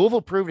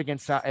Louisville proved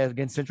against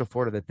Central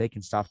Florida that they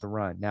can stop the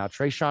run. Now,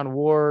 Trayshawn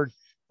Ward,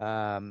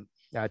 Tua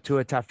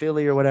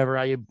Tafili, or whatever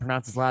how you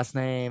pronounce his last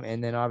name,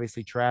 and then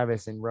obviously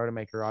Travis and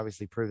Rodemaker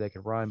obviously proved they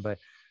could run. But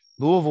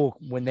Louisville,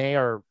 when they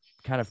are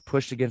kind of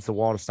pushed against the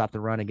wall to stop the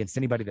run against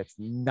anybody that's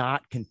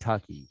not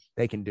Kentucky,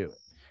 they can do it.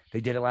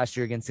 They did it last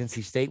year against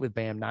NC State with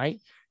Bam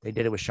Knight. They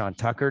did it with Sean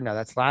Tucker. Now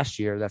that's last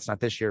year. That's not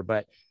this year,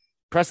 but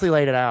Presley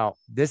laid it out.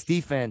 This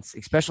defense,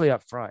 especially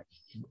up front,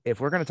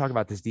 if we're going to talk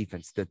about this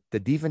defense, the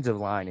defensive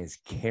line is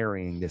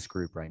carrying this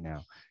group right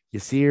now.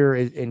 Yasir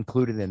is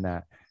included in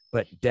that,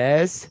 but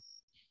Dez,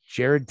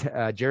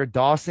 Jared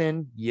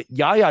Dawson,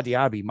 Yaya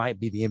Diaby might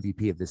be the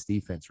MVP of this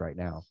defense right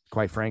now,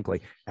 quite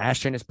frankly.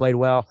 Ashton has played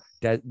well.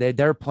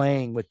 They're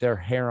playing with their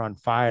hair on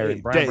fire.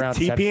 And Brown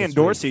TP and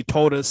Dorsey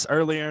told us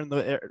earlier in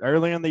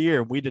the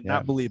year, we did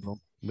not believe them.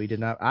 We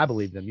did not. I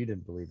believe them. You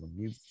didn't believe them.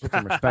 You put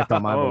some respect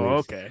on my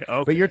beliefs. Okay.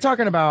 But you're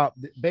talking about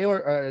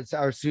Baylor,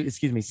 South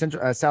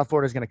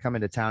Florida is going to come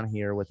into town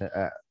here with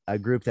a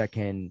group that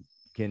can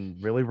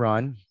really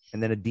run,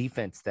 and then a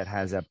defense that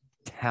has a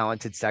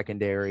talented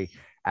secondary,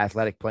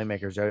 athletic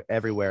playmakers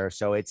everywhere.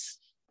 So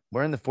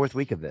we're in the 4th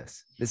week of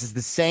this. This is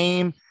the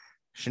same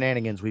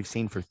shenanigans we've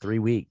seen for 3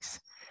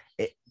 weeks.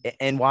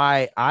 And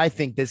why I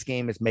think this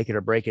game is make it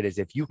or break it is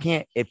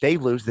if they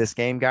lose this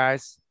game,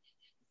 guys,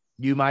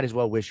 you might as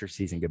well wish your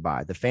season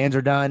goodbye. The fans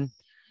are done.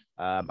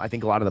 I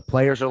think a lot of the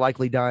players are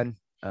likely done.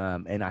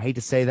 And I hate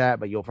to say that,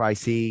 but you'll probably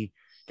see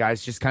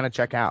guys just kind of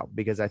check out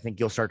because I think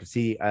you'll start to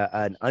see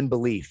an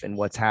unbelief in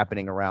what's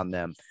happening around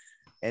them.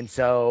 And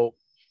so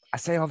I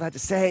say all that to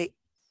say,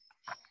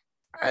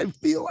 I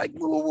feel like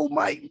Louisville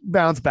might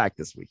bounce back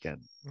this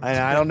weekend. And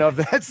I don't know if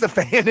that's the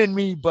fan in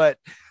me, but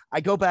I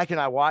go back and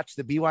I watch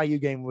the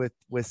BYU game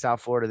with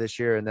South Florida this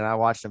year, and then I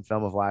watched some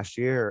film of last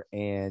year,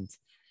 and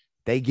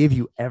they give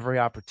you every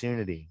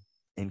opportunity.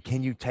 And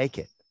can you take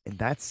it? And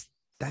that's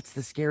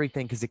the scary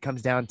thing because it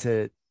comes down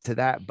to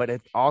that. But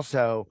it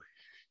also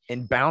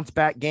in bounce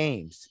back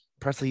games,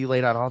 Presley, you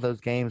laid out all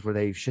those games where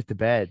they shit the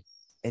bed.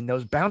 And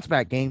those bounce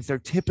back games, they're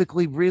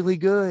typically really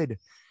good.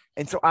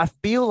 And so I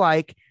feel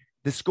like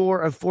the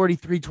score of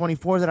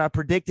 43-24 that I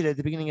predicted at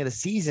the beginning of the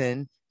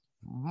season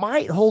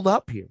might hold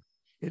up here.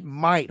 It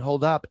might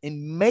hold up,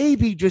 and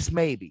maybe, just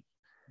maybe,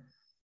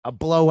 a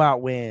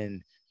blowout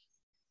win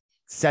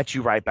sets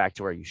you right back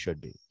to where you should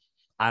be.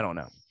 I don't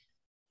know.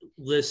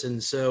 Listen,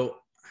 so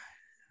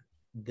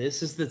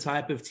this is the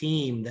type of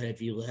team that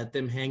if you let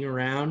them hang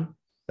around,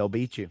 they'll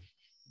beat you.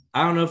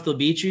 I don't know if they'll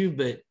beat you,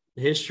 but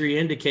history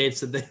indicates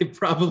that they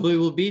probably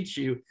will beat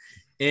you.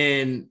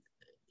 And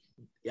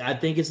I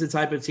think it's the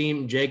type of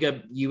team,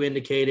 Jacob, you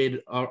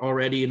indicated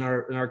already in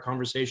our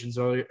conversations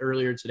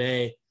earlier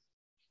today,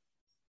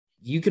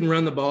 you can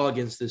run the ball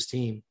against this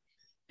team.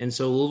 And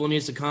so Louisville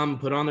needs to come,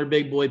 put on their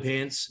big boy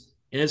pants,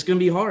 and it's going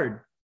to be hard.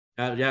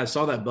 I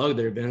saw that bug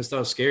there, Vince. That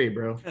was scary,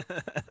 bro.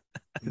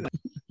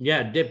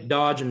 Yeah, dip,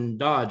 dodge, and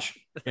dodge.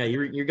 Yeah,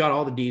 you got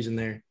all the D's in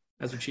there.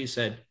 That's what she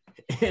said.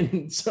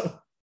 And so,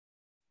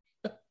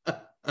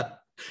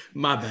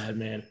 my bad,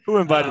 man. Who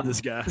invited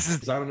this guy? I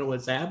don't know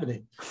what's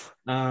happening.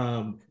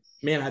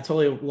 Man, I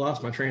totally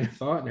lost my train of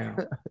thought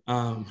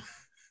now.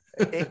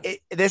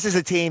 This is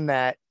a team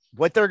that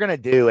what they're going to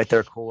do at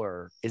their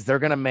core is they're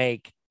going to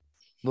make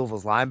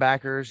Louisville's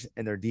linebackers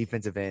and their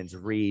defensive ends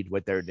read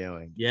what they're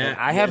doing. Yeah. And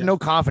I have no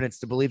confidence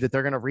to believe that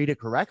they're going to read it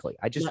correctly.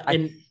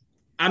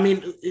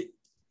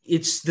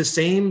 It's the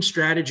same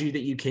strategy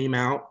that you came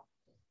out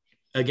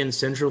against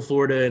Central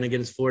Florida and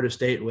against Florida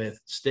State with.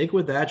 Stick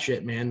with that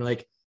shit, man.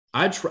 Like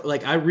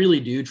I really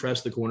do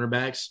trust the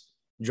cornerbacks.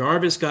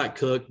 Jarvis got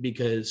cooked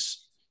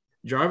because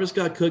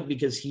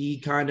he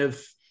kind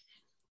of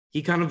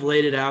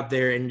laid it out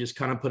there and just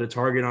kind of put a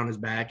target on his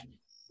back.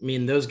 I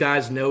mean, those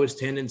guys know his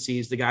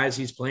tendencies, the guys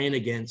he's playing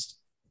against.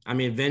 I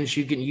mean, Vince,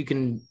 you can you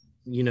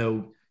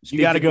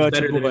got to go at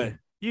your boy.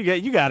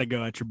 You got to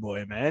go at your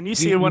boy, man. You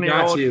see it when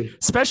you're old,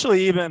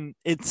 especially even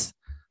it's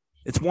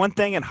one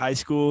thing in high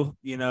school,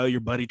 your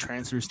buddy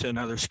transfers to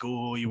another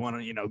school. You want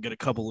to, get a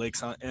couple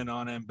licks on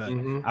him, but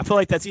I feel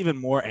like that's even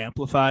more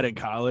amplified in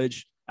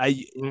college.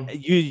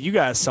 You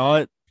guys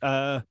saw it.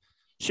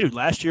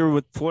 Last year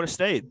with Florida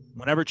State,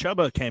 whenever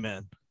Chuba came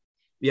in.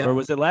 Yeah. Or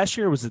was it last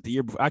year or was it the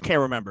year before? I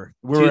can't remember.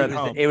 We were at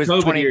home. It was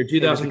COVID year,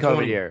 2020. It was the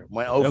 2020. COVID year.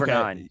 Went over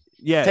 9.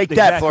 Yeah. Take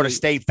that, Florida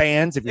State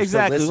fans. If you're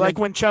exactly. Still like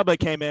when Chuba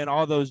came in,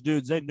 all those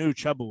dudes, they knew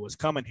Chuba was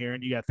coming here.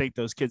 And you got to think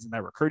those kids in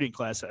that recruiting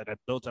class had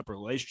built up a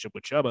relationship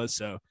with Chuba.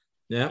 So,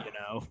 yeah.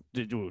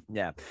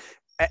 Yeah.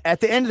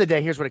 At the end of the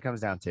day, here's what it comes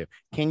down to.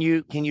 Can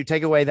you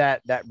take away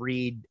that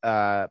read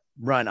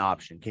run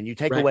option? Can you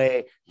take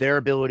away their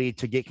ability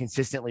to get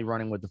consistently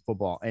running with the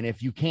football? And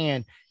if you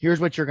can,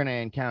 here's what you're going to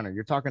encounter.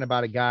 You're talking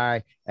about a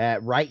guy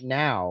right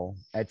now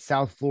at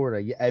South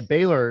Florida, at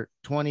Baylor,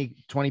 20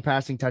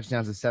 passing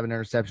touchdowns and 7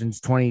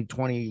 interceptions.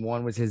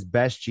 2021 was his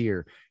best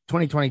year.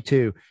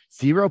 2022,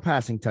 0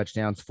 passing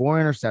touchdowns, 4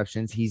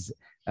 interceptions. He's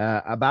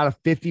about a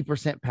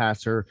 50%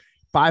 passer.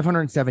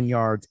 507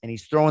 yards, and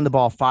he's throwing the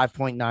ball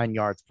 5.9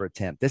 yards per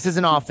attempt. This is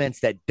an offense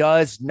that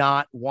does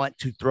not want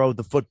to throw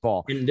the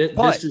football. And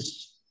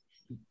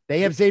they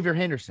have Xavier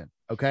Henderson.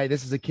 Okay.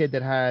 This is a kid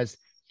that has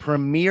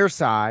premier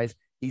size.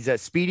 He's a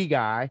speedy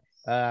guy.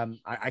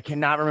 I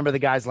cannot remember the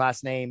guy's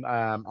last name.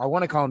 I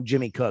want to call him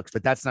Jimmy Cooks,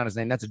 but that's not his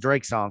name. That's a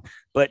Drake song.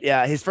 But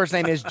yeah, his first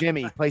name is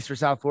Jimmy. Plays for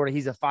South Florida.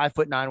 He's a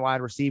 5'9"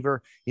 wide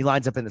receiver. He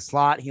lines up in the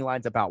slot. He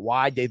lines up out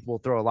wide. Dave will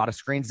throw a lot of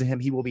screens to him.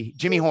 He will be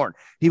Jimmy Horn.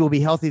 He will be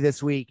healthy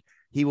this week.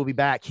 He will be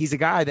back. He's a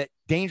guy that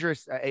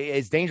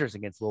is dangerous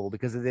against Louisville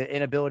because of the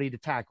inability to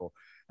tackle.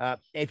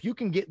 If you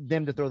can get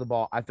them to throw the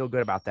ball, I feel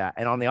good about that.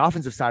 And on the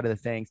offensive side of the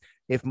things,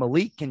 if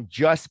Malik can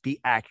just be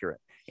accurate,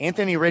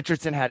 Anthony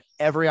Richardson had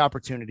every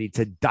opportunity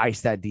to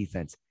dice that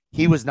defense.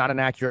 He was not an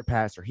accurate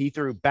passer. He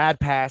threw bad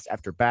pass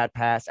after bad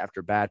pass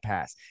after bad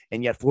pass,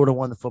 and yet Florida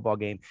won the football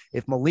game.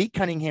 If Malik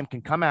Cunningham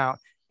can come out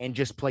and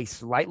just play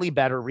slightly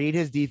better, read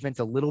his defense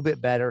a little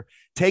bit better,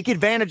 take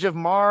advantage of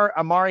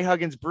Amari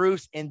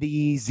Huggins-Bruce in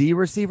the Z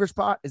receiver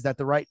spot. Is that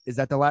the right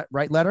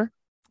letter?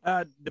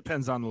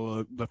 Depends on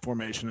the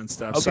formation and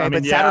stuff. Okay, so, I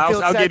mean,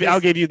 I'll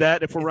give you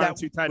that. If we're running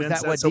 2 tight end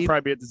sets, he'll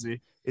probably be at the Z.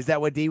 Is that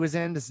what D was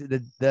in,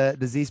 the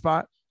Z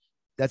spot?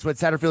 That's what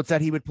Satterfield said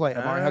he would play.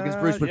 Amari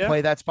Huggins-Bruce would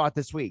play that spot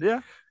this week.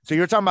 Yeah. So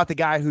you're talking about the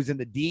guy who's in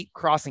the deep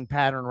crossing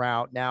pattern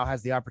route now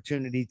has the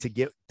opportunity to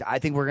get – I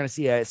think we're going to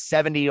see a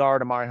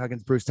 70-yard Amari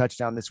Huggins-Bruce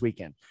touchdown this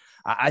weekend.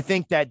 I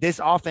think that this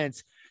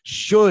offense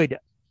should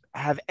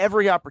have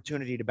every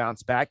opportunity to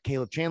bounce back.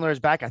 Caleb Chandler is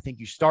back. I think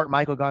you start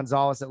Michael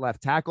Gonzalez at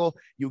left tackle.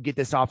 You'll get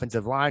this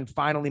offensive line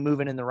finally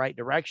moving in the right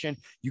direction.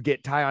 You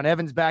get Tyon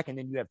Evans back, and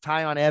then you have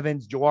Tyon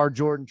Evans, Jawar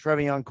Jordan,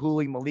 Trevion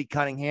Cooley, Malik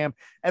Cunningham.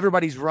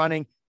 Everybody's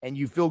running, and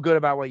you feel good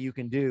about what you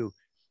can do.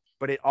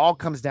 But it all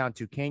comes down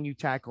to, can you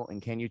tackle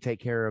and can you take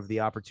care of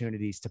the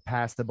opportunities to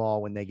pass the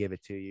ball when they give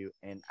it to you?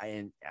 And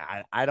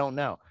I don't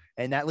know.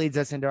 And that leads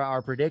us into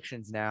our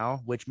predictions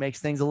now, which makes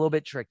things a little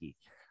bit tricky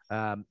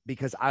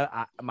because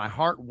my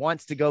heart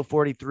wants to go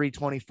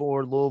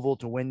 43-24 Louisville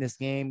to win this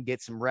game,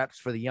 get some reps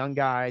for the young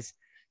guys,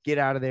 get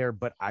out of there.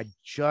 But I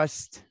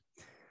just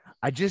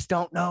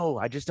don't know.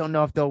 I just don't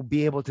know if they'll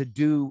be able to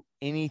do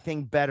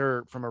anything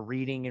better from a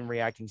reading and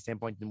reacting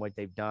standpoint than what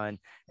they've done.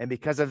 And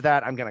because of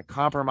that, I'm going to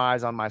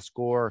compromise on my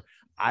score.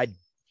 I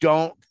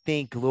don't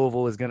think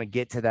Louisville is going to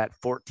get to that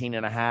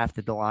 14.5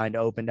 that the line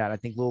opened at. I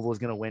think Louisville is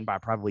going to win by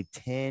probably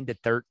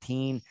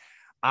 10-13.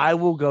 I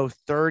will go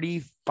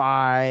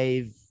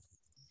 35-24.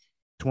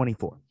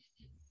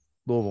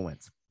 Louisville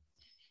wins.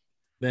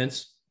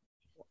 Vince?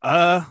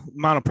 Mine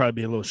will probably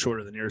be a little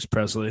shorter than yours,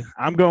 Presley.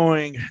 I'm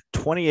going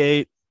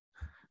 28-14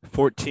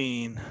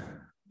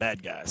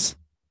 bad guys.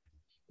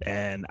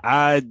 And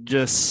I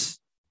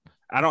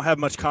don't have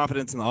much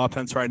confidence in the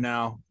offense right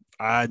now.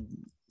 I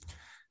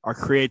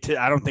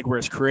don't think we're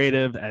as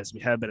creative as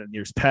we have been in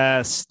years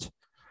past.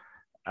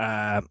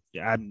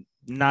 I'm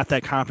not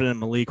that confident in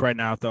Malik right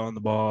now throwing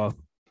the ball.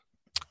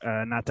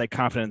 Not that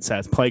confident in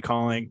Seth's play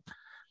calling.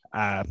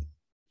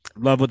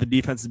 Love what the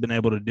defense has been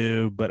able to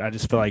do, but I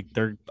just feel like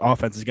their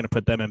offense is going to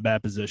put them in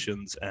bad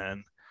positions.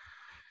 And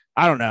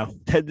I don't know.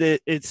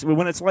 It's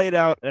when it's laid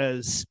out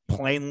as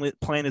plain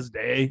as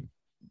day,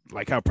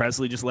 like how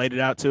Presley just laid it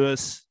out to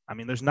us. I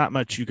mean, there's not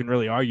much you can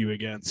really argue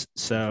against.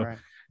 So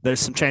there's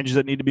some changes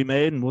that need to be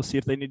made, and we'll see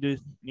if they need to,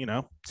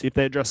 see if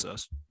they address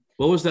those.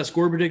 What was that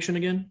score prediction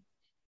again?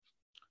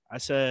 I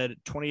said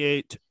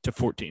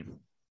 28-14.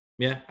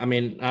 Yeah, I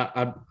mean,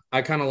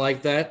 I kind of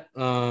like that.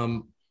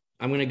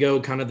 I'm going to go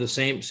kind of the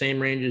same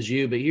range as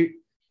you, but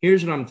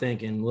here's what I'm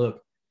thinking.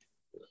 Look,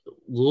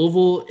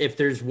 Louisville, if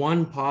there's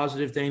one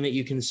positive thing that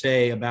you can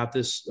say about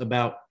this,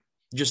 about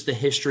just the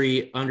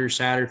history under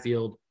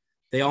Satterfield,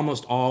 they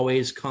almost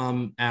always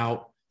come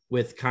out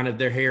with kind of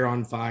their hair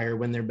on fire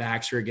when their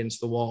backs are against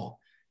the wall.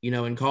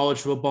 In college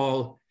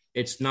football,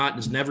 it's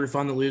never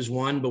fun to lose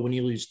one, but when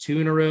you lose two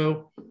in a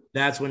row,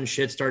 that's when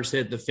shit starts to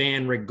hit the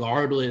fan,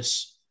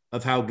 regardless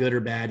of how good or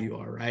bad you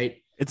are,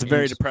 right? It's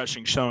very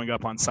depressing showing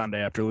up on Sunday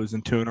after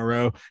losing two in a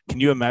row. Can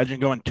you imagine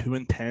going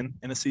 2-10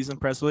 in a season,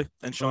 Presley,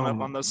 and showing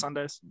up on those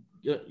Sundays?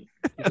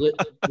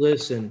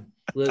 Listen.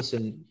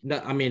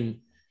 No, I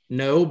mean,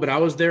 no, but I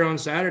was there on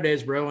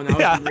Saturdays, bro, and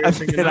that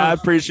was I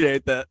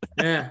appreciate that.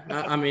 Yeah,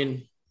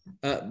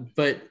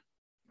 but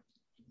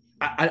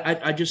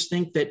I just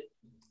think that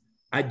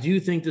I do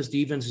think this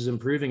defense is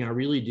improving. I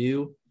really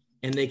do,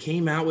 and they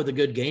came out with a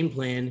good game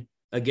plan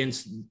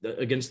against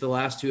the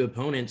last two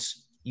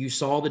opponents. You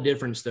saw the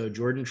difference, though.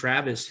 Jordan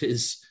Travis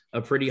is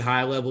a pretty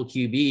high-level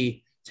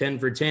QB, 10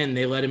 for 10.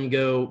 They let him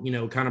go,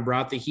 kind of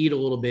brought the heat a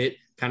little bit,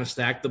 kind of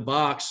stacked the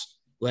box,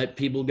 let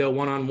people go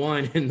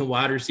one-on-one, and the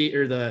wide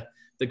receiver,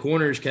 the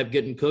corners kept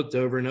getting cooked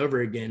over and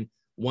over again.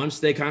 Once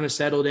they kind of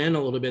settled in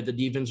a little bit, the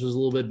defense was a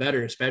little bit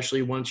better,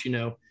 especially once,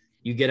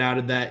 you get out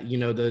of that,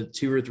 the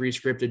 2 or 3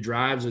 scripted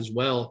drives as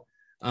well.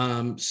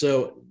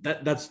 So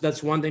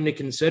that's one thing to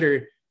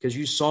consider, because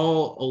you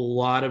saw a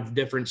lot of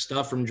different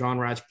stuff from John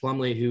Rice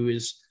Plumlee, who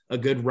is a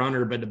good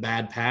runner but a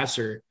bad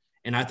passer.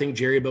 And I think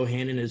Jerry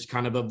Bohannon is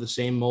kind of the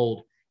same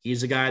mold.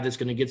 He's a guy that's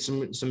going to get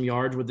some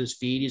yards with his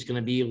feet. He's going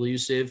to be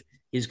elusive.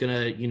 He's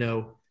going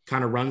to,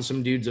 kind of run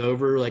some dudes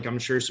over. Like, I'm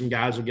sure some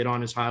guys will get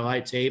on his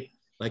highlight tape,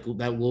 like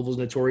that. Louisville's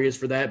notorious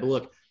for that. But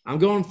look, I'm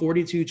going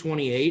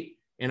 42-28,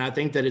 and I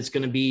think that it's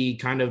going to be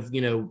kind of,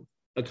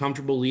 a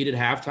comfortable lead at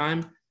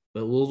halftime.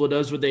 But Louisville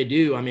does what they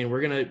do. I mean, we're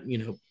going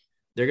to,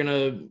 they're going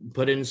to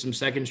put in some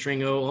second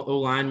string O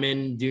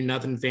linemen, do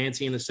nothing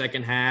fancy in the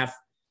second half,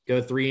 go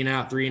 3 and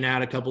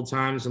out a couple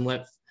times, and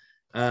let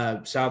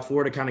South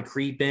Florida kind of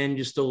creep in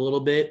just a little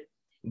bit.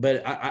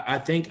 But I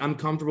think I'm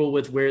comfortable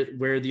with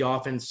where the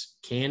offense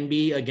can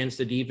be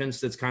against a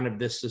defense that's kind of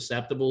this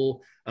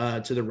susceptible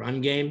to the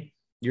run game.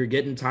 You're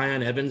getting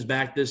Tyon Evans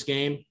back this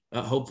game.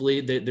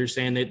 Hopefully they're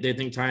saying that they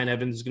think Tyon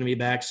Evans is going to be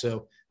back.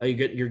 So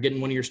you're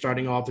getting one of your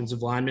starting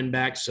offensive linemen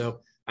back.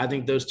 So I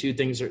think those two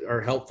things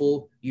are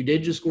helpful. You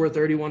did just score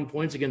 31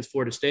 points against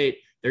Florida State.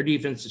 Their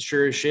defense,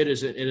 sure as shit,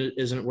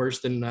 isn't worse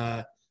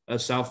than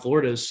South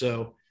Florida's.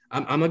 So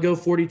I'm going to go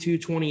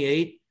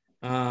 42-28,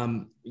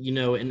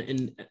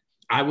 and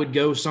I would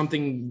go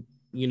something,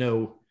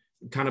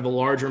 kind of a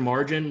larger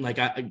margin. Like,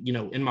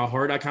 in my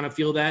heart, I kind of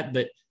feel that.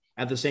 But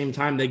at the same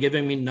time, they're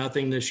giving me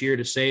nothing this year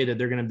to say that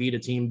they're going to beat a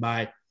team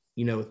by,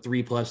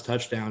 3+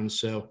 touchdowns.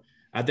 So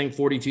I think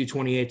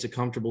 42-28 is a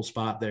comfortable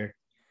spot there.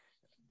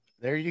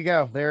 There you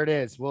go. There it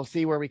is. We'll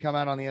see where we come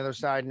out on the other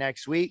side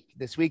next week.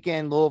 This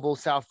weekend, Louisville,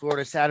 South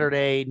Florida,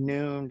 Saturday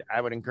noon. I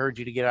would encourage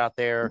you to get out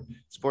there,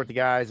 support the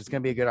guys. It's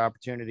going to be a good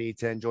opportunity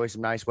to enjoy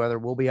some nice weather.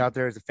 We'll be out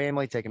there as a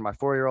family, taking my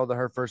 4-year-old to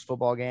her first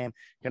football game.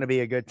 Going to be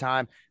a good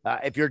time.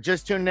 If you're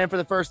just tuning in for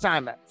the first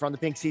time from the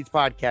Pink Seats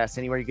podcast,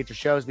 anywhere you get your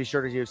shows, be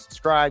sure to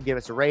subscribe, give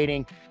us a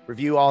rating,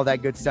 review, all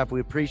that good stuff. We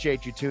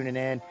appreciate you tuning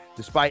in.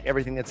 Despite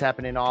everything that's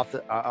happening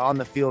on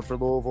the field for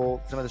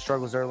Louisville, some of the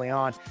struggles early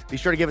on, be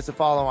sure to give us a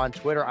follow on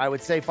Twitter. I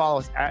would say follow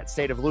us at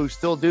State of Lou.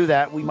 Still do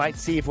that. We might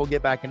see if we'll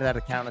get back into that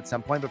account at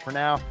some point. But for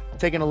now,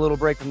 taking a little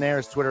break from there,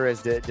 as Twitter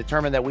has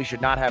determined that we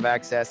should not have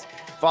access.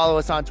 Follow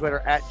us on Twitter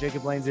at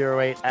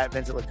JacobLane08, at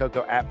Vincent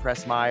Lococo, at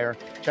Press Meyer.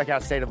 Check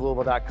out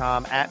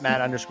stateoflouisville.com, at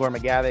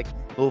Matt_McGavick.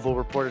 Louisville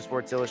Reporter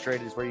Sports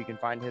Illustrated is where you can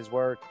find his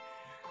work.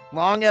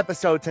 Long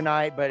episode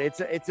tonight, but it's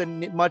a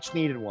much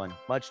needed one.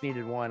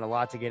 A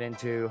lot to get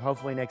into.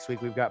 Hopefully next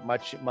week we've got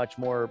much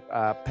more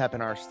pep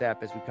in our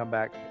step as we come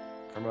back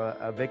from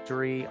a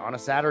victory on a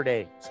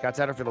Saturday. Scott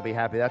Satterfield will be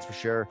happy, that's for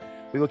sure.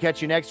 We will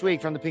catch you next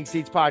week from the Pink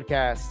Seats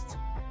podcast.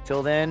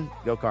 Till then,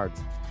 go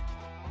Cards.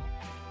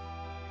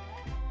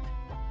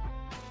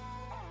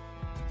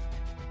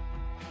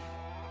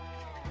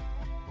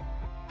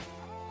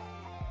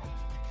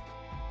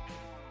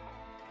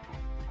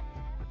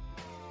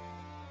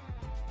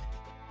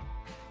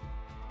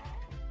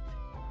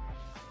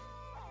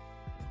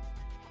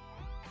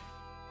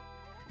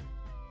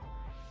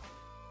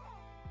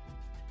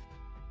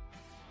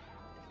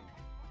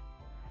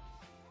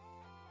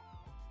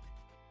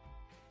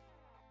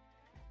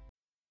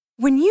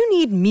 When you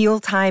need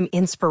mealtime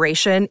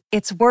inspiration,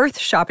 it's worth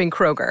shopping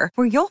Kroger,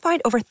 where you'll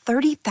find over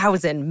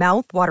 30,000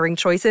 mouth-watering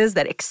choices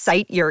that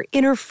excite your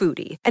inner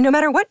foodie. And no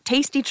matter what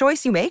tasty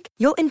choice you make,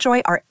 you'll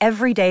enjoy our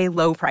everyday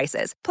low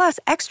prices, plus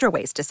extra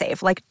ways to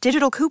save, like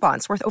digital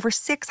coupons worth over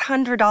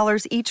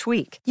 $600 each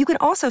week. You can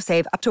also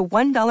save up to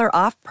 $1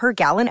 off per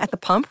gallon at the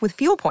pump with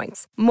fuel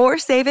points. More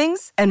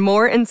savings and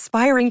more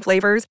inspiring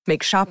flavors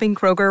make shopping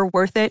Kroger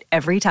worth it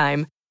every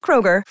time.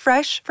 Kroger,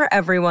 fresh for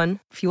everyone.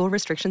 Fuel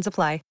restrictions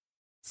apply.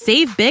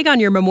 Save big on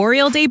your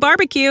Memorial Day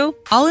barbecue,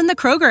 all in the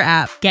Kroger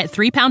app. Get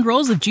 3-pound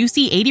rolls of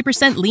juicy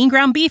 80% lean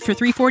ground beef for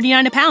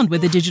 $3.49 a pound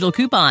with a digital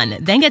coupon.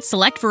 Then get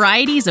select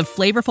varieties of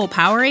flavorful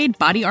Powerade,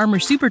 Body Armor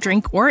Super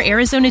Drink, or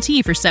Arizona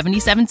tea for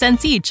 77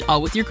 cents each,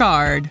 all with your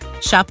card.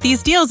 Shop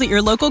these deals at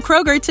your local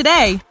Kroger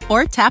today,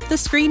 or tap the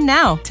screen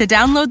now to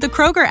download the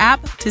Kroger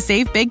app to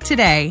save big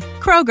today.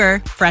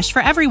 Kroger, fresh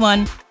for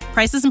everyone.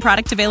 Prices and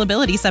product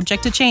availability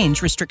subject to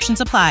change.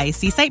 Restrictions apply.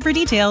 See site for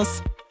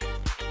details.